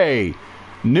 hey!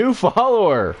 New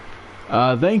follower!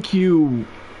 Thank you,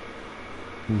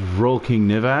 Roll King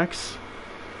Nivax.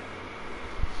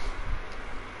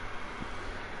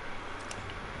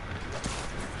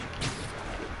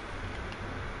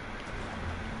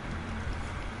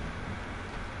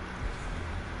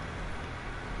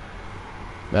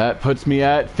 That puts me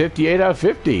at 58 out of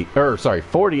 50. Or, sorry,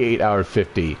 48 out of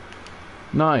 50.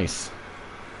 Nice.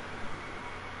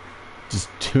 Just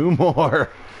 2 more.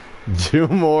 2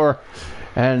 more.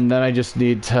 And then I just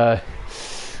need to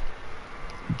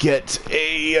get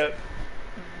a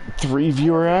 3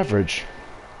 viewer average.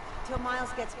 Till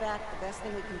Miles gets back, the best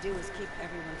thing we can do is keep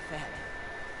everyone fed.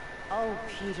 Oh,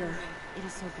 Peter, it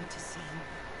is so good to see you.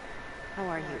 How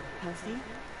are you? Healthy?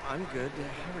 I'm good.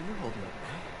 How are you holding up?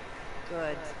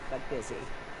 Good, but busy.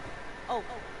 Oh,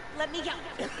 let me go.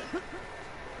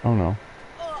 Oh no.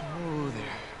 Oh,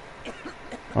 there.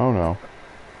 Oh no.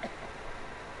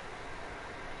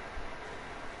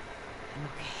 I'm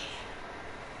okay.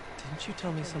 Didn't you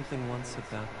tell me something once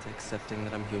about accepting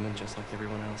that I'm human just like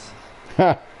everyone else?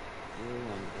 Ha! You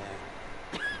and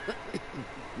that.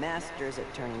 Masters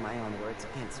at turning my own words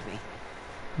against me.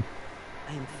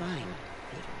 I am fine,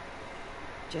 Peter.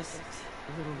 Just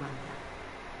a little run down.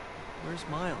 Where's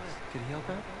Miles? Could he help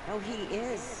out? Oh, he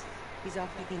is. He's off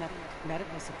picking up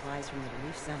medical supplies from the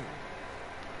relief center.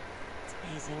 It's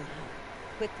amazing how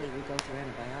quickly we go through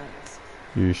antibiotics.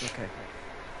 Yeesh. Okay.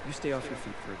 You stay off your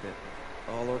feet for a bit.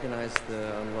 I'll organize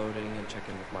the unloading and check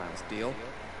in with Miles. Deal?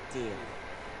 Deal.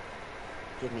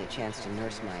 Give me a chance to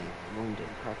nurse my wounded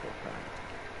Parker pride.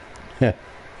 Heh.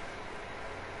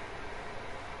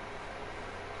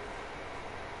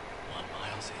 Want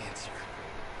Miles' answer.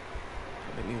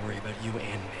 Don't make me worry about you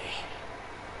and me.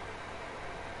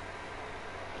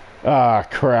 Ah,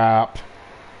 crap.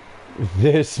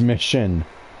 This mission.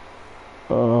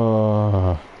 So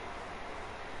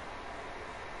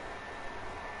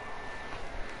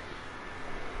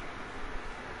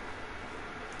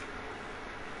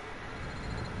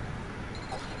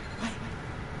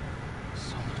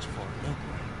much for no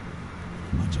one.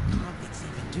 A bunch of convicts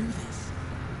even do this.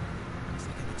 Looks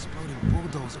like an exploding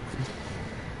bulldozer went.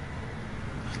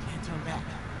 I can't turn back.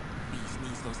 Beast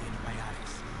needs those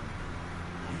antibiotics.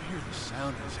 You hear the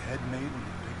sound his head made when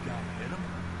the big guy hit him?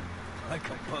 Like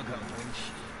a bug on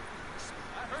windshield.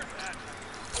 I heard that.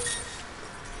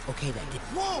 Okay, that did.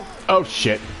 Whoa! Oh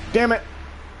shit. Damn it.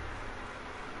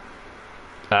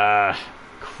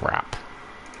 Crap.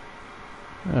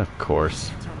 Of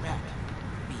course. Turn back.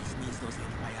 Beast needs those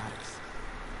antibiotics.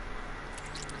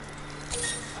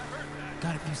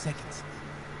 Got a few seconds.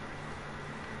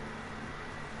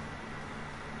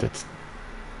 That's...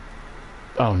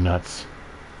 Oh, nuts.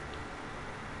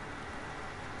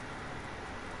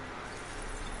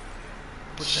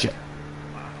 Shit.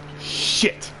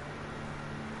 Shit.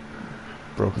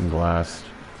 Broken glass.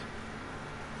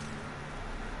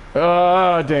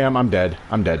 Oh, damn. I'm dead.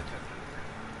 I'm dead.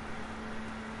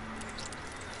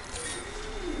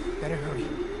 Better hurry.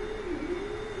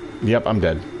 Yep, I'm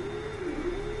dead.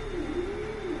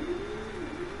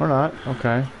 Or not.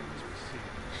 Okay.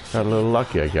 Got a little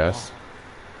lucky, I guess.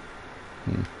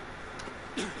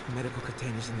 Medical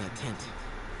containers in that tent.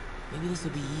 Maybe this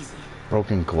will be easy.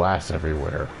 Broken glass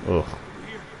everywhere. Ugh.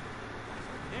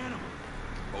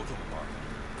 Both of them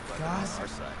are. Guys, Our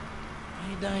side.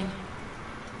 iodine,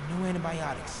 no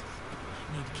antibiotics.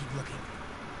 I need to keep looking.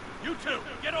 You two,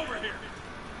 get over here.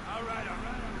 All right.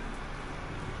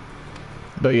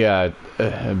 But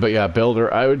yeah,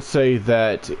 Builder, I would say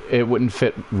that it wouldn't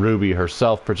fit Ruby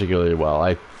herself particularly well.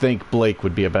 I think Blake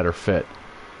would be a better fit.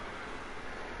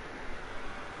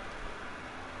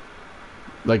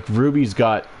 Like, Ruby's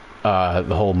got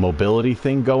the whole mobility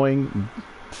thing going.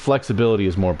 Flexibility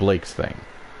is more Blake's thing.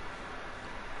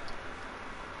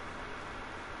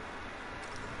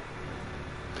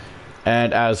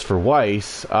 And as for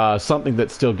Weiss, something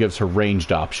that still gives her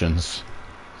ranged options.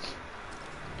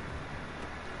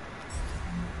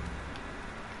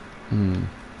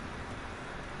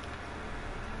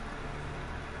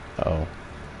 Oh.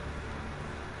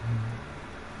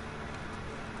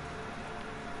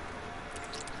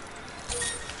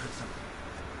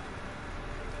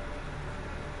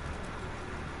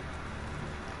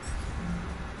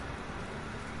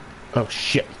 Oh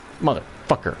shit.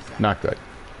 Motherfucker. Not good.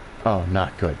 Oh,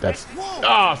 not good. That's...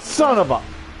 Oh, son of a...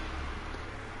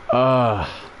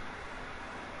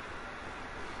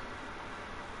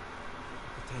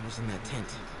 Containers in that tent.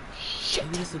 Shit.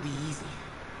 Maybe this will be easy.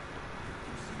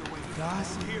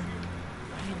 Guys,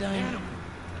 iodine,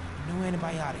 no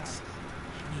antibiotics.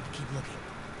 I need to keep looking.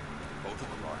 Both of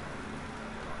them are. On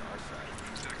our side.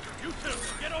 You two,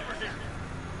 get over here.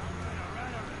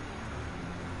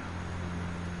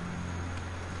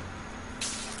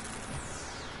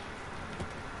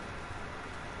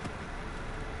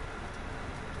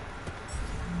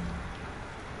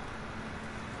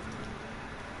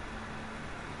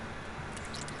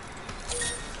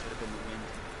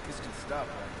 This can stop right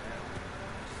now.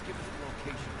 Just give us the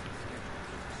location.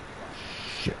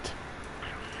 Shit.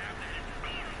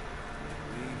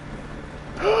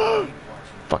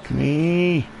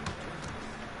 me.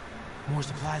 More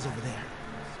supplies over there.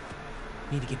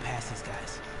 Need to get past these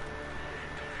guys.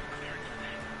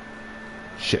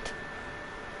 Shit.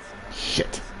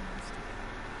 Shit.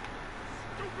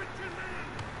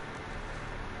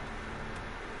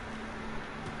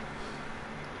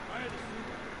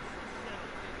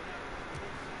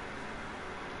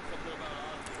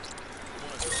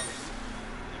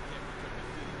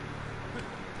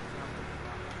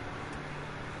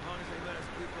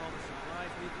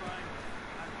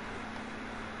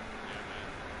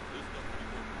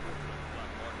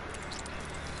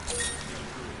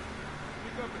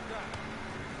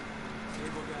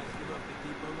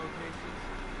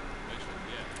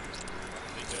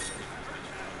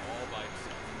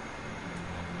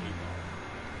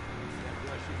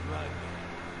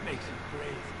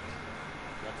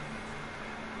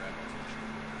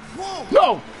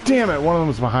 No! Damn it, one of them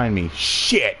was behind me.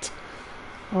 Shit!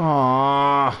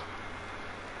 Aww.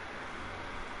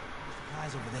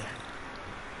 Supplies over there.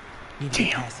 Need to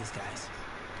get past these guys.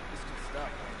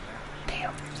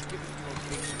 Damn. I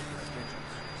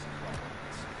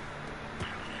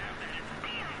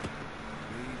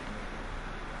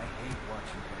hate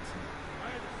watching Benson.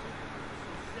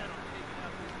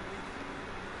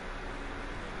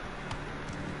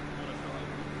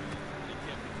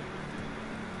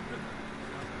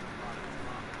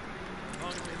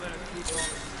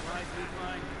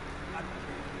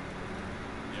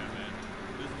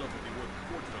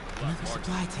 Another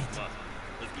supply tent.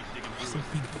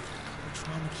 Something for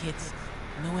trauma kids.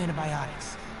 No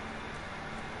antibiotics.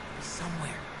 Be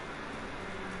somewhere.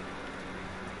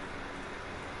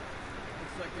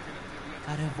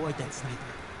 Gotta avoid that sniper.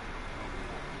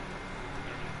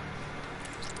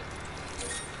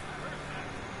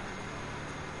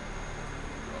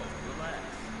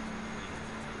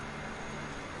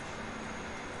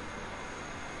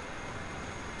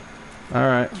 All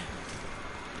right.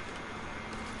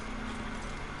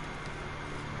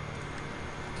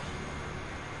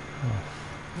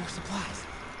 More supplies.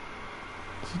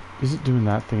 Is it doing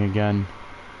that thing again?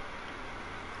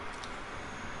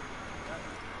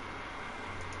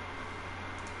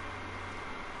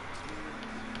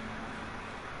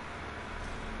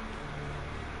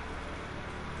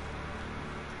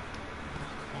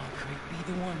 Come on, Craig, be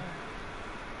the one.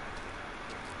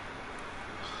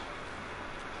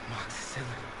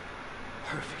 Amoxicillin.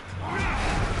 Perfect.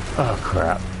 Oh,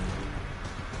 crap.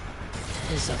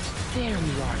 There's a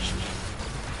very large man.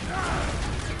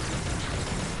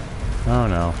 Oh,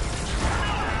 no.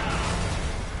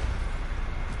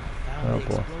 Found Oh, the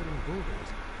boy. exploding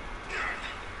bulldozer.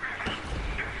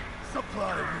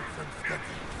 Supply routes and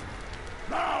schedules.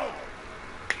 Now!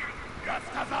 Gas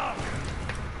Kazan!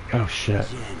 Oh, shit.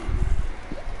 Gentlemen,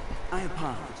 I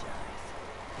apologize.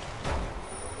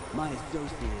 My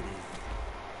associate is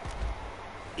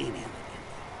inelegant.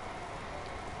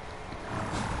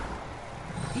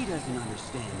 He doesn't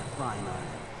understand the fine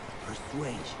art of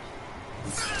persuasion.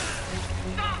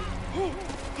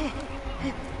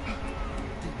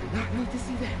 Did not need to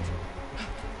see that.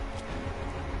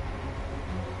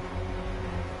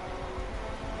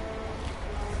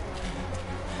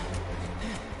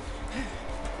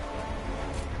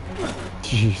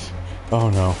 Jeez. Oh,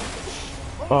 no.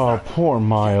 Oh, poor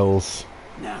Miles.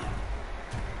 Now,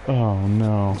 Oh,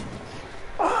 no.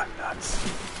 Oh, nuts.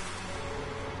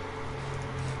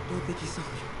 Don't think he saw me.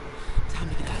 Time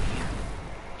to get out of here.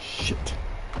 Shit.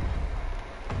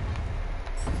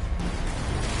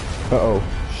 Uh-oh.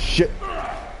 Shit.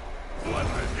 What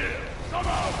is here? Come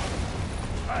out!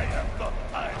 I have got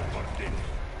time for this.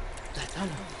 That's how.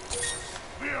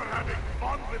 We're having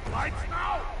fun with lights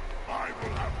now? I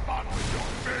will have fun with your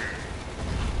face.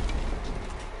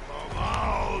 Come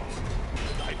out!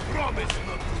 I promise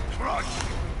not to crush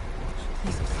you.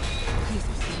 Please don't see me. Please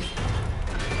don't see me.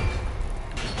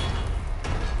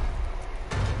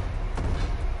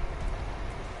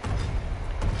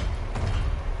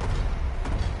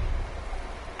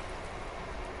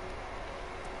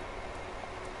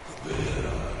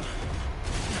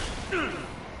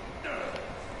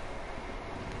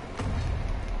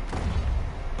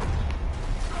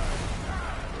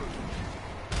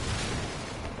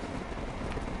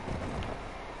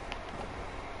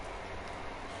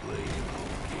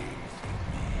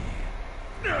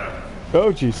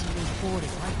 Oh, jeez. Forward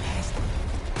is right past me.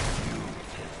 You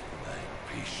test my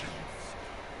patience.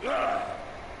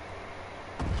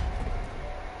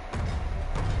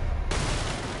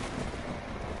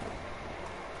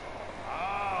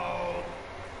 Out!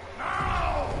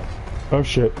 Now! Oh,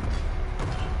 shit.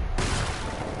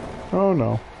 Oh,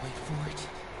 no. Wait for it.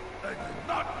 I did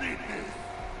not need this.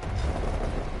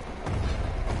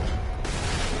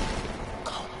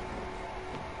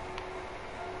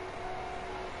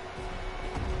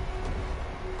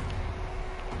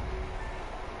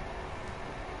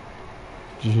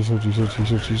 Jeez, oh jeez, oh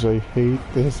jeez, oh jeez, I hate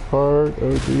this part.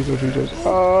 Oh jeez, oh jeez,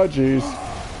 oh jeez.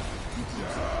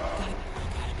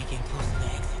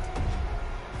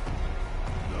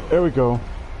 There we go.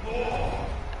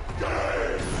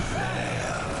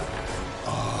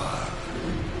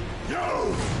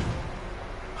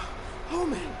 Oh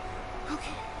man.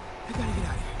 Okay. I gotta get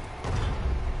out of here.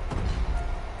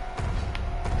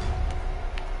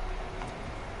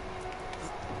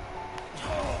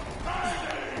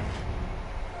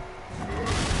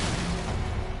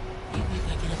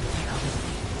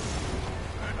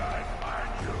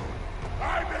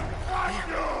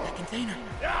 That container.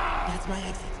 That's my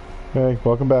exit. Hey,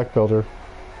 welcome back, Builder.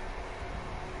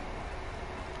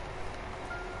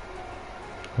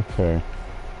 Okay.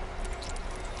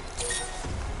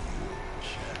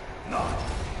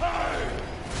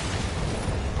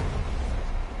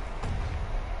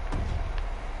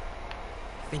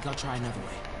 I think I'll try another way.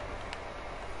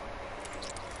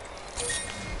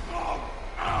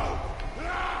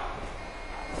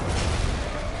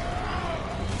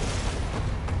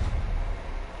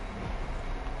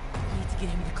 I need to get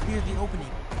him to clear the opening.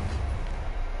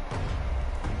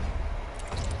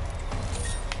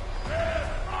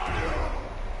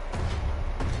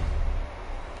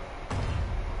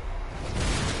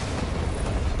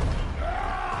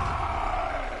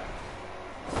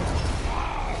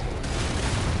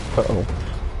 Uh-oh.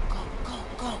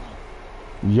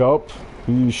 Yup.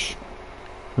 Yeesh.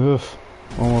 Ugh.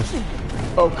 Almost.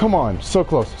 Oh, come on. So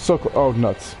close. So close. Oh,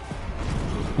 nuts.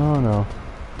 Oh, no.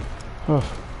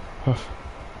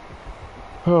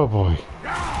 Oh, boy.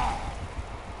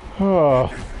 Oh.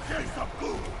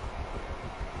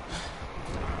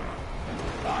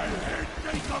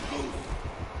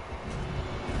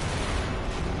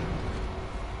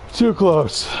 Too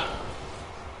close.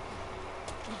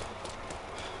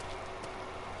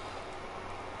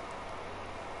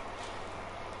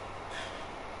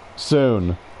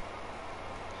 Soon.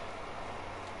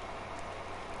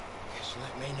 Just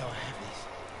let me know I have these.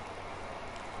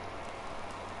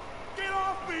 Get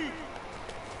off me!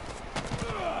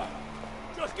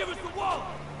 Just give us the wall!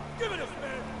 Give it us,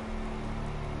 man!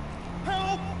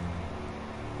 Help!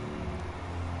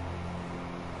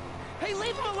 Hey,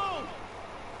 leave him alone!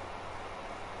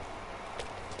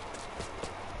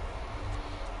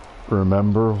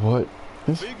 Remember what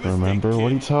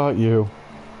he taught you.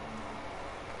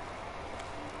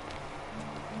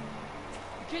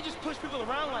 You can't just push people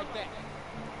around like that.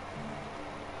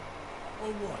 Or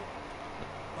what?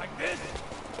 Like this?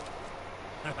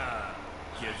 Haha,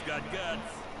 kid's got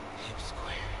guts. Hip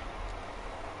square.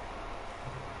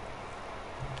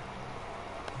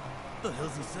 What the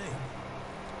hell's he saying?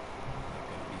 Not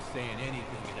gonna be saying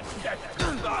anything in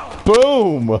a...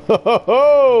 Boom! Ho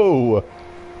ho!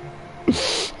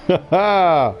 You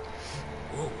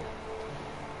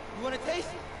want to taste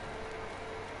it?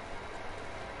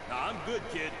 Nah, I'm good,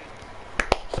 kid.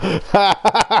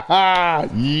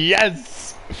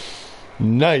 Yes!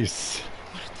 Nice.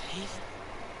 What a taste.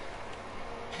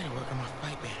 I gotta work on my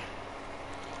fight better.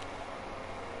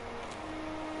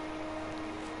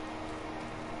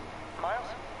 Miles?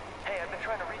 Hey, I've been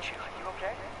trying to reach you. You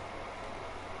okay?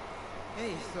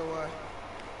 Hey, so,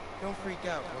 don't freak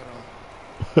out, but,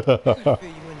 I gotta fill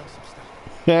you in on some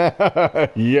stuff.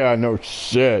 Yeah, no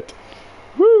shit.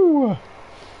 Woo!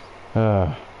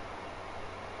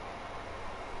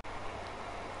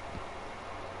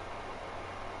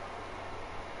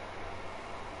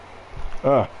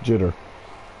 Jitter.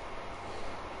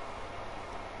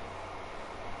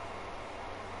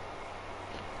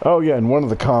 Oh yeah, in one of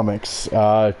the comics,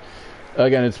 again,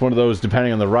 it's one of those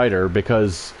depending on the writer,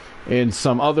 because in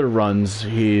some other runs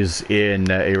he's in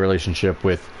a relationship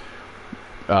with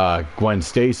Gwen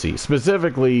Stacy,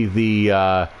 specifically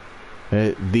the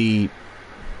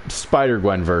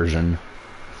Spider-Gwen version,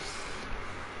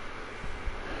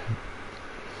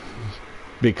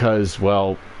 because,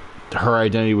 well, her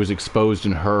identity was exposed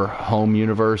in her home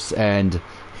universe, and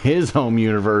his home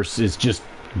universe is just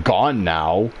gone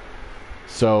now.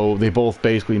 So they both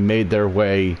basically made their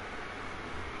way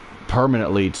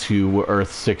permanently to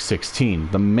Earth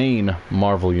 616, the main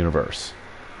Marvel universe.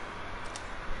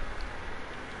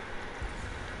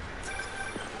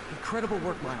 Incredible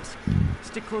work, Miles.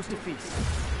 Stick close to Feast.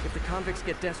 If the convicts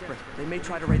get desperate, they may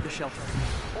try to raid the shelter.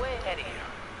 Way ahead of you.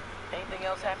 Anything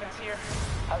else happens here,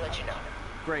 I'll let you know.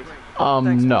 Great.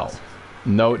 No.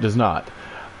 No, it does not.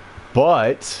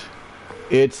 But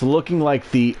it's looking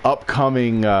like the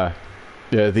upcoming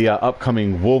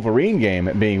upcoming Wolverine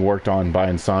game being worked on by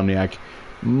Insomniac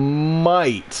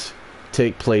might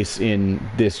take place in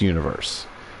this universe.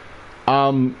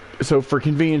 So for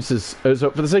conveniences,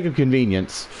 so for the sake of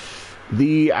convenience,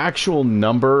 the actual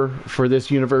number for this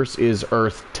universe is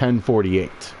Earth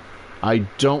 1048. I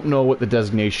don't know what the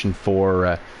designation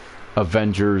for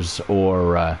Avengers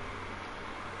or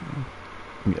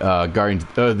Guardians,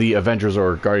 the Avengers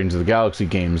or Guardians of the Galaxy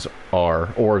games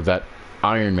are, or that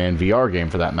Iron Man VR game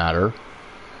for that matter.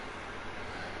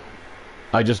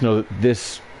 I just know that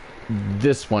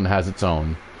this one has its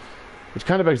own, which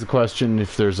kind of begs the question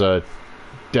if there's a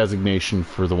designation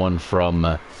for the one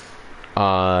from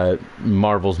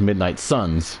Marvel's Midnight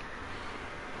Suns.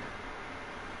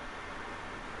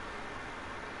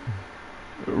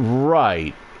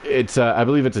 Right. It's I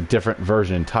believe it's a different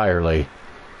version entirely.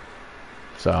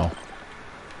 So,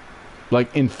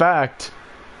 like, in fact,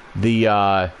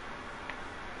 the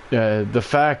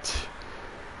fact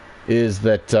is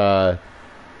that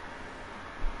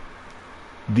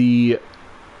the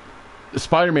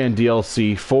Spider-Man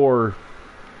DLC for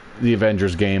the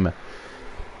Avengers game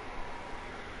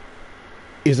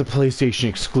is a PlayStation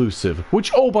exclusive,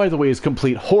 which, oh, by the way, is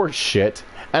complete horse shit,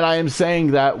 and I am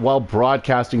saying that while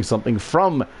broadcasting something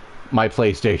from my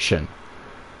PlayStation.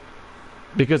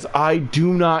 Because I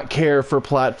do not care for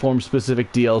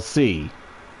platform-specific DLC.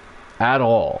 At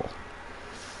all.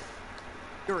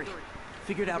 Yuri,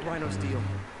 figured out Rhino's deal.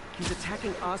 He's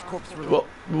attacking Oscorp's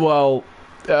Well,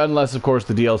 unless, of course,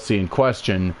 the DLC in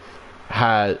question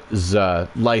has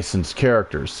licensed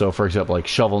characters. So, for example, like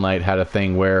Shovel Knight had a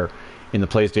thing where in the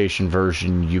PlayStation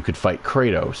version you could fight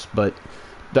Kratos, but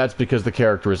that's because the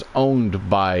character is owned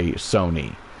by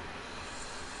Sony.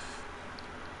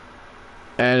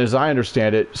 And as I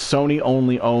understand it, Sony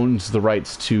only owns the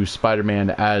rights to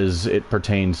Spider-Man as it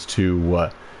pertains to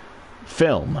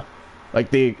film.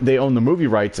 Like, they own the movie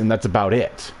rights, and that's about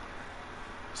it.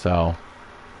 So...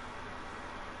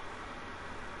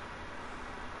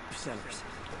 Centers.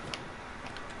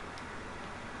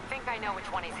 Think I know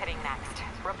which one he's hitting next.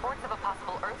 Reports of a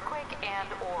possible earthquake and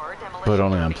or demolition. But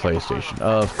only on PlayStation,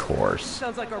 of course.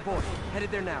 Sounds like our boy.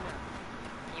 Headed there now.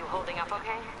 You holding up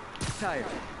okay? Tired,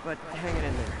 but hanging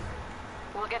in there.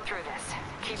 We'll get through this.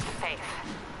 Keep the faith.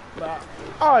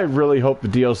 I really hope the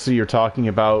DLC you're talking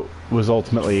about was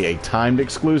ultimately a timed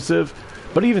exclusive,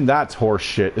 but even that's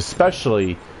horseshit,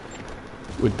 especially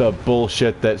with the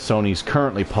bullshit that Sony's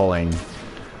currently pulling,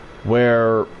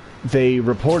 where they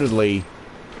reportedly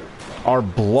are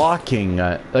blocking,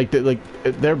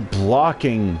 they're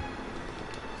blocking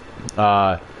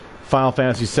Final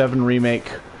Fantasy VII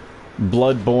Remake,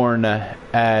 Bloodborne,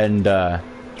 and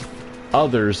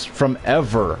others from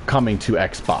ever coming to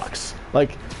Xbox.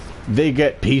 Like, they'll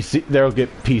get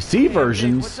PC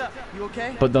versions, You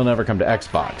okay? but they'll never come to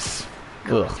Xbox.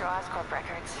 Going Ugh. through Oscorp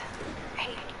records.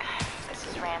 Hey, this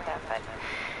is random, but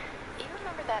you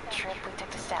remember that trip we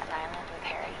took to Staten Island with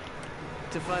Harry?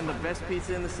 To find the best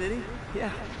pizza in the city?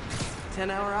 Yeah.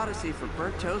 10-hour odyssey for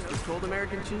burnt toast with cold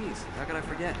American cheese. How could I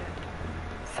forget?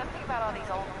 Something about all these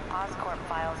old Oscorp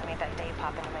files made that day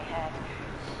pop into my head.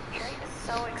 Harry was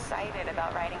so excited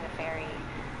about riding the ferry.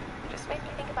 It just made me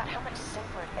think about how much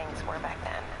simpler things were back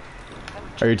then.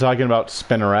 Are you talking about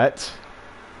Spinneret?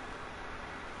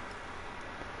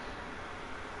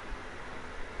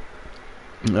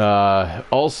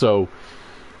 Also,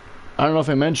 I don't know if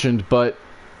I mentioned, but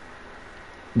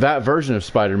that version of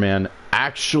Spider-Man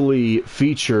actually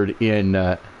featured in,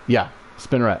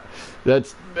 Spinneret.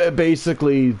 That's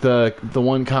basically the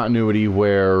one continuity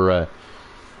where,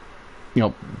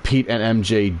 Pete and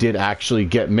MJ did actually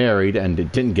get married, and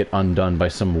it didn't get undone by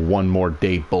some one more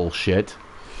day bullshit.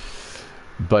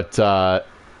 But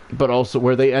also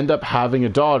where they end up having a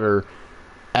daughter,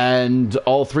 and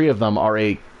all three of them are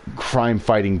a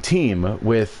crime-fighting team,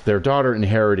 with their daughter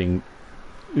inheriting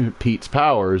Pete's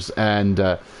powers,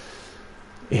 and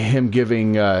him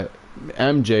giving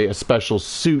MJ a special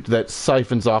suit that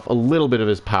siphons off a little bit of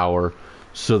his power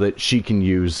so that she can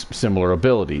use similar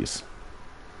abilities.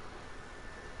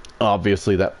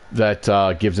 Obviously,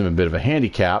 that gives him a bit of a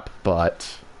handicap,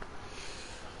 but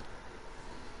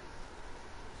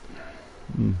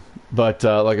like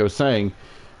I was saying,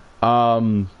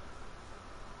 the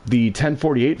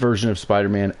 1048 version of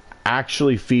Spider-Man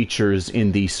actually features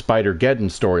in the Spider-Geddon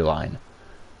storyline,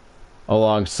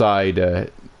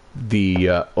 alongside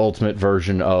the Ultimate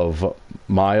version of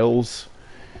Miles,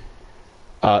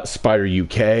 Spider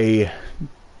UK,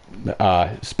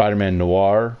 Spider-Man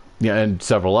Noir, and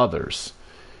several others.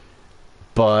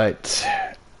 But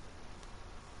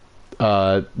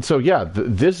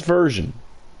this version,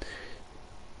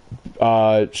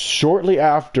 shortly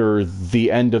after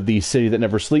the end of the City That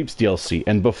Never Sleeps DLC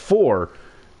and before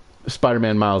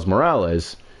Spider-Man Miles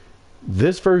Morales,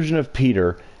 this version of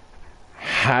Peter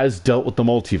has dealt with the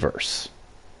multiverse.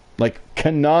 Like,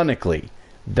 canonically,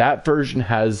 that version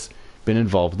has been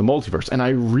involved with the multiverse. And I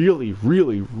really,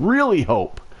 really, really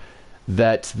hope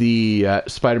that the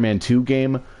Spider-Man 2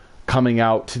 game coming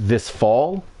out this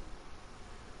fall,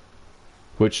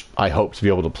 which I hope to be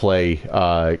able to play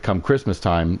come Christmas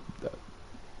time,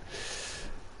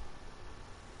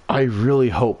 I really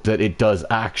hope that it does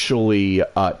actually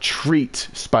treat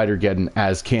Spider-Geddon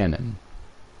as canon.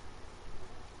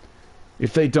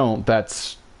 If they don't,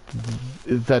 that's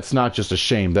not just a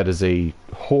shame. That is a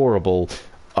horrible,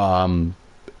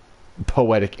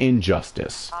 poetic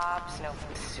injustice. Jobs, no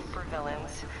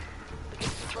supervillains. We could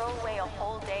throw away a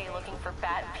whole day looking for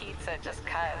bad pizza just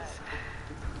cuz.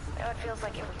 Now it feels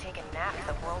like if we take a nap,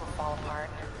 the world will fall apart.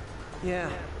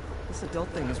 Yeah, this adult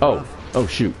thing is Oh, rough. oh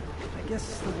shoot. I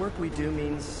guess the work we do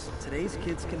means today's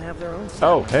kids can have their own.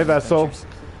 Oh, hey Vessel.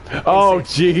 Oh,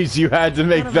 jeez, you had to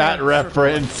make that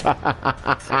reference.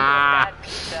 Yeah.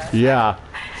 Yeah,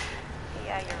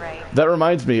 you're right. That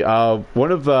reminds me,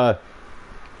 one of the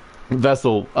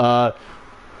Vessel, I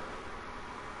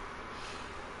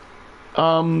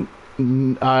don't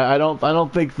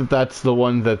think that that's the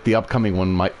one that the upcoming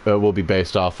one will be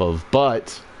based off of,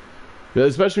 but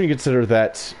especially when you consider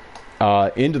that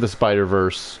Into the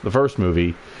Spider-Verse, the first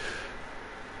movie,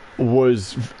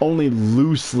 was only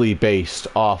loosely based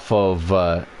off of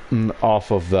the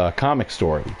comic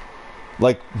story,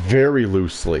 like very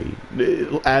loosely,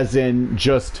 as in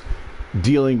just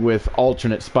dealing with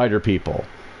alternate Spider people.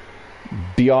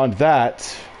 Beyond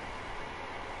that,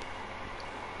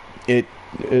 it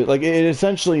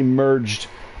essentially merged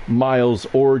Miles'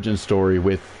 origin story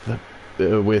with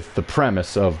the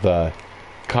premise of the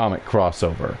comic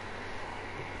crossover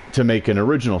to make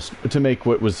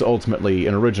what was ultimately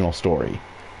an original story.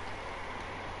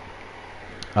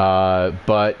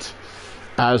 But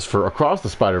as for Across the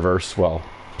Spider-Verse, well,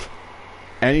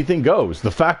 anything goes.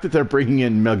 The fact that they're bringing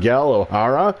in Miguel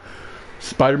O'Hara,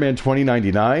 Spider-Man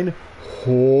 2099,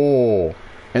 oh,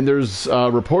 and there's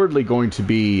reportedly going to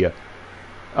be,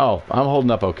 oh, I'm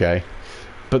holding up okay,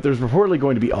 but there's reportedly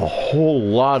going to be a whole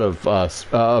lot of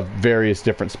various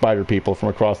different Spider people from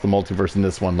across the multiverse in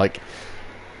this one. Like,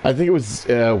 I think it was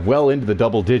well into the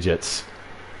double digits,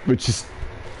 which is,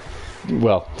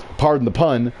 well, pardon the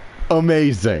pun,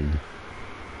 amazing.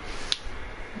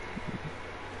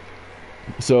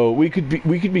 So we could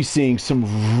be seeing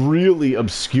some really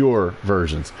obscure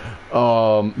versions.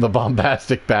 The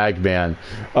bombastic Bagman.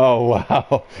 Oh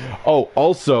wow. Oh,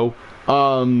 also,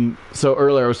 so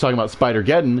earlier I was talking about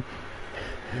Spider-Geddon.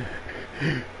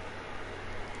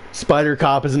 Spider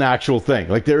Cop is an actual thing.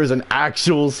 Like, there is an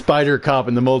actual Spider Cop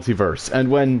in the multiverse. And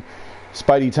when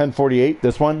Spidey 1048,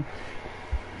 this one,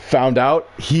 found out,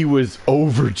 he was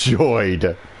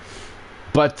overjoyed.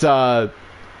 But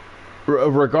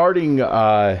regarding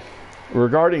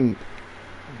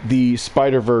the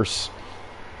Spider-Verse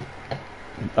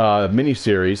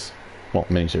miniseries, well,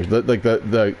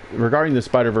 miniseries, regarding the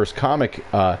Spider-Verse comic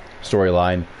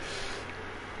storyline,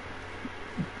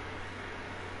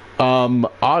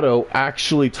 Otto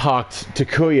actually talked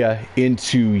Takuya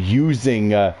into using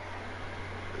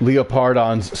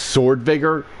Leopardon's sword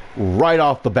vigor right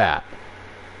off the bat.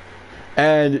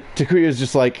 And Takuya's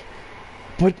just like,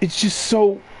 but it's just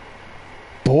so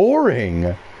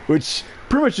boring, which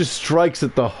pretty much just strikes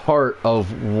at the heart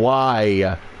of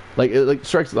why, it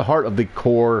strikes at the heart of the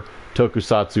core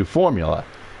tokusatsu formula.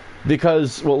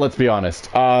 Because, well, let's be honest,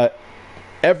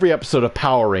 every episode of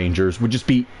Power Rangers would just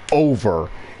be over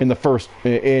in the first,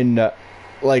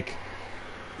 like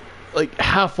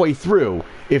halfway through,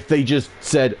 if they just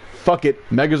said, fuck it,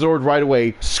 Megazord right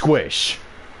away, squish.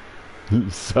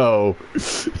 So,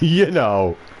 you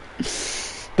know,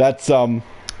 that's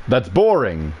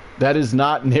boring. That is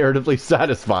not narratively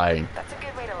satisfying. That's a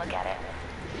good way to look at it.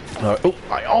 Oh,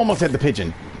 I almost had the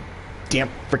pigeon. Damn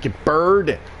freaking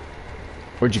bird.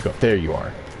 Where'd you go? There you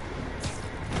are.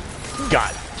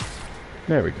 Got it.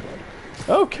 There we go.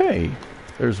 Okay.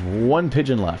 There's one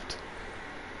pigeon left.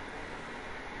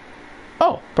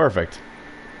 Oh, perfect.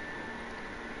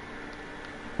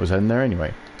 Was heading there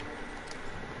anyway.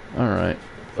 Alright.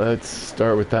 Let's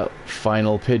start with that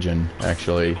final pigeon,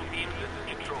 actually.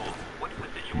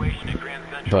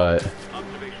 But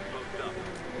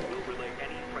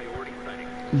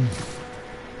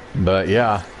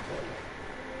yeah.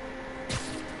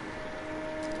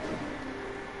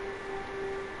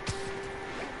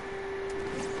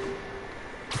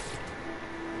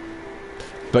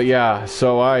 But yeah,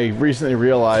 so I recently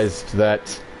realized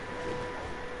that,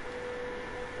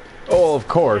 oh, of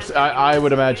course, I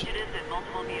would imagine,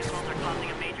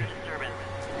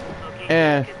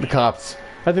 the cops,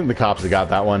 I think the cops have got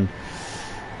that one.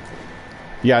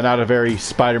 Yeah, not a very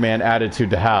Spider-Man attitude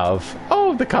to have.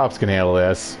 Oh, the cops can handle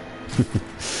this.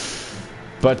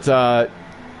 But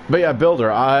yeah,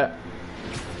 Builder, I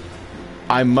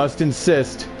must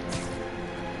insist,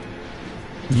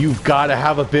 you've got to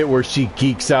have a bit where she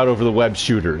geeks out over the web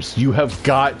shooters. You have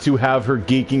got to have her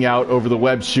geeking out over the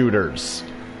web shooters.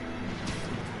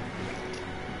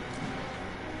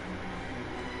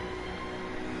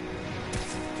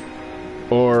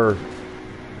 Or...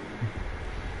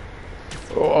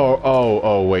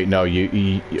 Oh, wait, no,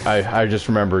 I just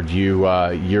remembered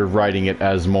you're writing it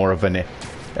as more of an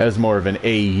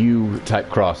AU type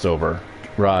crossover.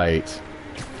 Right.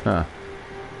 Huh.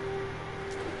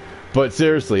 But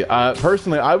seriously,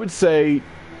 personally, I would say,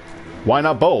 why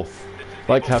not both?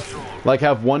 Like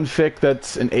have one fic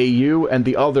that's an AU and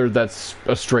the other that's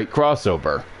a straight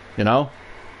crossover, you know?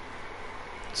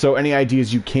 So any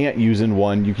ideas you can't use in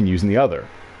one, you can use in the other.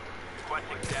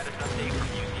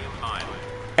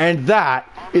 And that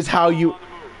is how you...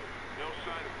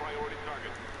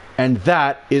 And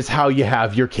that is how you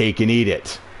have your cake and eat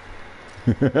it.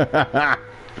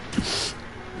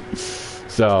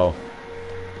 So...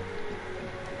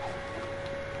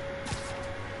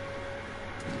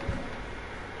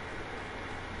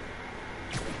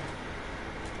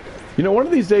 You know, one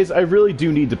of these days, I really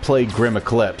do need to play Grim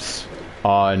Eclipse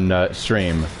on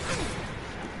stream.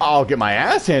 I'll get my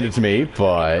ass handed to me,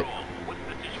 but...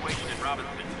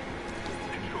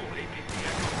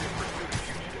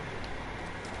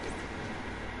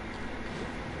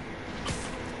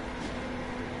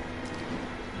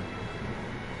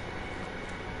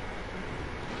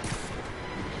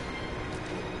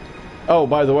 Oh,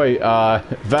 by the way,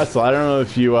 Vessel, I don't know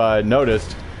if you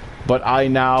noticed, but I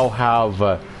now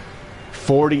have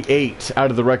 48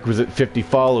 out of the requisite 50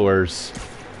 followers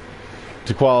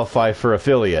to qualify for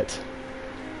affiliate.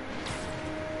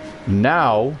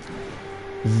 Now,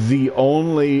 the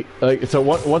only... so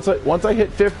once I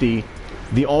hit 50,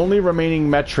 the only remaining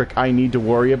metric I need to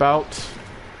worry about,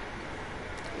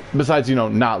 besides, you know,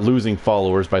 not losing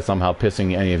followers by somehow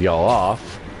pissing any of y'all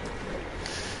off,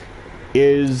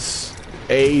 is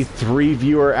a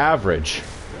 3-viewer average.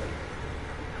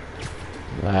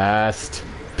 Last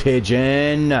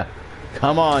pigeon.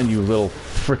 Come on, you little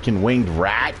frickin' winged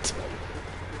rat.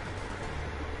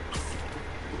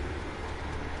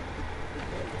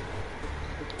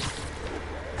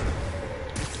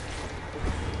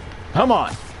 Come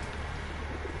on.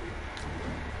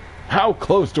 How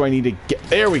close do I need to get?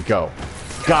 There we go.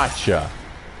 Gotcha.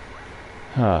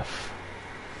 Huff.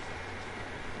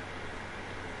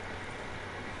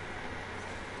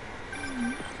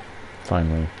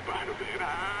 Finally.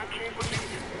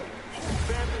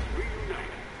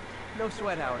 No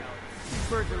sweat, Howard. These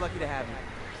birds are lucky to have you.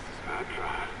 I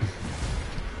tried.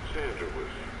 Sandra was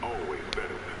always better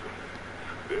than them.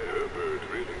 They're her birds,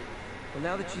 really. Well,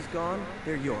 now that she's gone,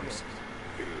 they're yours.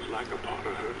 Feels like a part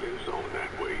of her lives on that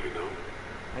way, you know?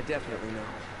 I definitely know.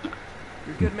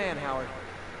 You're a good man, Howard.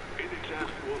 Anytime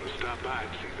you want to stop by and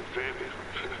see the family,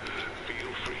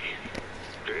 feel free.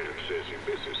 Dan says he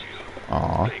misses you.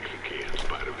 Aw. Thanks again,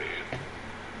 Spider-Man.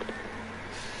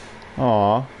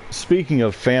 Aw. Speaking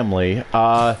of family,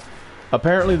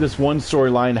 apparently this one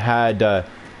storyline had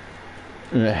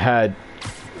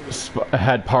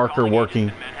Parker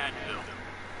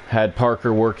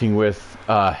working with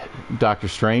Doctor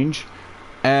Strange,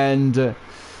 and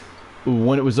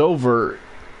when it was over,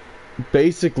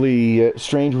 basically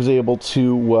Strange was able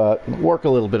to work a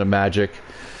little bit of magic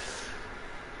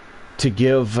to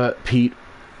give Pete,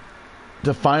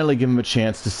 to finally give him a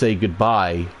chance to say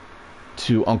goodbye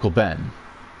to Uncle Ben.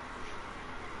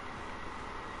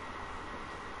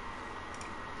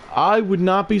 I would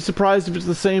not be surprised if it's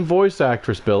the same voice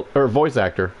actor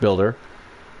builder.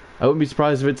 I wouldn't be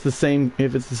surprised if it's the same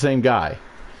guy.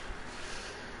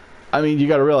 I mean, you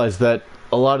got to realize that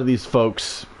a lot of these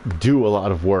folks do a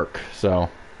lot of work, so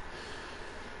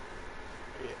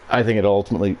I think it'll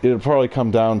probably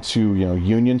come down to, you know,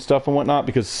 union stuff and whatnot,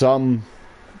 because some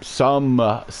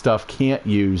stuff can't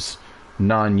use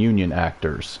non-union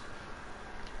actors.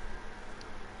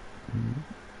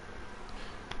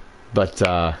 But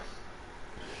like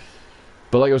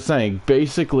I was saying,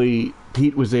 basically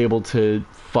Pete was able to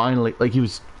finally, like, he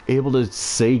was able to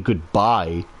say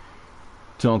goodbye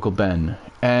to Uncle Ben,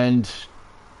 and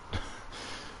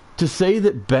to say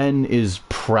that Ben is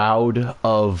proud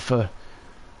of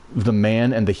the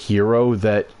man and the hero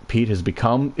that Pete has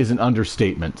become is an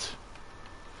understatement.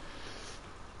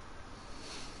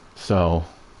 So,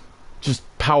 just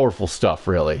powerful stuff,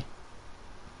 really.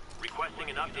 Requesting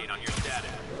an update on your status.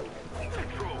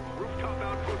 Control, rooftop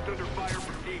outpost under fire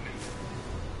from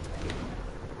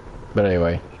But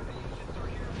anyway.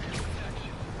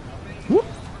 Whoop.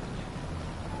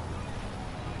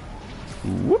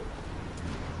 Whoop.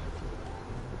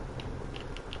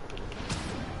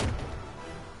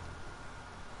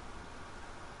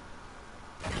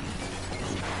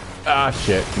 Ah,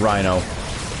 shit. Rhino.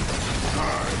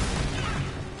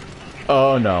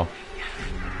 Oh, no.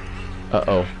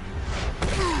 Uh-oh.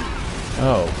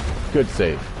 Oh, good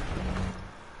save.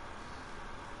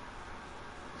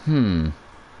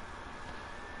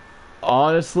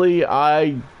 Honestly,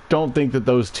 I don't think that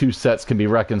those two sets can be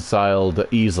reconciled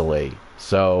easily.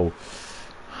 So,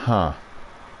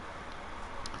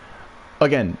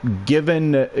 Again,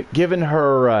 given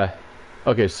her,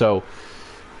 okay, so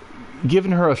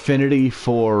given her affinity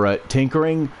for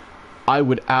tinkering, I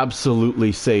would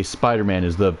absolutely say Spider-Man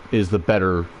is the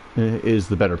better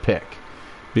pick,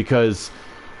 because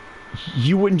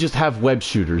you wouldn't just have web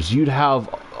shooters, you'd have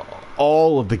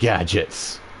all of the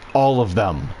gadgets, all of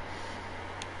them,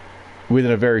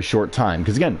 within a very short time.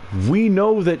 Because again, we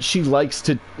know that she likes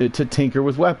to tinker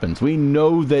with weapons. We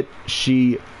know that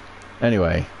she,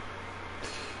 anyway,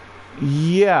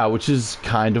 yeah, which is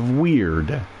kind of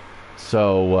weird.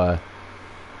 So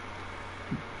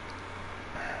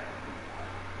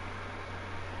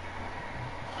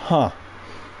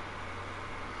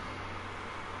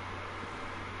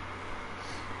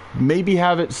maybe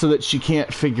have it so that she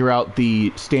can't figure out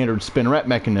the standard spinneret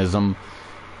mechanism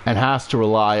and has to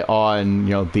rely on,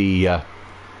 you know, the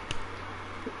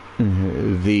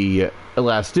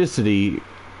elasticity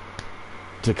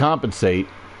to compensate.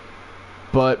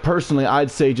 But personally,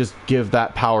 I'd say just give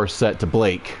that power set to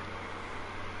Blake,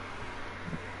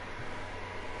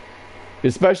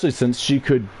 especially since she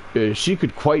could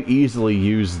quite easily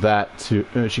use that to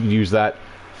she could use that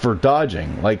for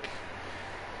dodging. Like,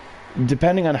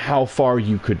 depending on how far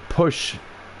you could push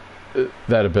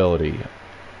that ability.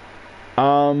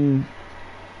 I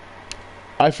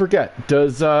forget.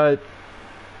 Does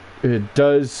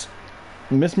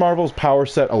Miss Marvel's power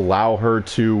set allow her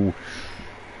to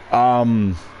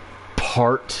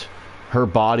part her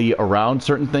body around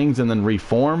certain things and then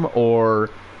reform, or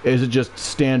is it just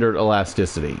standard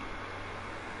elasticity?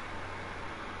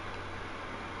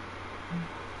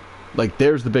 Like,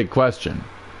 there's the big question,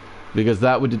 because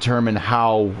that would determine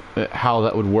how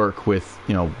that would work with,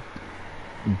 you know,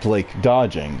 Blake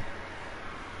dodging.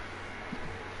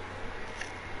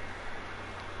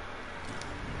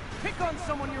 Pick on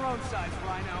someone your own size,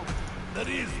 Rhino. There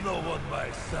is no one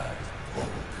my size.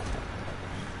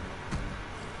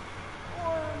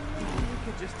 Or maybe you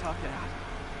could just talk it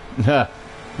out.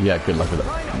 Yeah, good luck with that.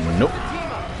 Rhino, Nope. team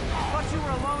up. Thought you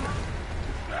were alone.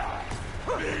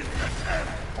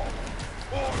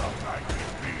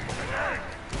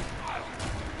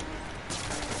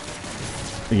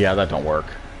 Yeah, that don't work.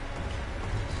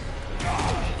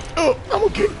 Oh, I'm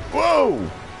okay. Whoa!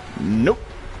 Nope.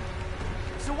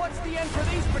 So what's the end for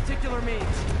these particular means?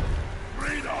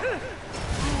 Freedom!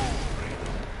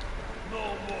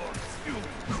 No more stupid.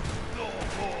 No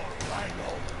more Rhino.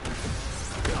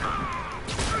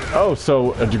 Oh,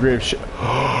 so a degree of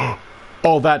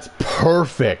oh, that's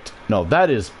perfect. No, that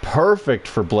is perfect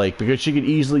for Blake, because she could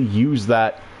easily use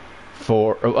that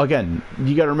for, again,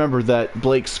 you got to remember that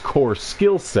Blake's core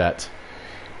skill set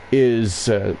is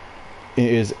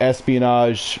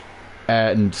espionage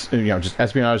and, you know, just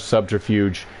espionage,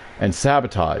 subterfuge, and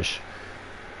sabotage.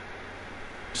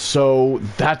 So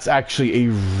that's actually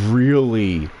a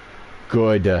really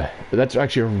good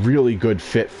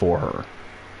fit for her.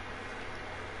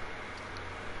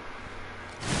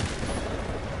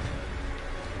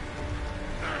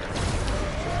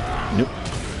 Nope.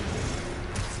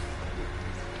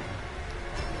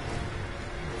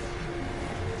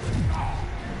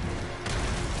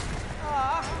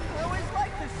 I always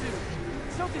liked this suit.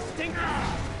 It's so distinctive.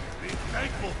 Be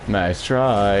thankful. Nice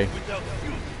try. Without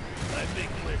you, I make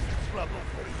less trouble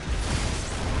for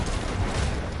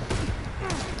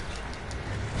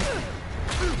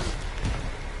you.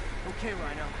 Okay,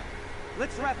 Rhino.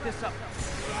 Let's wrap this up.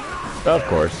 Of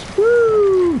course.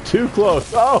 Woo! Too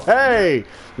close. Oh, hey!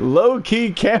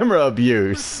 Low-key camera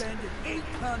abuse. Send an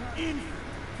 8-ton infant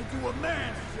to do a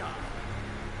man's job.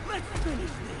 Let's finish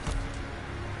this.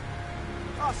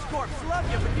 Oh, Scorps, love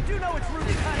you, but you do know it's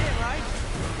Ruby cut in, right?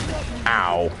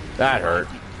 Ow. That hurt.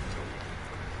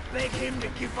 Beg him to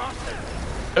give up.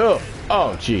 Oh.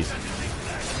 Oh, jeez.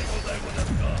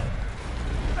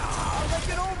 Like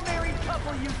an old married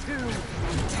couple, you two.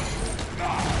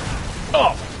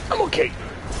 Oh, I'm okay.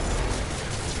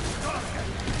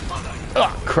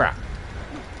 Oh, crap.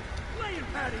 Laying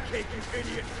patty cake, you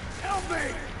idiot. Help me.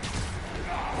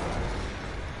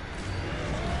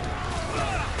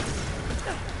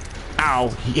 Ow,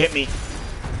 he hit me.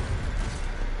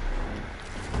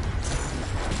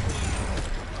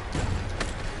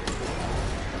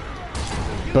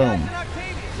 Boom. You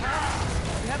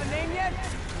have a name yet?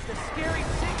 The scary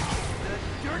six? The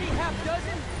dirty half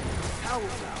dozen? How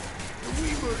about we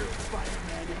murdered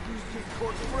Spider-Man and used his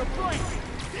corpse for a blanket?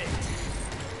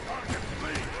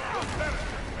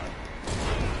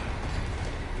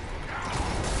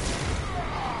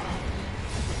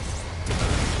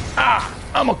 Ah,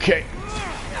 I'm okay.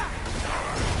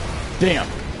 Damn.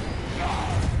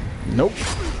 Nope.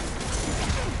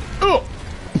 Oh,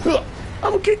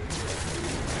 I'm okay.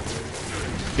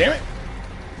 Damn it.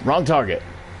 Wrong target.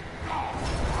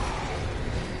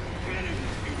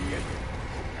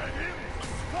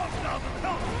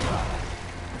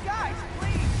 Guys,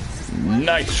 please!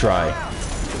 Nice try.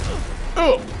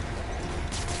 Oh.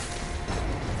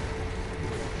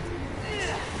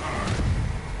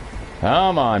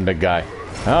 Come on, big guy.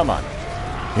 Come on.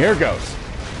 Here goes.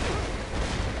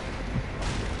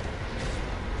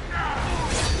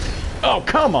 Oh,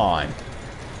 come on.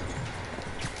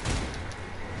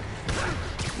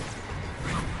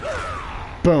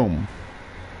 Boom.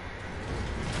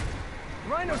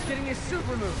 Rhino's getting his suit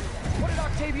removed. What did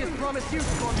Octavius promise you,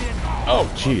 Scorpion?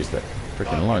 Oh, jeez, that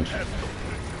freaking lunch.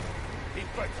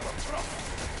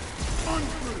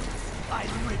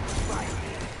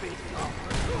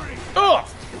 Oh,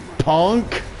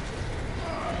 punk.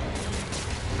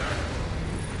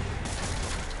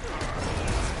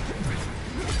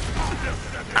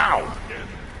 Ow.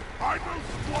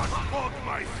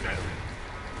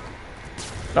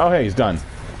 Oh, hey, he's done.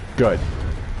 Good.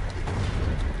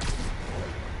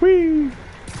 Whee!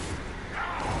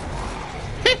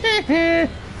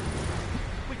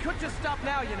 We could just stop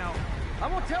now, you know. I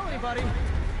won't tell anybody.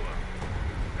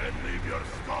 And leave your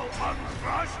skull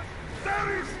uncrushed?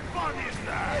 There is fun in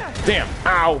that! Damn.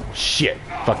 Ow. Shit.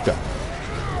 Fucked up.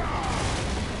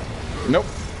 Nope.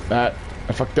 I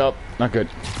fucked up. Not good.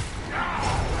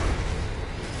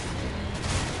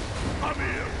 Come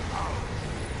here, pal.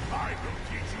 I will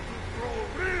teach you to throw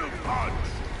real punch.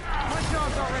 My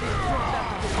job's already absorbed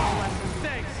after the ball lesson.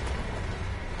 Thanks.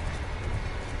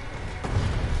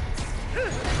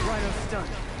 Rhino's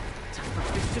stunned. Time for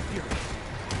fist of fury.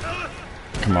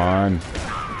 Come on.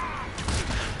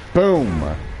 Boom.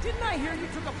 Didn't I hear you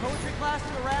took a poetry class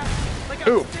to the raft? Like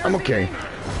Ooh, I'm okay.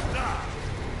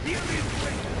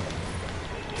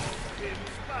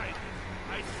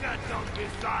 I sat down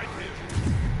beside him,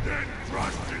 then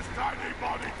crushed his tiny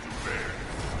body to bits.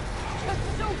 That's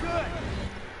so good.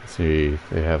 Let's see,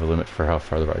 they have a limit for how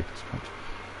far the body can punch.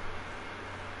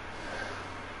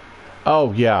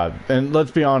 Oh, yeah, and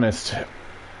let's be honest.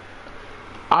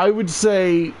 I would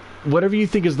say whatever you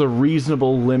think is the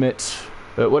reasonable limit,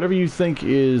 whatever you think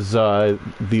is the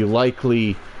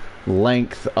likely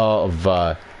length of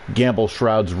Gamble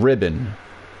Shroud's ribbon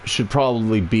should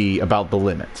probably be about the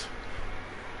limit.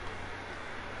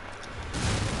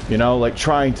 You know, like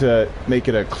trying to make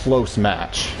it a close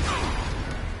match.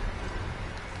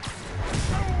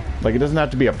 Like, it doesn't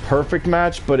have to be a perfect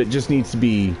match, but it just needs to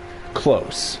be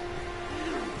close.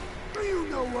 Do you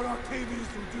know what Octavius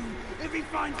will do if he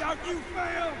finds out you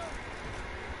failed?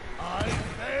 I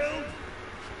failed?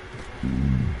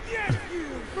 Yes, you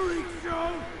freak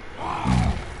show!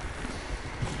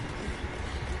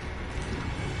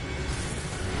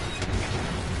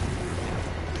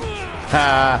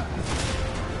 Ha!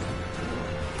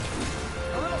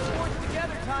 A little sports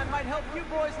together time might help you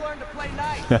boys learn to play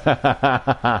nice.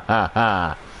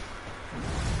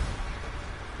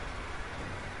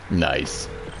 Nice.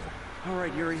 All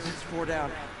right, Yuri, that's 4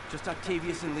 down. Just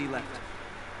Octavius and Lee left.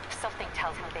 Something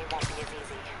tells me they won't be as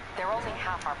easy. They're only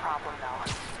half our problem, though.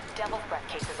 Devil's Breath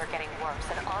cases are getting worse,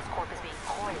 and Oscorp is being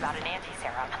coy about an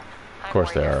anti-serum. Of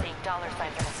course they are. Seeing dollar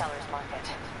signs in the seller's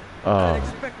market. I'd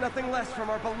expect nothing less from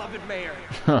our beloved mayor.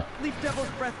 Huh. Leave Devil's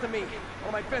Breath to me. One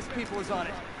of my best people is on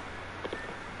it.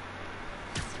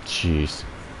 Jeez.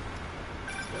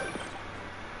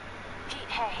 Pete,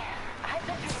 hey. I've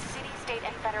been through the city, state,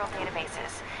 and federal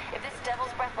databases. If this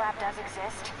Devil's Breath lab does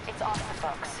exist, it's off the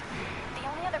books. The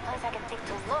only other place I can think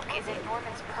to look is in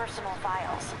Norman's personal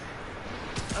files.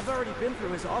 I've already been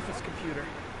through his office computer.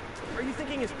 Are you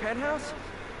thinking his penthouse?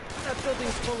 That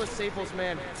building's full of Sables,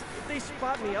 man. If they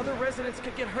spot me, other residents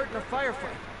could get hurt in a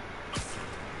firefight.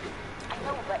 I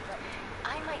know, but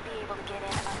I might be able to get in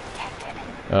undetected.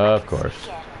 Of course.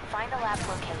 Sneak in, find the lab's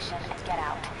location, and get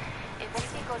out. If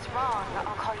anything goes wrong,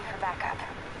 I'll call you for backup.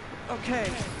 Okay.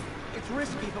 It's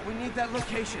risky, but we need that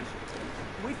location.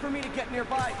 Wait for me to get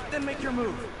nearby, then make your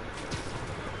move.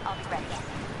 I'll be ready.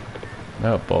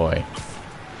 Oh boy.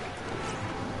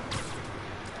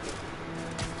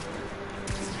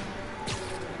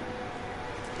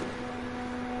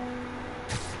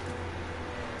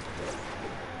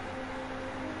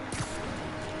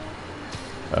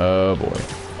 Oh boy.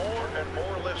 More and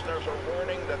more listeners are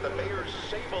warning that the mayor's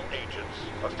sable agents,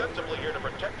 ostensibly here to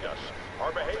protect us,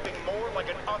 are behaving more like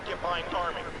an occupying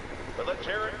army. But let's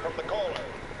hear it from the caller.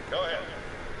 Go ahead.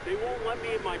 They won't let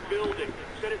me in my building.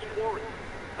 Said it's foreign.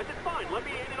 I said, fine, let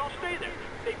me in and I'll stay there.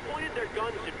 They pointed their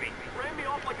guns at me, ran me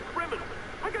off like a criminal.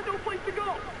 I got no place to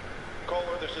go.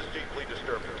 Caller, this is deeply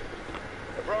disturbing.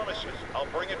 I promise you, I'll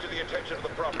bring it to the attention of the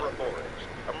proper authorities.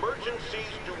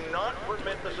 Emergencies do not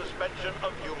permit the suspension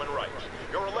of human rights.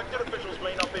 Your elected officials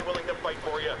may not be willing to fight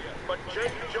for you, but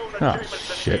J. Jonah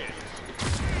Jameson shit. is.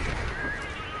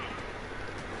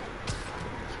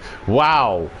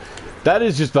 Wow. That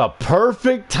is just the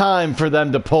perfect time for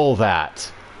them to pull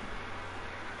that.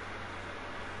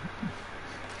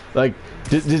 Like,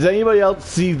 does anybody else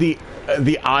see the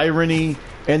irony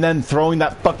and then throwing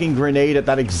that fucking grenade at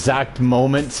that exact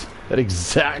moment? That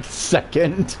exact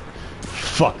second?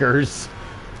 Fuckers.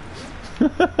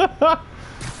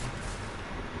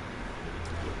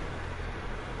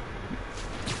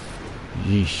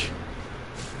 Yeesh.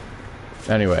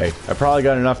 Anyway, I probably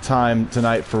got enough time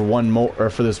tonight for one more, or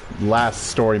for this last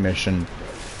story mission.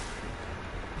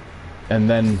 And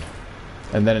then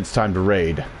it's time to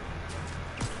raid.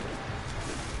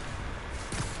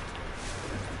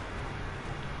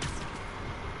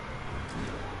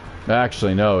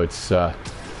 Actually, no, it's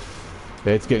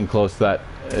getting close to that.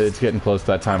 It's getting close to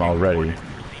that time already.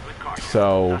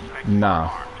 So, nah.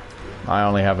 I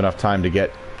only have enough time to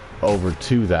get over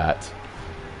to that.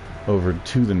 Over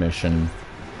to the mission.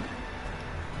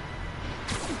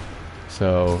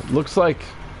 So, looks like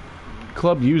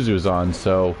Club Yuzu's on,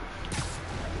 so...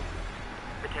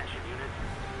 Attention units.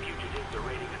 Fugitives are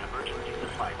raiding an emergency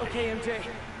supply station. Okay, MJ.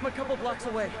 I'm a couple blocks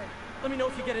away. Let me know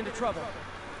if you get into trouble.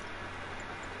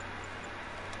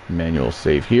 Manual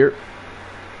save here.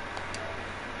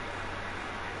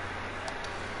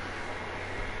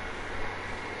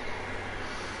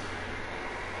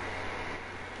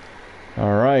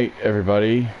 Alright,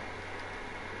 everybody.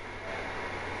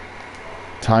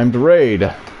 Time to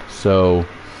raid. So,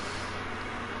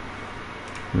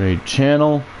 raid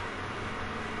channel.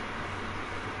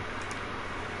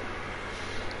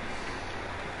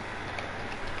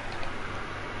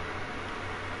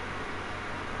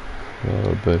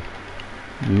 But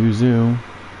Yuzu.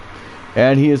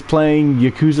 And he is playing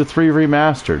Yakuza 3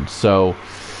 Remastered, so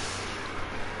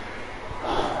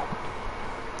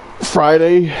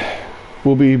Friday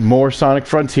will be more Sonic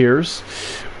Frontiers.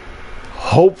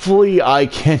 Hopefully I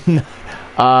can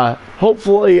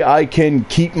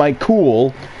keep my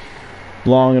cool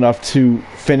long enough to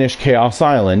finish Chaos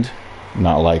Island.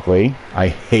 Not likely. I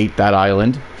hate that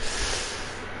island.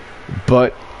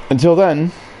 But until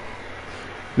then,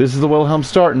 this is the Wilhelm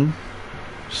Starten,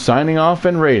 signing off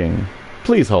and rating.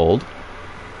 Please hold.